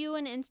to give you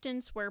an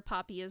instance where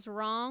Poppy is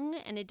wrong,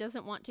 and it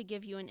doesn't want to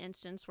give you an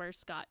instance where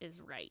Scott is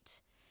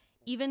right.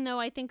 Even though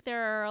I think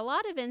there are a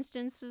lot of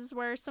instances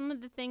where some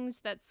of the things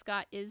that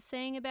Scott is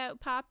saying about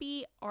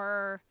Poppy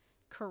are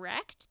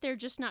correct, they're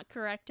just not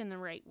correct in the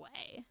right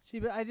way. See,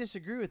 but I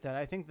disagree with that.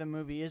 I think the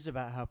movie is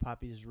about how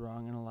Poppy's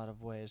wrong in a lot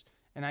of ways.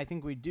 And I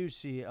think we do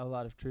see a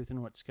lot of truth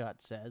in what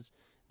Scott says.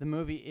 The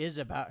movie is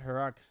about her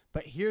arc.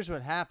 But here's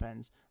what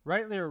happens.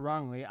 Rightly or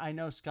wrongly, I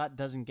know Scott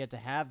doesn't get to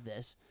have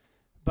this.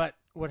 But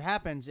what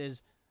happens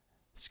is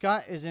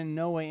Scott is in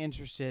no way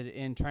interested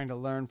in trying to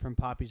learn from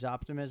Poppy's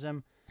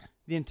optimism.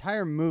 The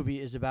entire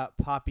movie is about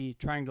Poppy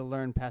trying to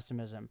learn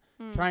pessimism,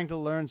 trying to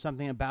learn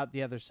something about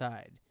the other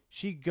side.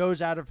 She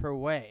goes out of her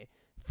way,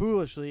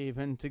 foolishly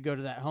even, to go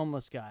to that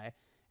homeless guy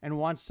and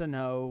wants to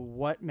know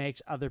what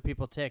makes other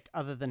people tick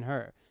other than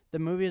her. The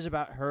movie is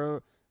about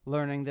her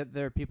learning that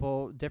there are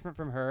people different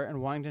from her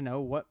and wanting to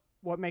know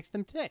what makes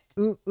them tick.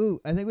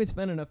 Ooh, I think we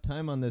spent enough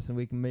time on this, and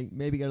we can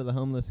maybe go to the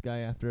homeless guy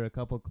after a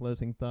couple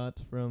closing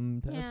thoughts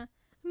from Tess. Yeah.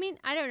 I mean,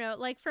 I don't know.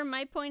 Like, from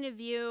my point of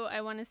view, I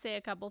want to say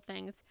a couple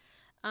things.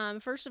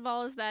 First of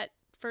all is that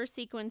first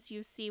sequence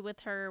you see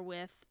with her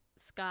with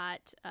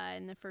Scott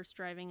in the first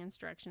driving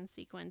instruction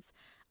sequence,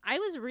 I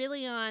was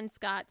really on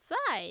Scott's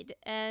side,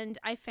 and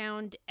I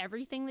found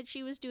everything that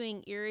she was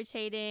doing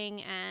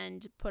irritating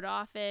and put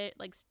off it,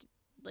 like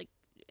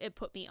it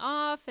put me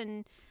off,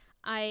 and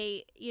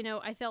I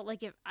felt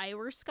like if I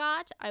were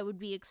Scott, I would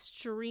be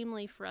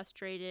extremely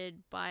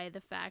frustrated by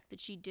the fact that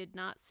she did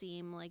not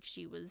seem like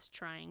she was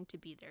trying to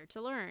be there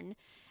to learn.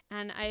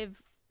 And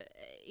I've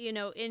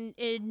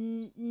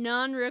in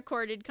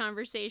non-recorded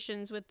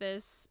conversations with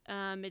this,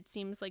 it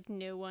seems like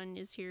no one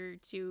is here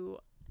to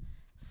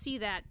see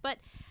that. But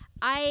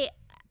I,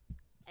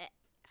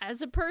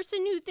 as a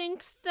person who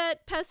thinks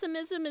that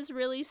pessimism is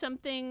really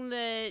something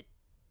that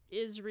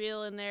is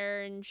real in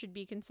there and should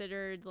be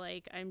considered,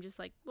 like, I'm just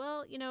like,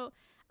 well, I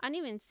don't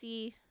even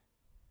see...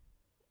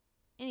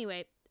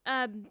 Anyway,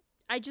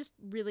 I just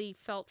really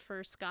felt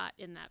for Scott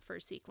in that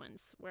first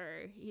sequence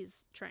where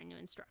he's trying to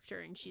instruct her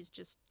and she's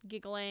just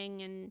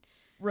giggling, and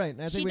right.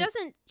 And I think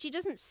she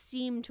doesn't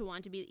seem to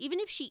want to be,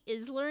 even if she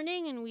is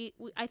learning, and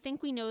I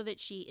think we know that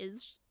she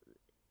is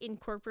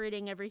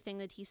incorporating everything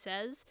that he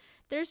says.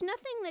 There's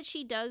nothing that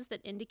she does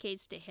that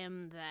indicates to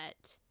him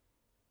that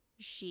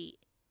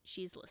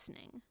she's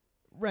listening.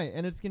 Right,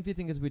 and it's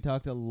confusing because we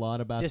talked a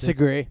lot about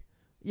Disagree.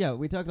 Yeah,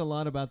 we talked a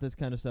lot about this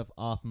kind of stuff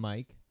off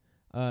mic.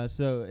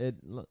 So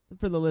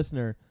for the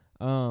listener,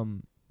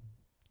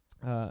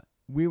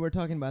 we were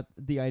talking about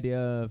the idea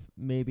of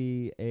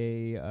maybe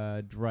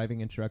a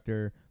driving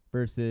instructor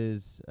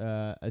versus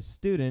a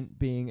student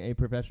being a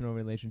professional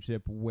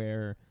relationship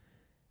where,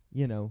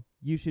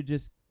 you should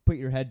just put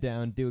your head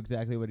down, do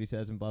exactly what he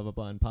says, and blah, blah,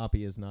 blah, and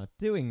Poppy is not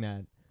doing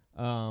that.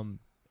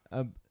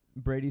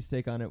 Brady's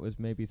take on it was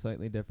maybe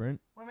slightly different.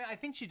 Well, I mean, I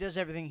think she does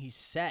everything he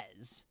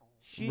says.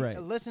 She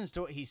listens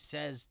to what he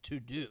says to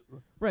do.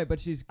 Right, but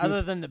she's...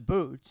 Other than the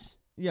boots.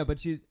 Yeah, but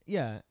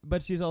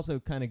she's also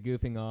kind of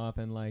goofing off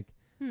and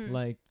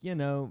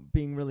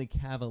being really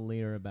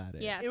cavalier about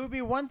it. Yes. It would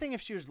be one thing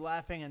if she was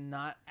laughing and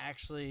not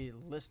actually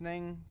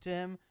listening to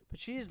him, but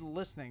she is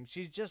listening.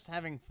 She's just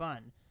having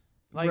fun.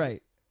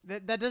 Right.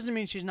 That doesn't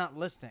mean she's not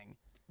listening.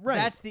 Right.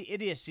 That's the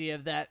idiocy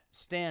of that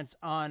stance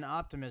on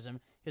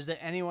optimism, is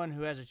that anyone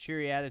who has a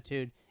cheery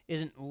attitude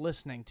isn't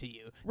listening to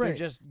you. Right. They're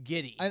just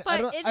giddy. I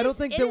don't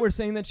think that we're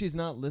saying that she's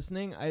not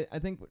listening. I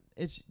think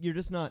you're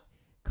just not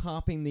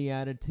copying the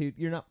attitude.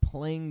 You're not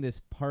playing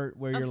this part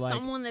where you're like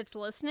someone that's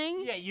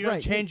listening. Yeah, you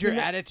don't change your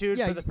attitude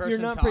for the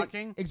person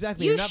talking.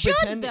 Exactly. You you're not should,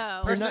 pretending,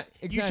 though. You're not,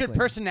 exactly. You should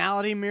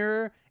personality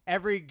mirror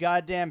every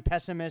goddamn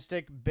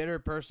pessimistic, bitter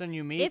person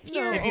you meet. If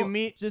you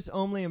meet just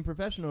only in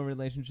professional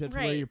relationships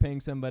where Right. you're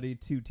paying somebody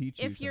to teach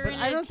you. If you're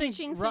something. in a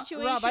teaching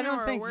situation Rob, I don't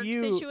or a think work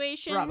you,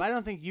 situation. Rob, I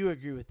don't think you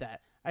agree with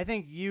that. I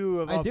think you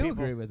of all I do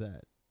people, agree with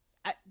that.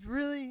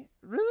 Really?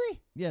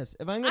 Yes.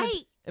 If I'm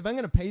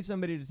gonna pay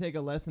somebody to take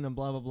a lesson and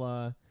blah blah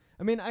blah.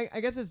 I mean, I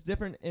guess it's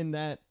different in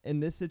that in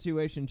this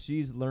situation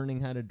she's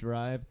learning how to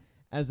drive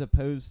as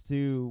opposed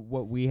to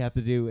what we have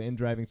to do in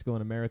driving school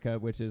in America,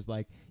 which is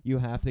like you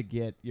have to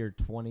get your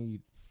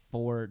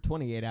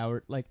 28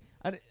 hour, like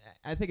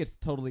I think it's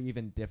totally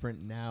even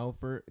different now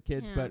for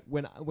kids, Yeah.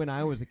 but when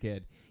I was a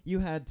kid, you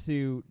had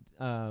to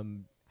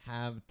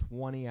have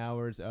 20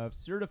 hours of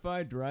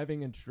certified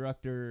driving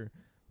instructor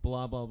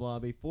blah blah blah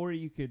before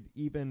you could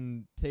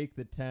even take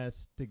the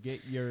test to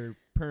get your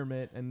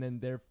permit, and then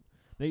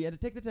no, you had to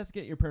take the test to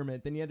get your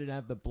permit, then you had to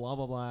have the blah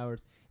blah blah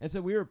hours, and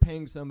so we were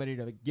paying somebody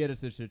to get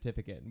us a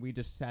certificate, and we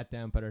just sat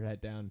down, put our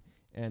head down,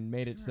 and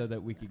made it so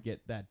that we could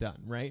get that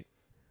done, right?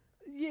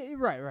 Yeah,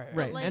 right.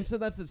 Right, like- and so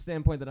that's the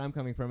standpoint that I'm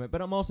coming from it.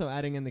 But I'm also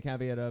adding in the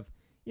caveat of,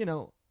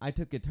 I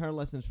took guitar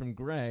lessons from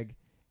Greg,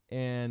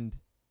 and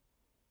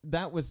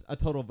that was a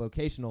total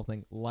vocational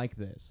thing like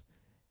this,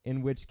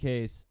 in which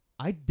case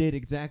I did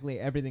exactly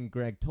everything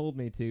Greg told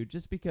me to,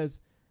 just because,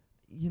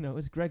 it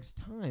was Greg's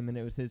time, and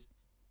it was his,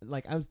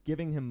 like, I was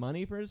giving him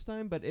money for his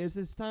time, but it was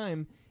his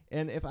time,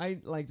 and if I,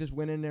 like, just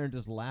went in there and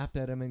just laughed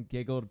at him and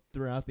giggled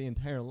throughout the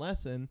entire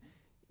lesson,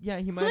 yeah,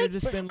 he might have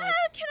just been like,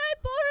 Can I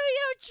borrow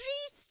your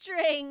tree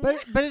string?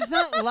 But it's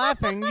not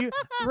laughing.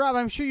 Rob,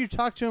 I'm sure you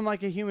talked to him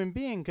like a human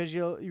being because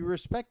you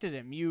respected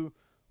him. You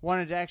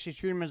wanted to actually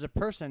treat him as a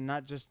person,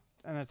 not just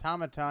an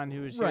automaton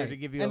who was here to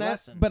give you a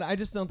lesson. But I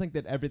just don't think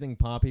that everything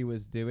Poppy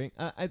was doing.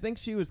 I think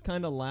she was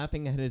kind of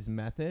laughing at his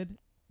method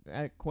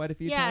at quite a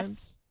few Yes.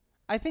 times.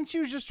 I think she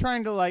was just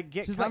trying to like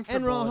get She's like,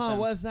 comfortable with Enroha, him.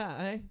 what's that,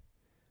 eh?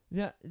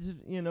 Yeah,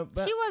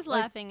 but She was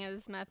like, laughing at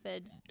his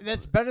method.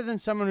 That's better than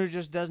someone who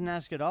just doesn't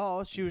ask at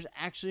all. She was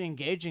actually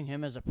engaging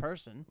him as a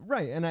person.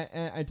 right, and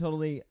I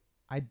totally,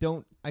 I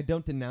don't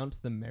denounce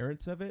the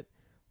merits of it,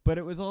 but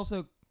it was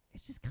also,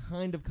 it's just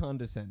kind of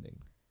condescending.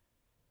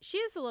 She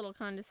is a little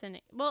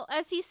condescending. Well,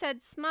 as he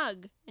said,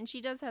 smug, and she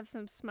does have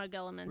some smug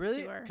elements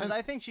Really? to her. Because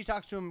I think she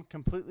talks to him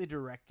completely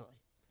directly.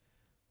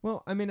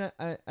 Well, I mean,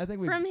 I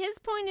think we From his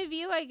point of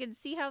view, I could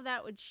see how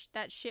that would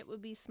that shit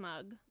would be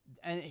smug.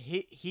 And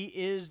he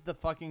is the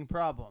fucking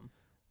problem.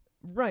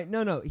 right.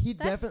 No, he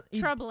That's definitely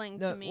troubling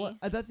to me. Well,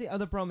 that's the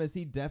other problem is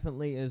he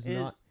definitely is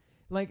not.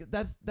 Like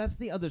that's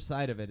the other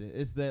side of it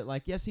is that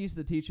like yes he's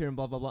the teacher and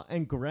blah blah blah,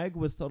 and Greg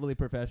was totally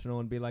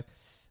professional and be like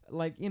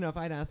if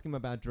I'd ask him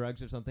about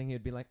drugs or something,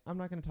 he'd be like, I'm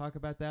not going to talk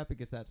about that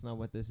because that's not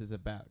what this is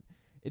about.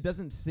 It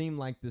doesn't seem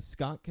like the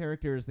Scott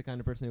character is the kind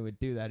of person who would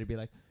do that. He'd be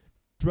like,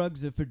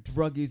 drugs are for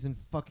druggies and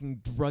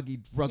fucking drug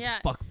Yeah.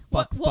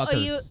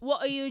 fuckers.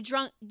 What are you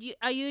drunk?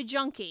 Are you a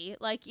junkie?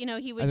 Like he I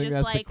would think just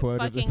that's the like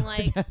quote of the fucking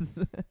like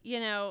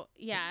podcast.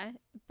 yeah.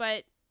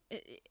 But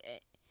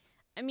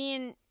I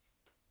mean,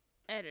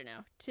 I don't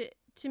know.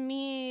 To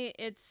me,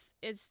 it's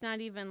not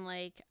even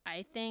like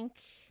I think.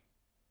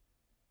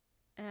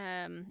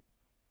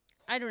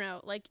 I don't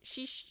know. Like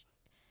she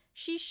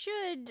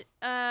should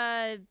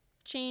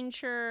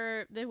change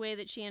the way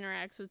that she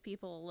interacts with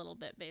people a little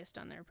bit based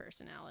on their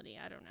personality.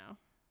 I don't know.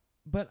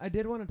 But I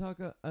did want to talk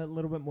a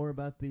little bit more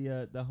about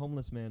the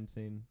homeless man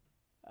scene.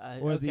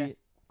 Or Okay. the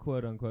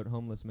quote unquote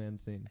homeless man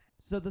scene.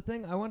 So the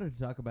thing I wanted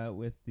to talk about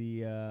with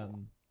the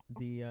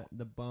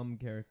bum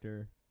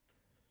character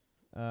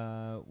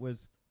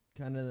was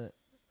kind of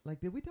like,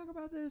 did we talk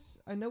about this?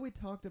 I know we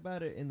talked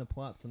about it in the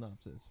plot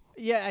synopsis,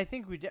 Yeah, I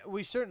think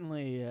we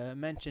certainly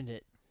mentioned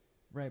it.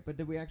 right? But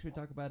did we actually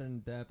talk about it in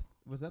depth?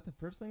 Was that the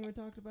first thing we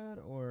talked about,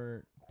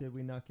 or did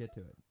we not get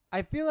to it?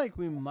 I feel like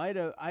we might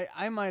have.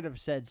 I might have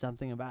said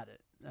something about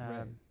it.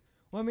 Right.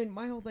 Well, I mean,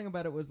 my whole thing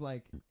about it was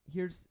like,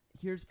 here's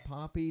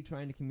Poppy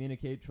trying to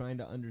communicate, trying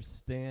to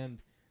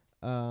understand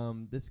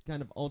this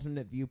kind of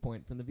alternate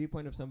viewpoint from the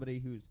viewpoint of somebody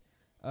who's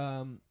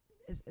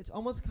it's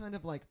almost kind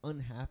of like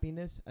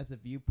unhappiness as a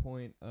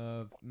viewpoint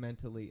of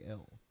mentally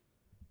ill,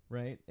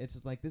 right? It's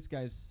just like this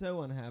guy's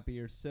so unhappy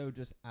or so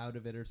just out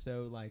of it or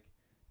so like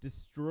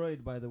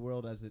destroyed by the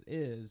world as it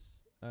is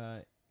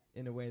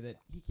in a way that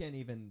he can't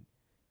even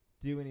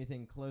do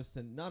anything close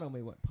to not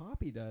only what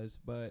Poppy does,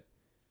 but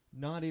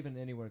not even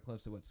anywhere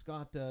close to what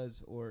Scott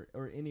does or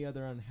any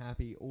other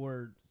unhappy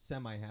or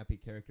semi-happy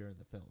character in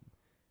the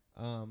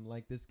film.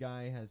 Like this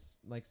guy has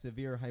like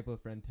severe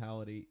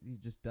hypofrontality. He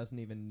just doesn't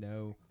even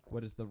know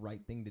what is the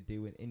right thing to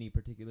do in any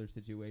particular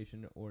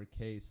situation or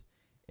case.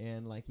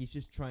 And like he's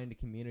just trying to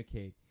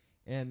communicate.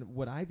 And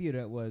what I viewed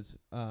it was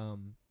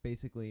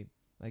basically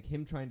like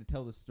him trying to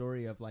tell the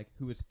story of like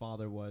who his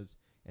father was.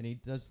 And he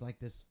does like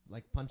this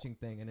like punching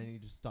thing, and then he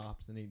just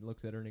stops and he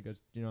looks at her and he goes,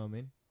 "Do you know what I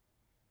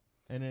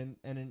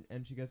mean?"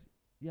 And she goes,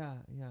 "Yeah,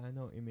 I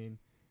know what you mean."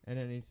 And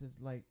then he says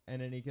like, and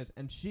then he goes,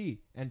 and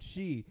she, and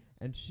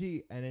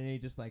then he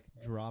just like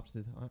drops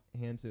his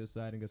hands to his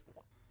side and goes,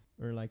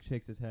 or like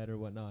shakes his head or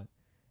whatnot.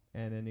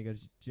 And then he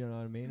goes, "Do you know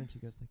what I mean?" And she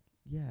goes like,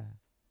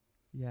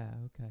 yeah,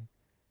 okay,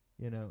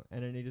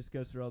 And then he just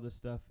goes through all this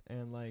stuff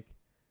and like,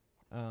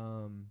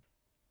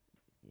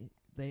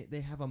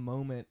 They have a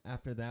moment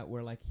after that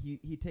where like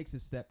he takes a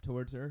step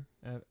towards her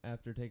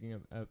after taking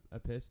a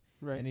piss,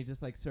 Right. and he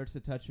just like starts to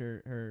touch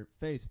her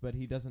face, but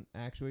he doesn't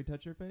actually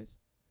touch her face.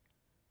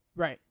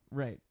 Right.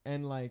 Right.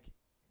 And like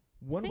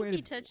one I way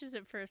think to he touches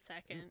it for a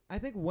second. I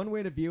think one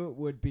way to view it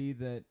would be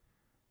that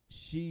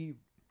she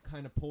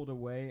kind of pulled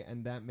away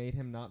and that made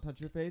him not touch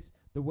her face.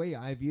 The way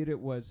I viewed it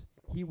was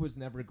he was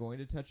never going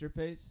to touch her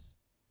face,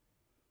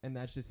 and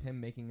that's just him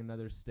making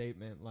another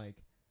statement like,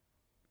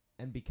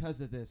 and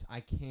because of this, I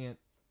can't.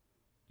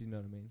 Do you know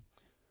what I mean?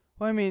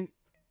 Well, I mean,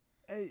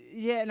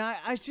 yeah, and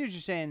I see what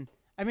you're saying.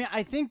 I mean,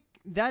 I think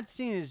that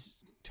scene is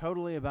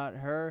totally about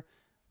her.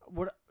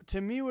 What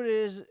to me, what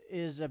it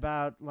is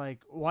about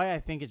like why I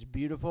think it's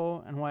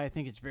beautiful and why I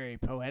think it's very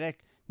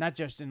poetic. Not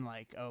just in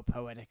like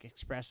poetic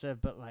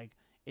expressive, but like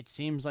it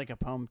seems like a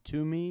poem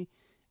to me.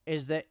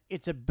 Is that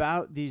it's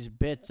about these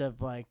bits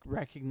of like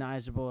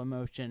recognizable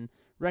emotion,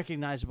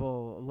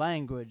 recognizable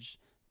language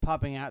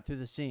popping out through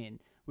the scene.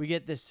 We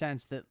get this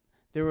sense that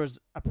there was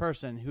a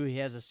person who he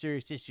has a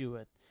serious issue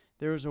with.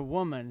 There was a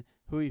woman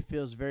who he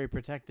feels very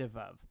protective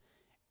of.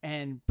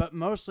 But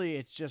mostly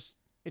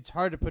it's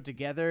hard to put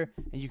together,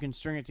 and you can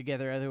string it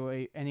together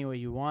any way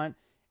you want,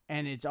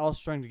 and it's all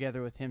strung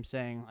together with him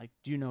saying like,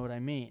 do you know what I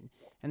mean?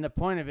 And the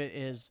point of it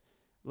is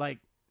like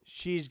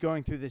she's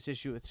going through this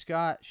issue with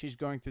Scott. She's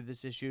going through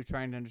this issue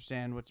trying to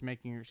understand what's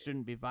making her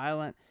student be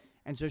violent.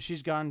 And so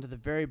she's gotten to the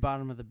very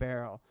bottom of the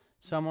barrel.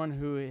 Someone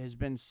who has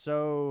been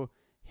so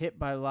hit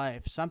by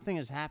life. Something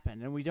has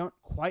happened, and we don't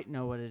quite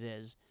know what it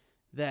is,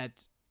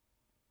 that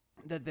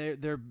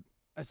they're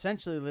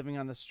essentially living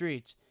on the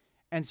streets.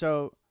 And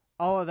so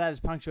all of that is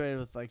punctuated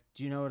with, like,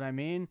 do you know what I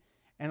mean?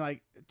 And,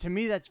 like, to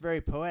me, that's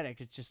very poetic.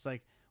 It's just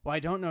like, well, I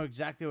don't know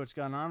exactly what's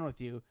going on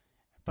with you,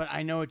 but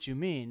I know what you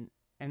mean.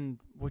 And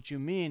what you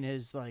mean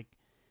is, like,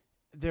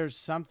 there's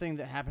something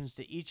that happens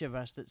to each of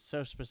us that's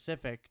so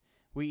specific.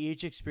 We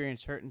each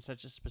experience hurt in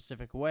such a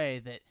specific way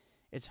that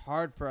it's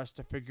hard for us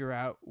to figure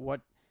out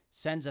what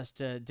sends us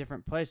to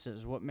different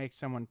places. What makes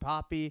someone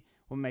Poppy?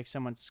 What makes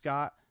someone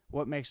Scott?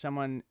 What makes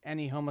someone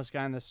any homeless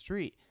guy on the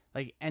street?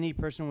 Like, any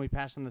person we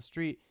pass on the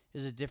street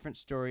is a different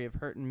story of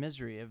hurt and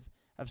misery,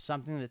 of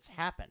something that's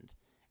happened.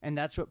 And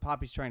that's what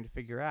Poppy's trying to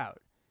figure out.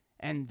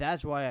 And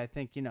that's why I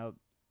think, you know,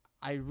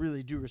 I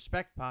really do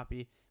respect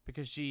Poppy,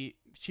 because she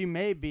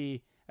may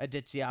be a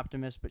ditzy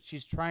optimist, but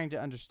she's trying to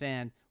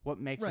understand what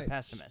makes a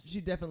pessimist.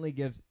 She definitely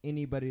gives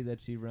anybody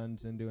that she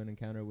runs into an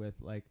encounter with,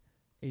 like,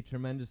 a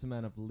tremendous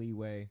amount of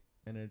leeway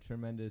and a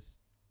tremendous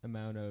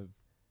amount of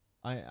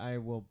I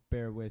will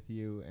bear with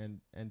you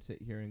and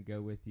sit here and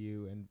go with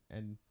you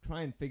and try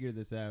and figure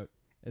this out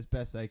as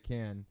best I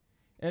can.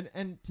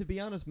 And to be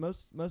honest,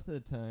 most of the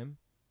time,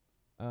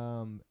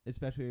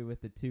 especially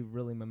with the two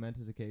really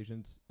momentous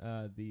occasions,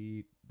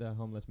 the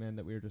homeless man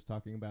that we were just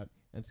talking about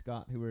and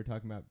Scott, who we were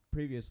talking about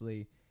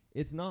previously,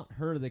 it's not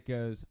her that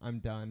goes, I'm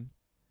done.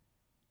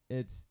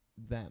 It's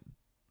them.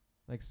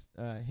 Like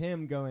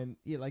him going,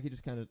 he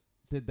just kind of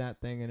did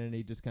that thing, and then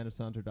he just kind of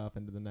sauntered off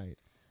into the night.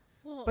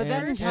 Well, But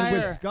that and entire-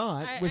 with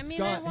Scott, I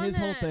mean, I his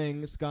whole wanna-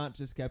 thing, Scott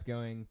just kept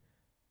going,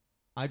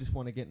 I just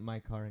want to get in my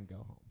car and go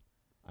home.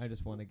 I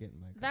just want to get in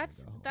my car and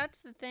go home. That's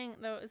the thing,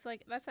 though. It's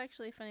like, that's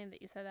actually funny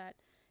that you said that,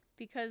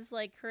 because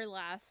like her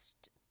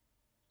last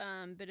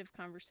bit of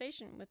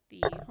conversation with the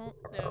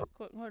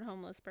quote unquote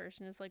homeless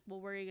person is like, well,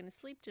 where are you gonna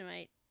sleep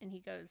tonight? And he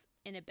goes,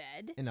 in a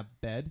bed. In a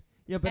bed?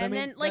 Yeah, but And I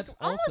mean, then like that's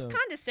almost also,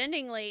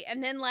 condescendingly,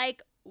 and then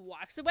like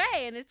walks away.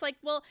 And it's like,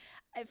 well,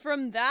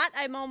 from that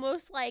I'm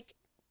almost like,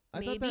 I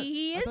thought maybe that-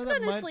 he I is thought that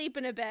gonna might- sleep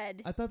in a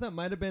bed. I thought that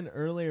might have been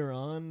earlier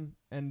on,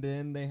 and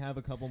then they have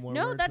a couple more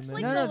No, words. that's and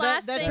like then No, the no,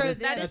 last that's thing. right at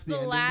the That end. is That's the the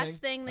ending last thing?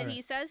 thing that Alright.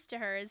 he says to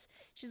her is,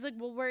 she's like,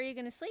 well, where are you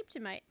gonna sleep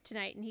tonight?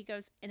 And he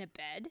goes, in a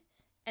bed,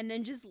 and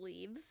then just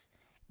leaves.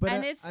 But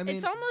And I mean,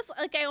 it's almost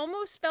like, I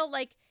almost felt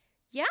like,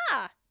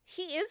 yeah,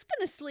 he is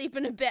gonna sleep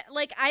in a bed.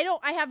 Like,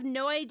 I have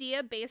no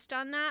idea based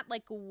on that,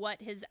 like, what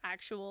his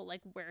actual,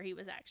 like, where he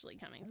was actually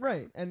coming from.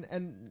 right,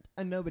 and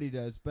nobody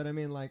does. But I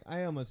mean, like,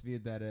 I almost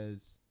viewed that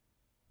as,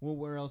 well,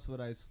 where else would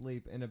I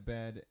sleep in a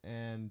bed?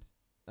 And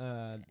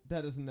that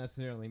doesn't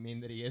necessarily mean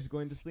that he is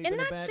going to sleep In in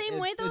a that bed. same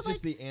way, though, it's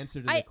just like, the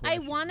answer to the I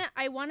question.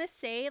 wanna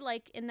say,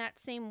 like, in that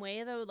same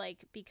way though,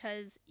 like,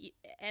 because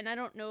and I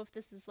don't know if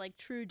this is like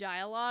true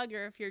dialogue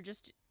or if you're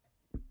just,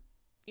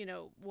 you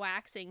know,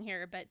 waxing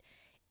here, but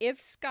if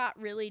Scott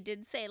really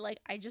did say, like,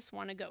 I just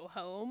want to go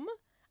home,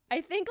 I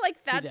think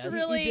like that's does.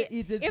 really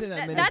He did if say that that-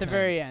 many that's At the times.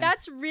 very end.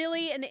 that's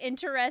really an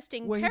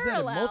interesting Well, he said it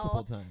parallel.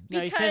 multiple times. No,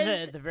 he says because-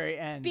 it at the very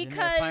end. in the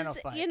because final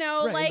fight. you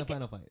know, Right, like in the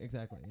final fight,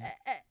 exactly. Yeah.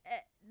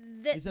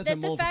 that, He says that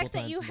it the multiple fact that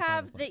times you in the final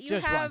have fight. that you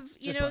Just have once,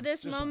 you just know once,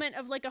 this just moment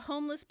of like a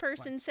homeless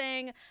person Once.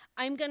 saying,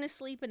 I'm gonna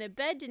sleep in a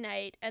bed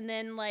tonight, and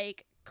then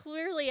like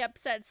clearly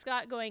upset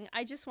Scott going,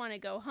 I just want to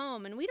go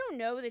home, and we don't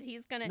know that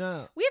he's gonna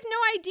No. we have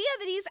no idea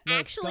that he's No,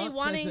 actually Scott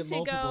wanting says it to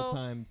multiple go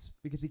times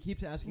because he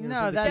keeps asking her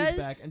No, for the that's- keys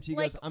back, and she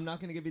like- goes, "I'm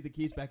not going to give you the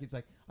keys back." He's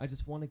like, "I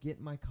just want to get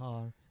in my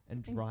car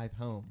and drive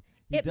home."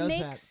 He It does that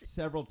makes-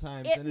 several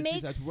times, it and then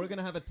she makes- says, "We're going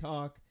to have a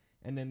talk,"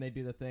 and then they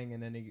do the thing,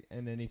 and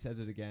then he says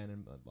it again,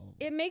 and blah blah. Blah.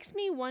 it makes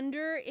me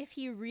wonder if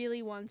he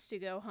really wants to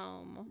go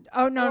home.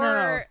 Oh, no, no,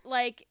 no. Or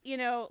like, you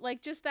know,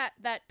 like just that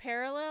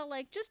parallel,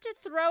 like just to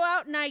throw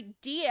out an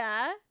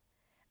idea,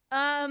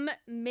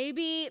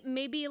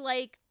 maybe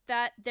like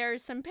that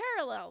there's some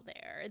parallel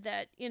there,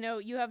 that, you know,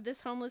 you have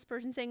this homeless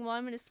person saying, well,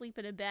 I'm going to sleep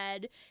in a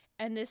bed,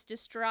 and this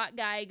distraught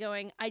guy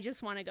going, I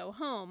just want to go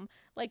home.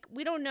 Like,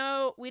 we don't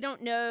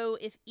know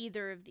if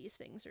either of these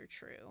things are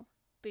true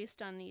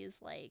based on the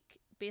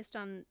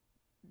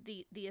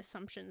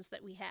assumptions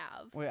that we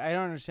have. Wait, I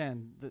don't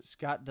understand. That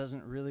Scott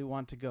doesn't really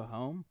want to go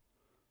home?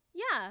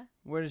 Yeah.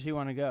 Where does he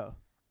want to go?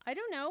 I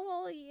don't know.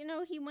 Well, you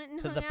know, he went and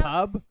To hung the out.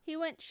 pub? He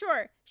went,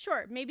 sure,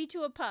 maybe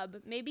to a pub.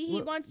 Maybe he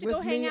Well, wants to with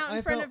go hang me, out in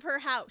I front felt- of her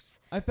house.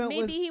 I felt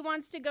Maybe he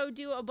wants to go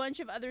do a bunch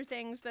of other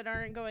things that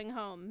aren't going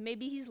home.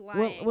 Maybe he's well,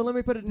 lying. well, let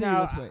me put it to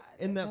No, you this way.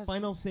 In that that's-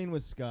 final scene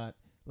with Scott,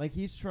 like,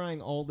 he's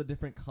trying all the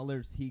different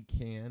colors he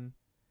can.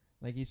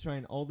 Like, he's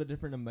trying all the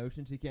different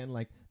emotions he can,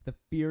 like the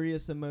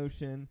furious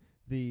emotion,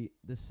 the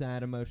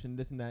sad emotion,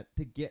 this and that,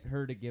 to get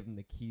her to give him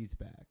the keys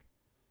back.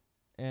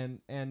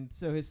 And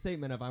so his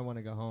statement of "I want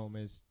to go home"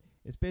 is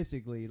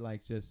basically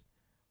like just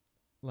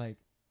like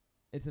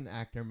it's an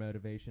actor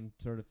motivation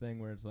sort of thing,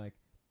 where it's like,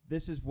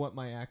 this is what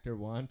my actor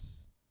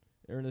wants,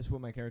 or this is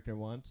what my character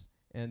wants,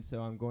 and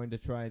so I'm going to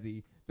try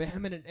the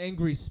vehement and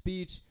angry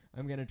speech.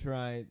 I'm going to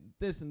try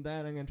this and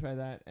that. I'm going to try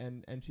that.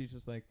 And she's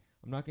just like,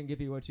 I'm not going to give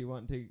you what you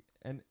want to.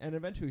 And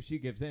eventually she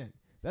gives in.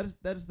 That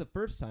is the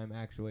first time,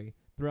 actually,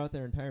 throughout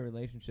their entire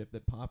relationship,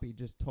 that Poppy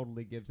just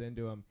totally gives in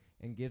to him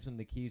and gives him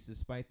the keys,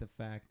 despite the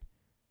fact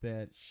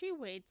that... She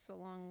waits a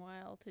long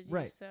while to do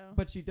Right. so.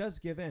 But she does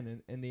give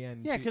in the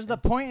end. Yeah, because the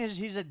point is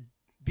he's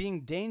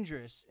being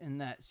dangerous in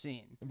that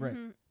scene. Right.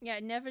 Mhm. Yeah,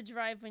 never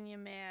drive when you're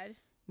mad.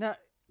 Now,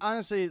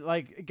 honestly,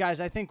 like, guys,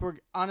 I think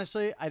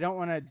I don't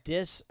want to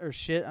diss or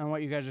shit on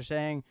what you guys are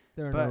saying,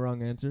 There are but- no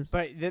wrong answers.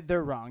 but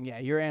they're wrong. Yeah,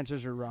 your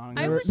answers are wrong.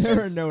 I There- was there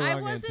are just, no I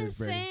wrong wasn't answers,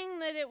 Brady. saying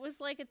that it was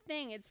like a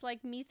thing. It's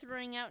like me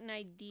throwing out an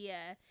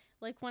idea.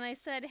 Like when I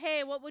said,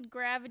 hey, what would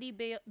Gravity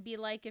be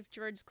like if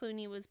George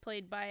Clooney was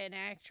played by an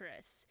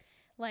actress?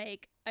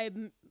 Like,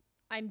 I'm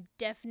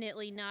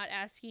definitely not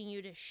asking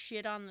you to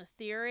shit on the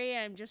theory.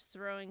 I'm just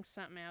throwing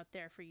something out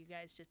there for you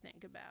guys to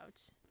think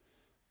about.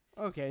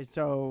 Okay,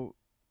 so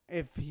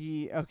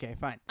okay,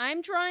 fine.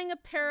 I'm drawing a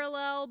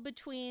parallel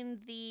between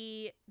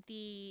the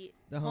the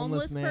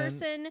homeless man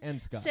person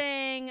and Scott.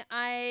 saying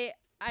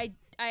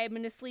I'm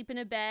gonna sleep in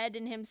a bed,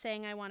 and him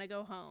saying I want to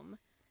go home.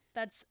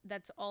 That's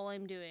all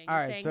I'm doing. All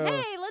right, saying, so-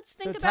 hey, let's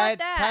think so about tie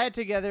that. it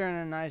together in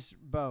a nice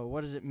bow.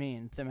 What does it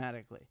mean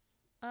thematically?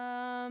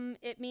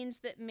 It means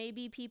that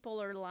maybe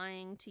people are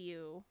lying to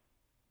you.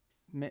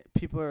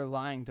 People are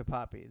lying to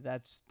Poppy.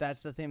 That's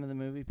the theme of the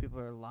movie. People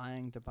are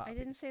lying to Poppy. I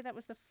didn't say that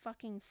was the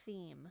fucking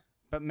theme.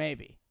 But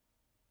maybe.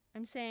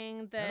 I'm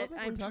saying I that don't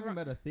think I'm we're talking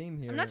about a theme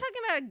here. I'm not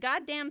talking about a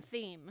goddamn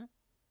theme.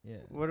 Yeah.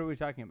 What are we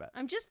talking about?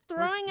 I'm just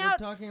We're- throwing we're out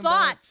talking about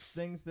thoughts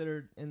things that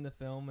are in the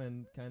film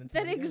and kind of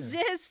that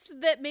exist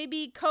that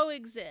maybe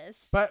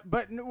coexist. But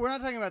we're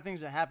not talking about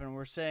things that happen.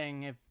 We're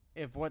saying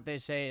if what they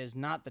say is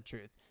not the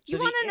truth. you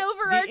So want the an i-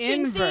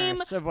 overarching the theme?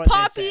 inverse of what they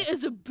Poppy say.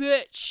 is a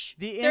bitch.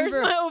 The There's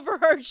inver- my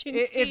overarching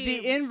theme. If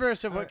the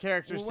inverse of what Alright,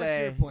 characters well,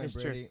 say what's your point, is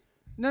true. Brady?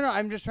 No,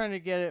 I'm just trying to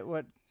get at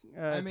what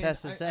I mean,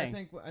 Tess is saying.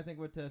 I think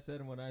what Tess said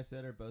and what I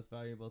said are both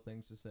valuable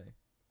things to say.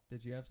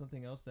 Did you have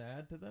something else to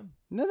add to them?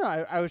 No,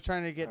 I was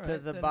trying to get to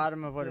Alright, the then-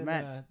 bottom of what it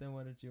then, meant. Then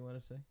what did you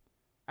want to say?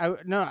 I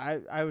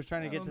was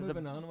trying to get to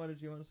moving the on. What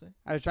did you want to say?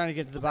 I was trying to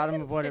get to the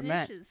bottom of what it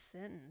meant. His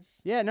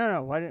sentence. Yeah,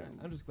 no. Why didn't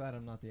I'm just glad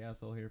I'm not the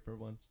asshole here for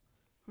once.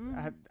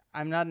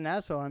 I'm not an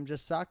asshole. I'm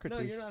just Socrates.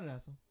 No, you're not an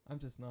asshole. I'm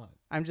just not.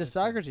 I'm just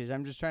This time. Socrates.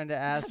 I'm just trying to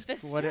ask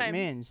this what it time.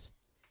 means.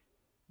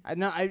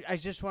 I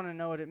just want to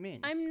know what it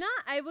means. I'm not.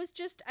 I was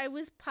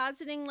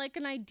positing like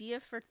an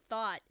idea for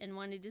thought and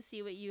wanted to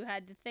see what you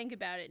had to think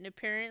about it. And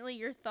apparently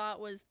your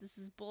thought was, this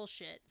is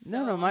bullshit.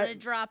 So No, I'm my- gonna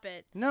drop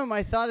it. No,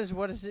 my thought is,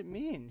 what does it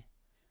mean?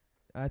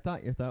 I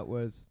thought your thought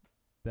was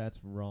that's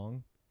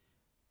wrong.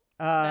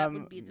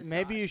 would be the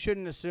Maybe thought. you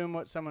shouldn't assume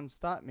what someone's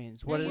thought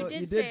means. No, What you is Well, did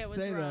you say did it was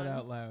say wrong. that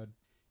out loud.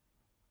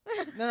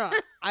 No,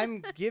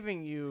 I'm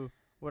giving you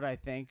what I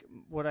think.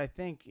 What I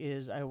think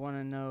is I want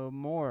to know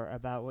more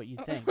about what you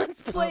think.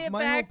 Let's play it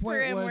my whole back for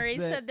point him was where he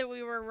that said that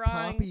we were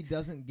wrong. Poppy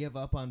doesn't give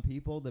up on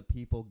people. The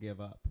people give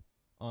up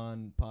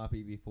on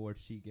Poppy before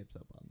she gives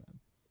up on them.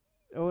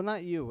 Well,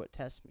 not you. What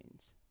Tess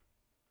means.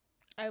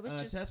 I was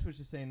just Tess was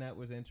just saying that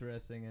was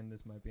interesting, and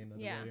this might be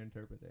another Yeah. way to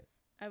interpret it.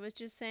 I was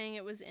just saying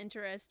it was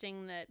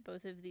interesting that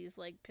both of these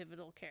like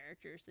pivotal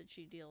characters that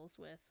she deals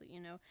with, you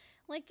know,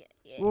 like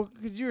Well,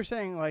 because you were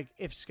saying like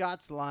if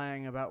Scott's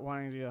lying about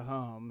wanting to go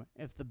home,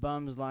 if the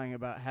bum's lying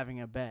about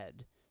having a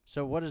bed.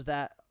 So what is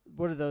that?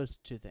 What do those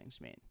two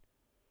things mean?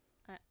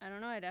 I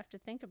don't know. I'd have to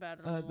think about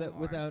it a little That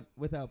more.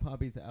 without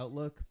Poppy's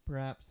outlook,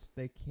 perhaps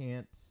they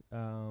can't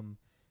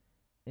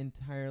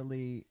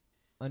entirely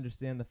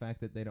understand the fact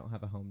that they don't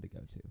have a home to go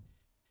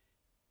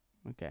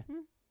to. Okay.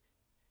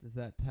 Does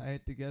that tie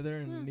it together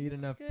and Hmm, neat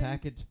that's enough good.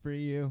 package for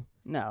you,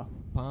 No.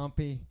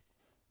 Pompey?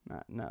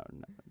 No.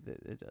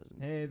 It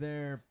doesn't. Hey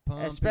there,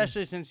 Pompey.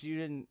 Especially since you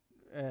didn't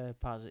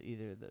posit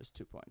either of those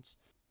 2 points.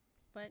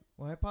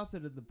 Well, I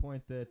posited the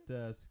point that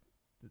that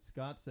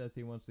Scott says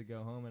he wants to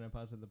go home, and I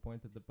posited the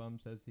point that the bum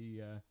says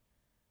he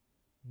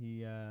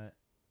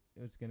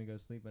was gonna go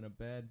sleep in a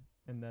bed,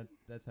 and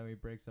that's how he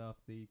breaks off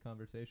the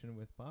conversation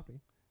with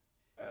Poppy.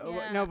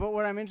 Yeah. No, but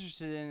what I'm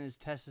interested in is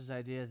Tessa's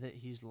idea that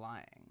he's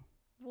lying.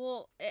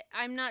 Well,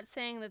 I'm not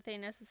saying that they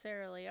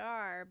necessarily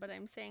are, but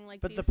I'm saying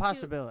like But the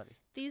possibility.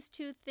 These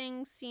two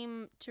things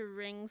seem to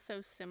ring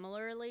so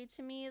similarly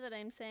to me that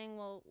I'm saying,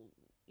 well,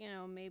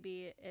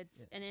 maybe it's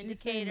an She's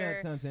saying indicator.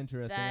 that sounds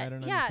interesting. that- I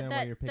don't yeah, understand why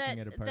that- you're picking that-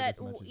 it apart that,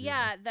 as much as you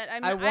yeah, that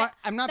I'm.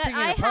 I'm not that picking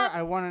I it apart. have-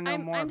 I want to know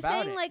more I'm about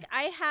saying it. like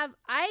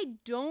I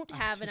don't I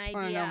have an just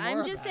wanna idea. know I'm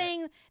more just about it.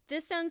 saying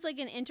this sounds like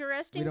an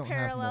interesting don't have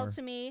parallel more.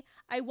 to me.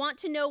 I want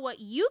to know what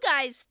you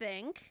guys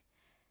think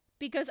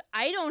because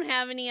I don't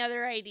have any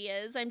other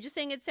ideas. I'm just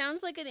saying it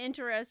sounds like an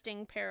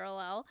interesting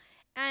parallel.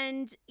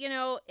 And,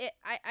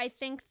 I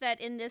think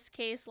that in this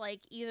case,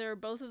 like, either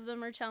both of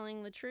them are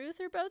telling the truth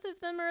or both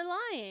of them are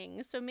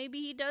lying. So maybe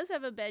he does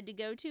have a bed to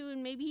go to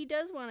and maybe he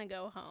does want to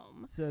go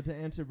home. So to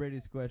answer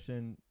Brady's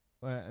question,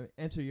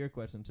 answer your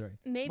question, sorry.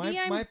 Maybe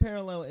My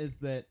parallel is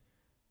that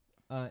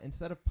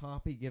instead of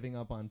Poppy giving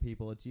up on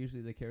people, it's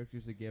usually the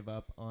characters that give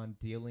up on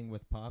dealing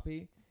with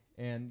Poppy.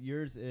 And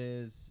yours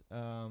is,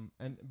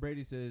 and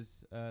Brady's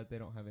is, they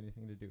don't have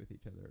anything to do with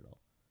each other at all.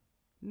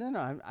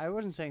 No, I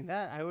wasn't saying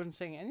that. I wasn't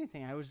saying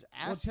anything. I was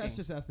asking. Well, Tess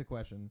just asked the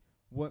question.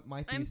 What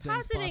might these I'm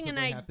things positing an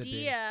possibly have to do?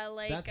 idea.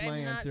 Like, That's my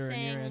I'm not answer, and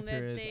saying your answer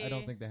that is they. I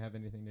don't think they have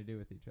anything to do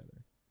with each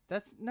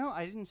other. No,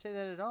 I didn't say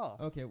that at all.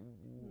 Okay,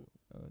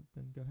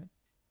 then go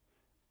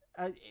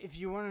ahead. If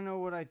you want to know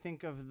what I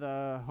think of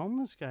the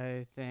homeless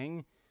guy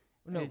thing,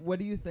 No, what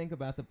do you think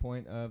about the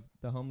point of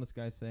the homeless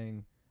guy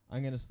saying,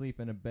 "I'm going to sleep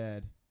in a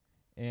bed,"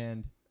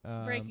 and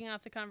breaking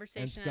off the and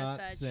conversation Scott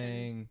as such.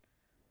 saying,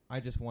 "I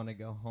just want to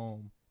go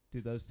home"? Do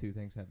those two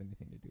things have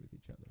anything to do with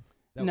each other?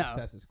 That No. was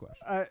Tess's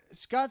question.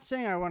 Scott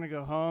saying "I want to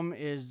go home"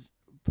 is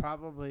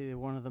probably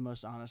one of the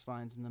most honest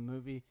lines in the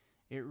movie.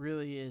 It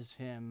really is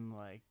him,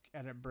 like,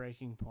 at a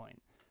breaking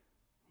point,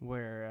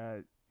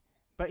 where,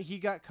 but he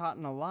got caught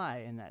in a lie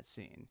in that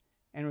scene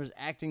and was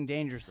acting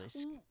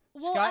dangerously.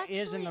 Well, Scott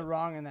is in the actually,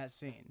 wrong in that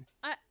scene.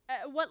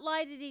 what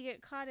lie did he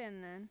get caught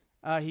in then?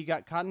 He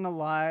got caught in a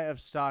lie of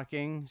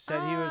stalking,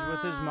 said he was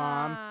with his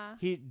mom. Ah.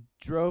 He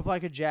drove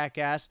like a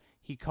jackass.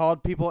 He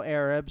called people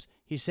Arabs.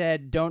 He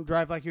said, "Don't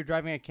drive like you're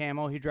driving a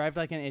camel." He drove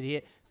like an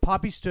idiot.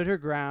 Poppy stood her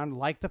ground,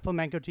 like the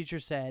flamenco teacher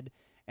said,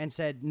 and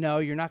said, "No,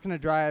 you're not going to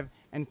drive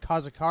and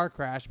cause a car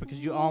crash because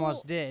you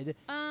almost did.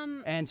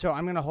 And so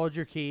I'm going to hold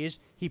your keys."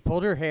 He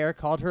pulled her hair,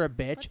 called her a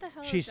bitch. What the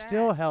hell She is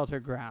still that? held her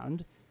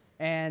ground.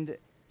 And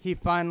he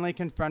finally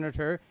confronted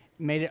her,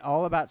 made it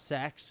all about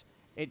sex.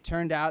 It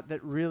turned out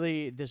that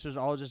really this was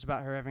all just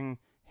about him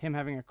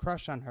having a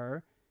crush on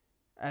her.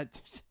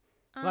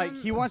 Like,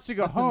 he wants to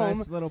go That's home. a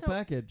nice little So,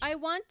 package. I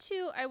want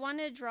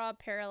to draw a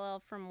parallel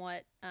from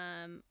what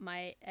and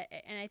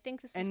I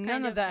think this is And kind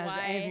none of that why,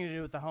 has anything to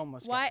do with the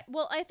homeless why guy.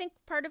 well I think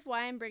part of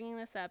why I'm bringing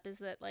this up is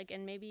that, like,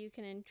 and maybe you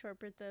can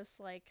interpret this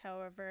like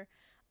however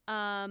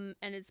and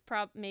it's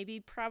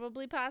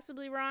probably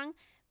possibly wrong,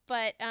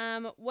 but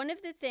one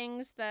of the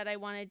things that I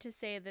wanted to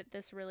say that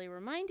this really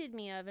reminded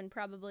me of, and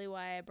probably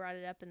why I brought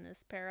it up in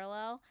this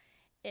parallel,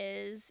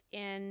 is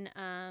in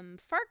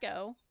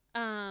Fargo,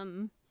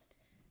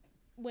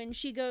 when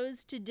she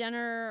goes to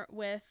dinner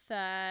with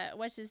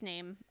what's his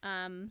name,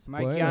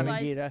 Mike Spoiler.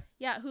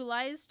 Yanagita. who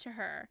lies to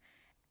her,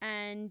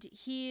 and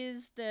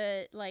he's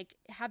the, like,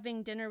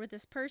 having dinner with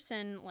this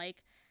person,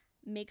 like,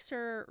 makes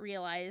her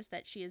realize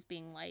that she is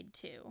being lied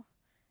to.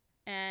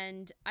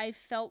 And I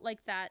felt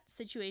like that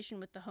situation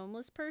with the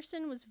homeless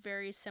person was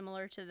very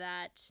similar to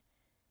that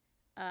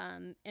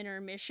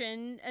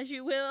intermission, as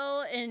you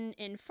will,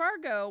 in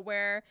Fargo,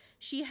 where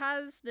she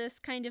has this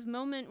kind of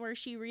moment where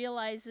she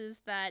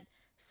realizes that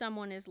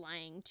someone is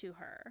lying to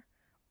her,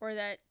 or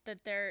that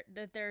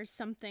there's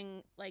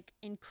something, like,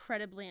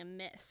 incredibly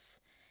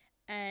amiss.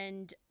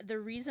 And the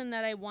reason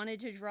that I wanted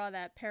to draw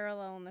that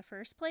parallel in the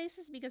first place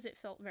is because it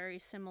felt very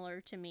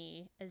similar to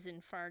me as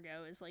in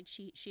Fargo. Is like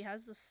she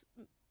has this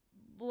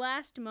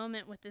last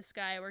moment with this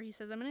guy where he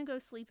says, "I'm gonna go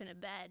sleep in a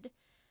bed,"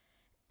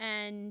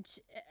 and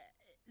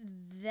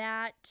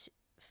that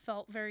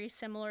felt very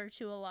similar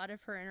to a lot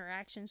of her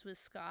interactions with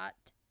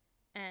Scott,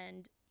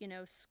 and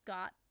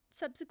Scott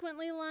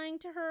subsequently lying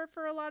to her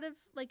for a lot of,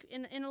 like,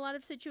 in a lot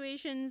of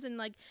situations, and,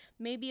 like,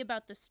 maybe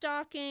about the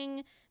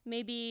stalking,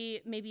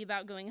 maybe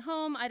about going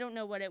home. I don't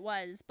know what it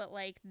was, but,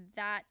 like,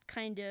 that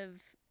kind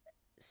of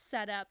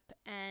setup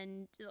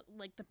and,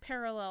 like, the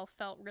parallel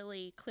felt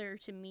really clear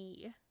to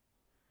me.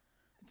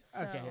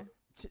 Okay.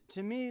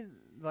 To me,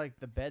 like,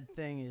 the bed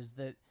thing is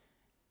that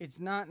it's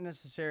not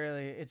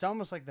necessarily, it's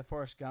almost like the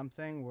Forrest Gump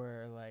thing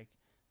where, like,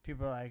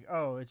 people are like,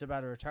 "Oh, it's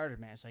about a retarded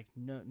man." It's like,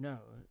 no,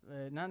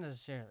 not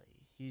necessarily.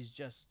 He's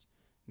just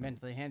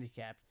mentally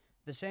handicapped.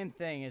 The same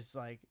thing is,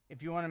 like,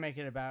 if you want to make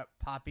it about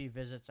Poppy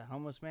visits a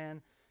homeless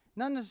man,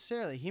 not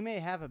necessarily. He may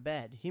have a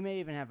bed. He may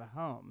even have a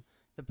home.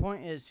 The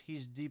point is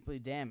he's deeply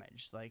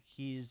damaged. Like,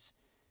 he's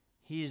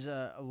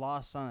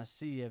lost on a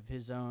sea of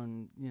his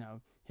own,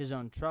 his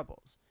own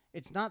troubles.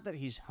 It's not that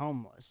he's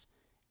homeless.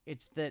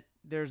 It's that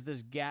there's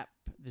this gap,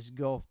 this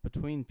gulf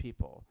between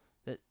people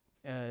that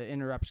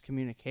interrupts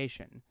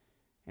communication.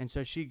 And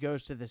so she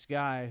goes to this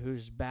guy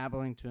who's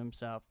babbling to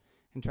himself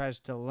and tries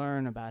to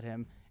learn about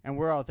him. And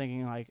we're all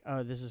thinking like,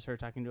 oh, this is her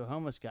talking to a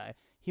homeless guy.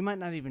 He might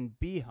not even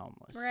be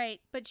homeless. Right,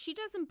 but she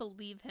doesn't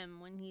believe him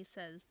when he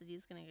says that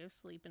he's going to go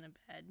sleep in a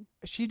bed.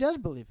 She does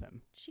believe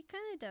him. She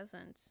kind of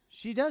doesn't.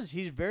 She does.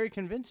 He's very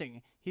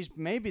convincing. He's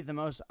maybe the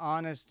most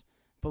honest,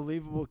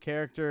 believable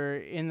character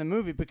in the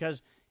movie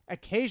because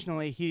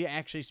occasionally he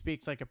actually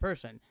speaks like a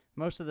person.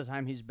 Most of the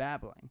time he's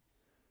babbling.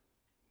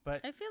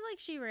 But I feel like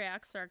she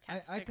reacts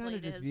sarcastically I kind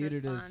of to just his viewed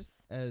it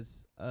response.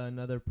 as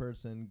another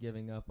person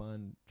giving up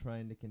on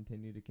trying to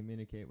continue to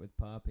communicate with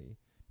Poppy.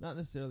 Not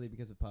necessarily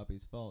because of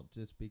Poppy's fault,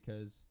 just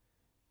because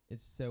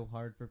it's so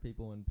hard for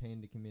people in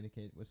pain to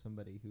communicate with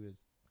somebody who is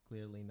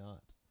clearly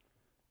not.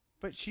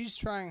 But she's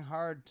trying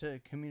hard to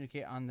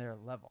communicate on their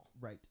level.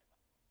 Right.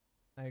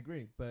 I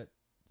agree, but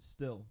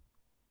still,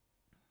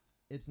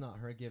 it's not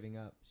her giving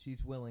up.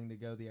 She's willing to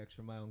go the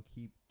extra mile and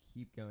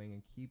keep going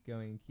and keep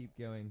going and keep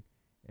going.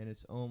 And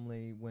it's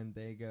only when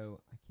they go,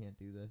 I can't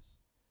do this,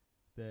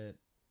 that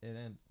it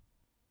ends.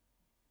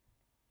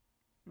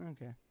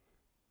 Okay.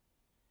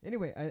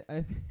 Anyway,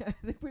 I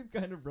think we've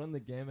kind of run the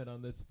gamut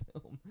on this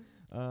film.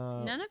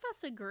 None of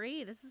us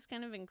agree. This is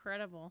kind of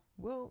incredible.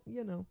 Well,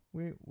 you know,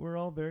 we're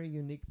all very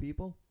unique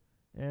people,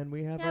 and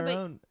we have Yeah, our but-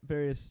 own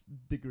various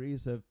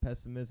degrees of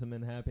pessimism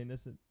and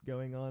happiness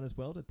going on as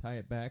well to tie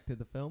it back to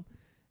the film.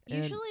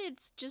 And- Usually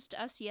it's just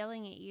us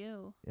yelling at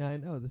you. Yeah, I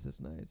know, this is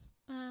nice.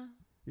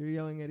 You're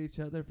yelling at each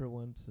other for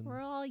once, and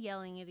We're all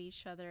yelling at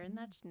each other, and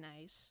that's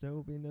nice. there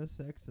will be no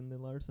sex in the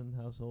Larson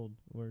household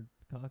or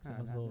Cox No,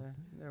 household.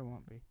 there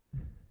won't be.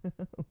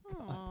 Oh, God.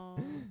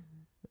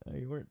 Aw.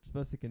 You weren't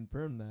supposed to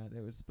confirm that.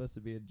 It was supposed to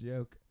be a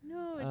joke.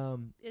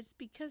 No, it's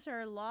because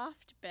our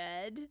loft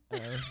bed.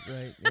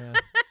 Right, yeah.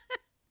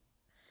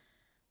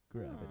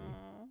 Gravity.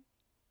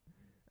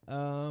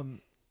 Aw.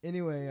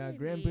 Anyway,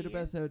 Grand Maybe.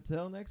 Budapest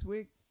Hotel next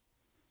week.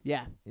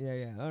 Yeah.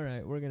 Yeah. All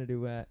right, we're gonna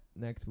do that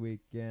next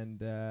week, and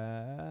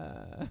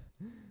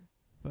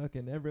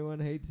fucking everyone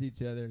hates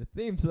each other.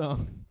 Theme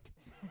song.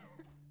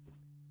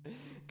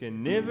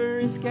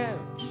 Carnivorous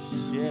couch,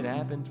 it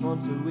happens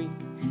once a week.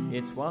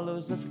 It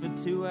swallows us for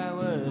 2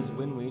 hours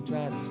when we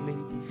try to sleep.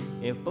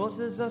 It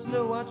forces us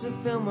to watch a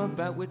film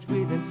about which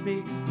we then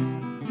speak.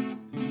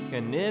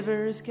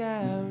 Carnivorous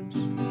couch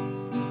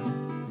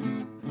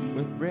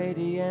with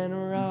Brady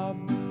and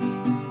Rob.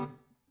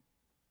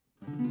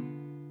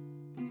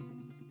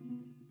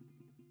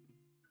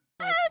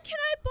 Can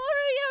I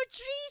borrow your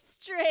tree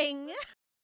string?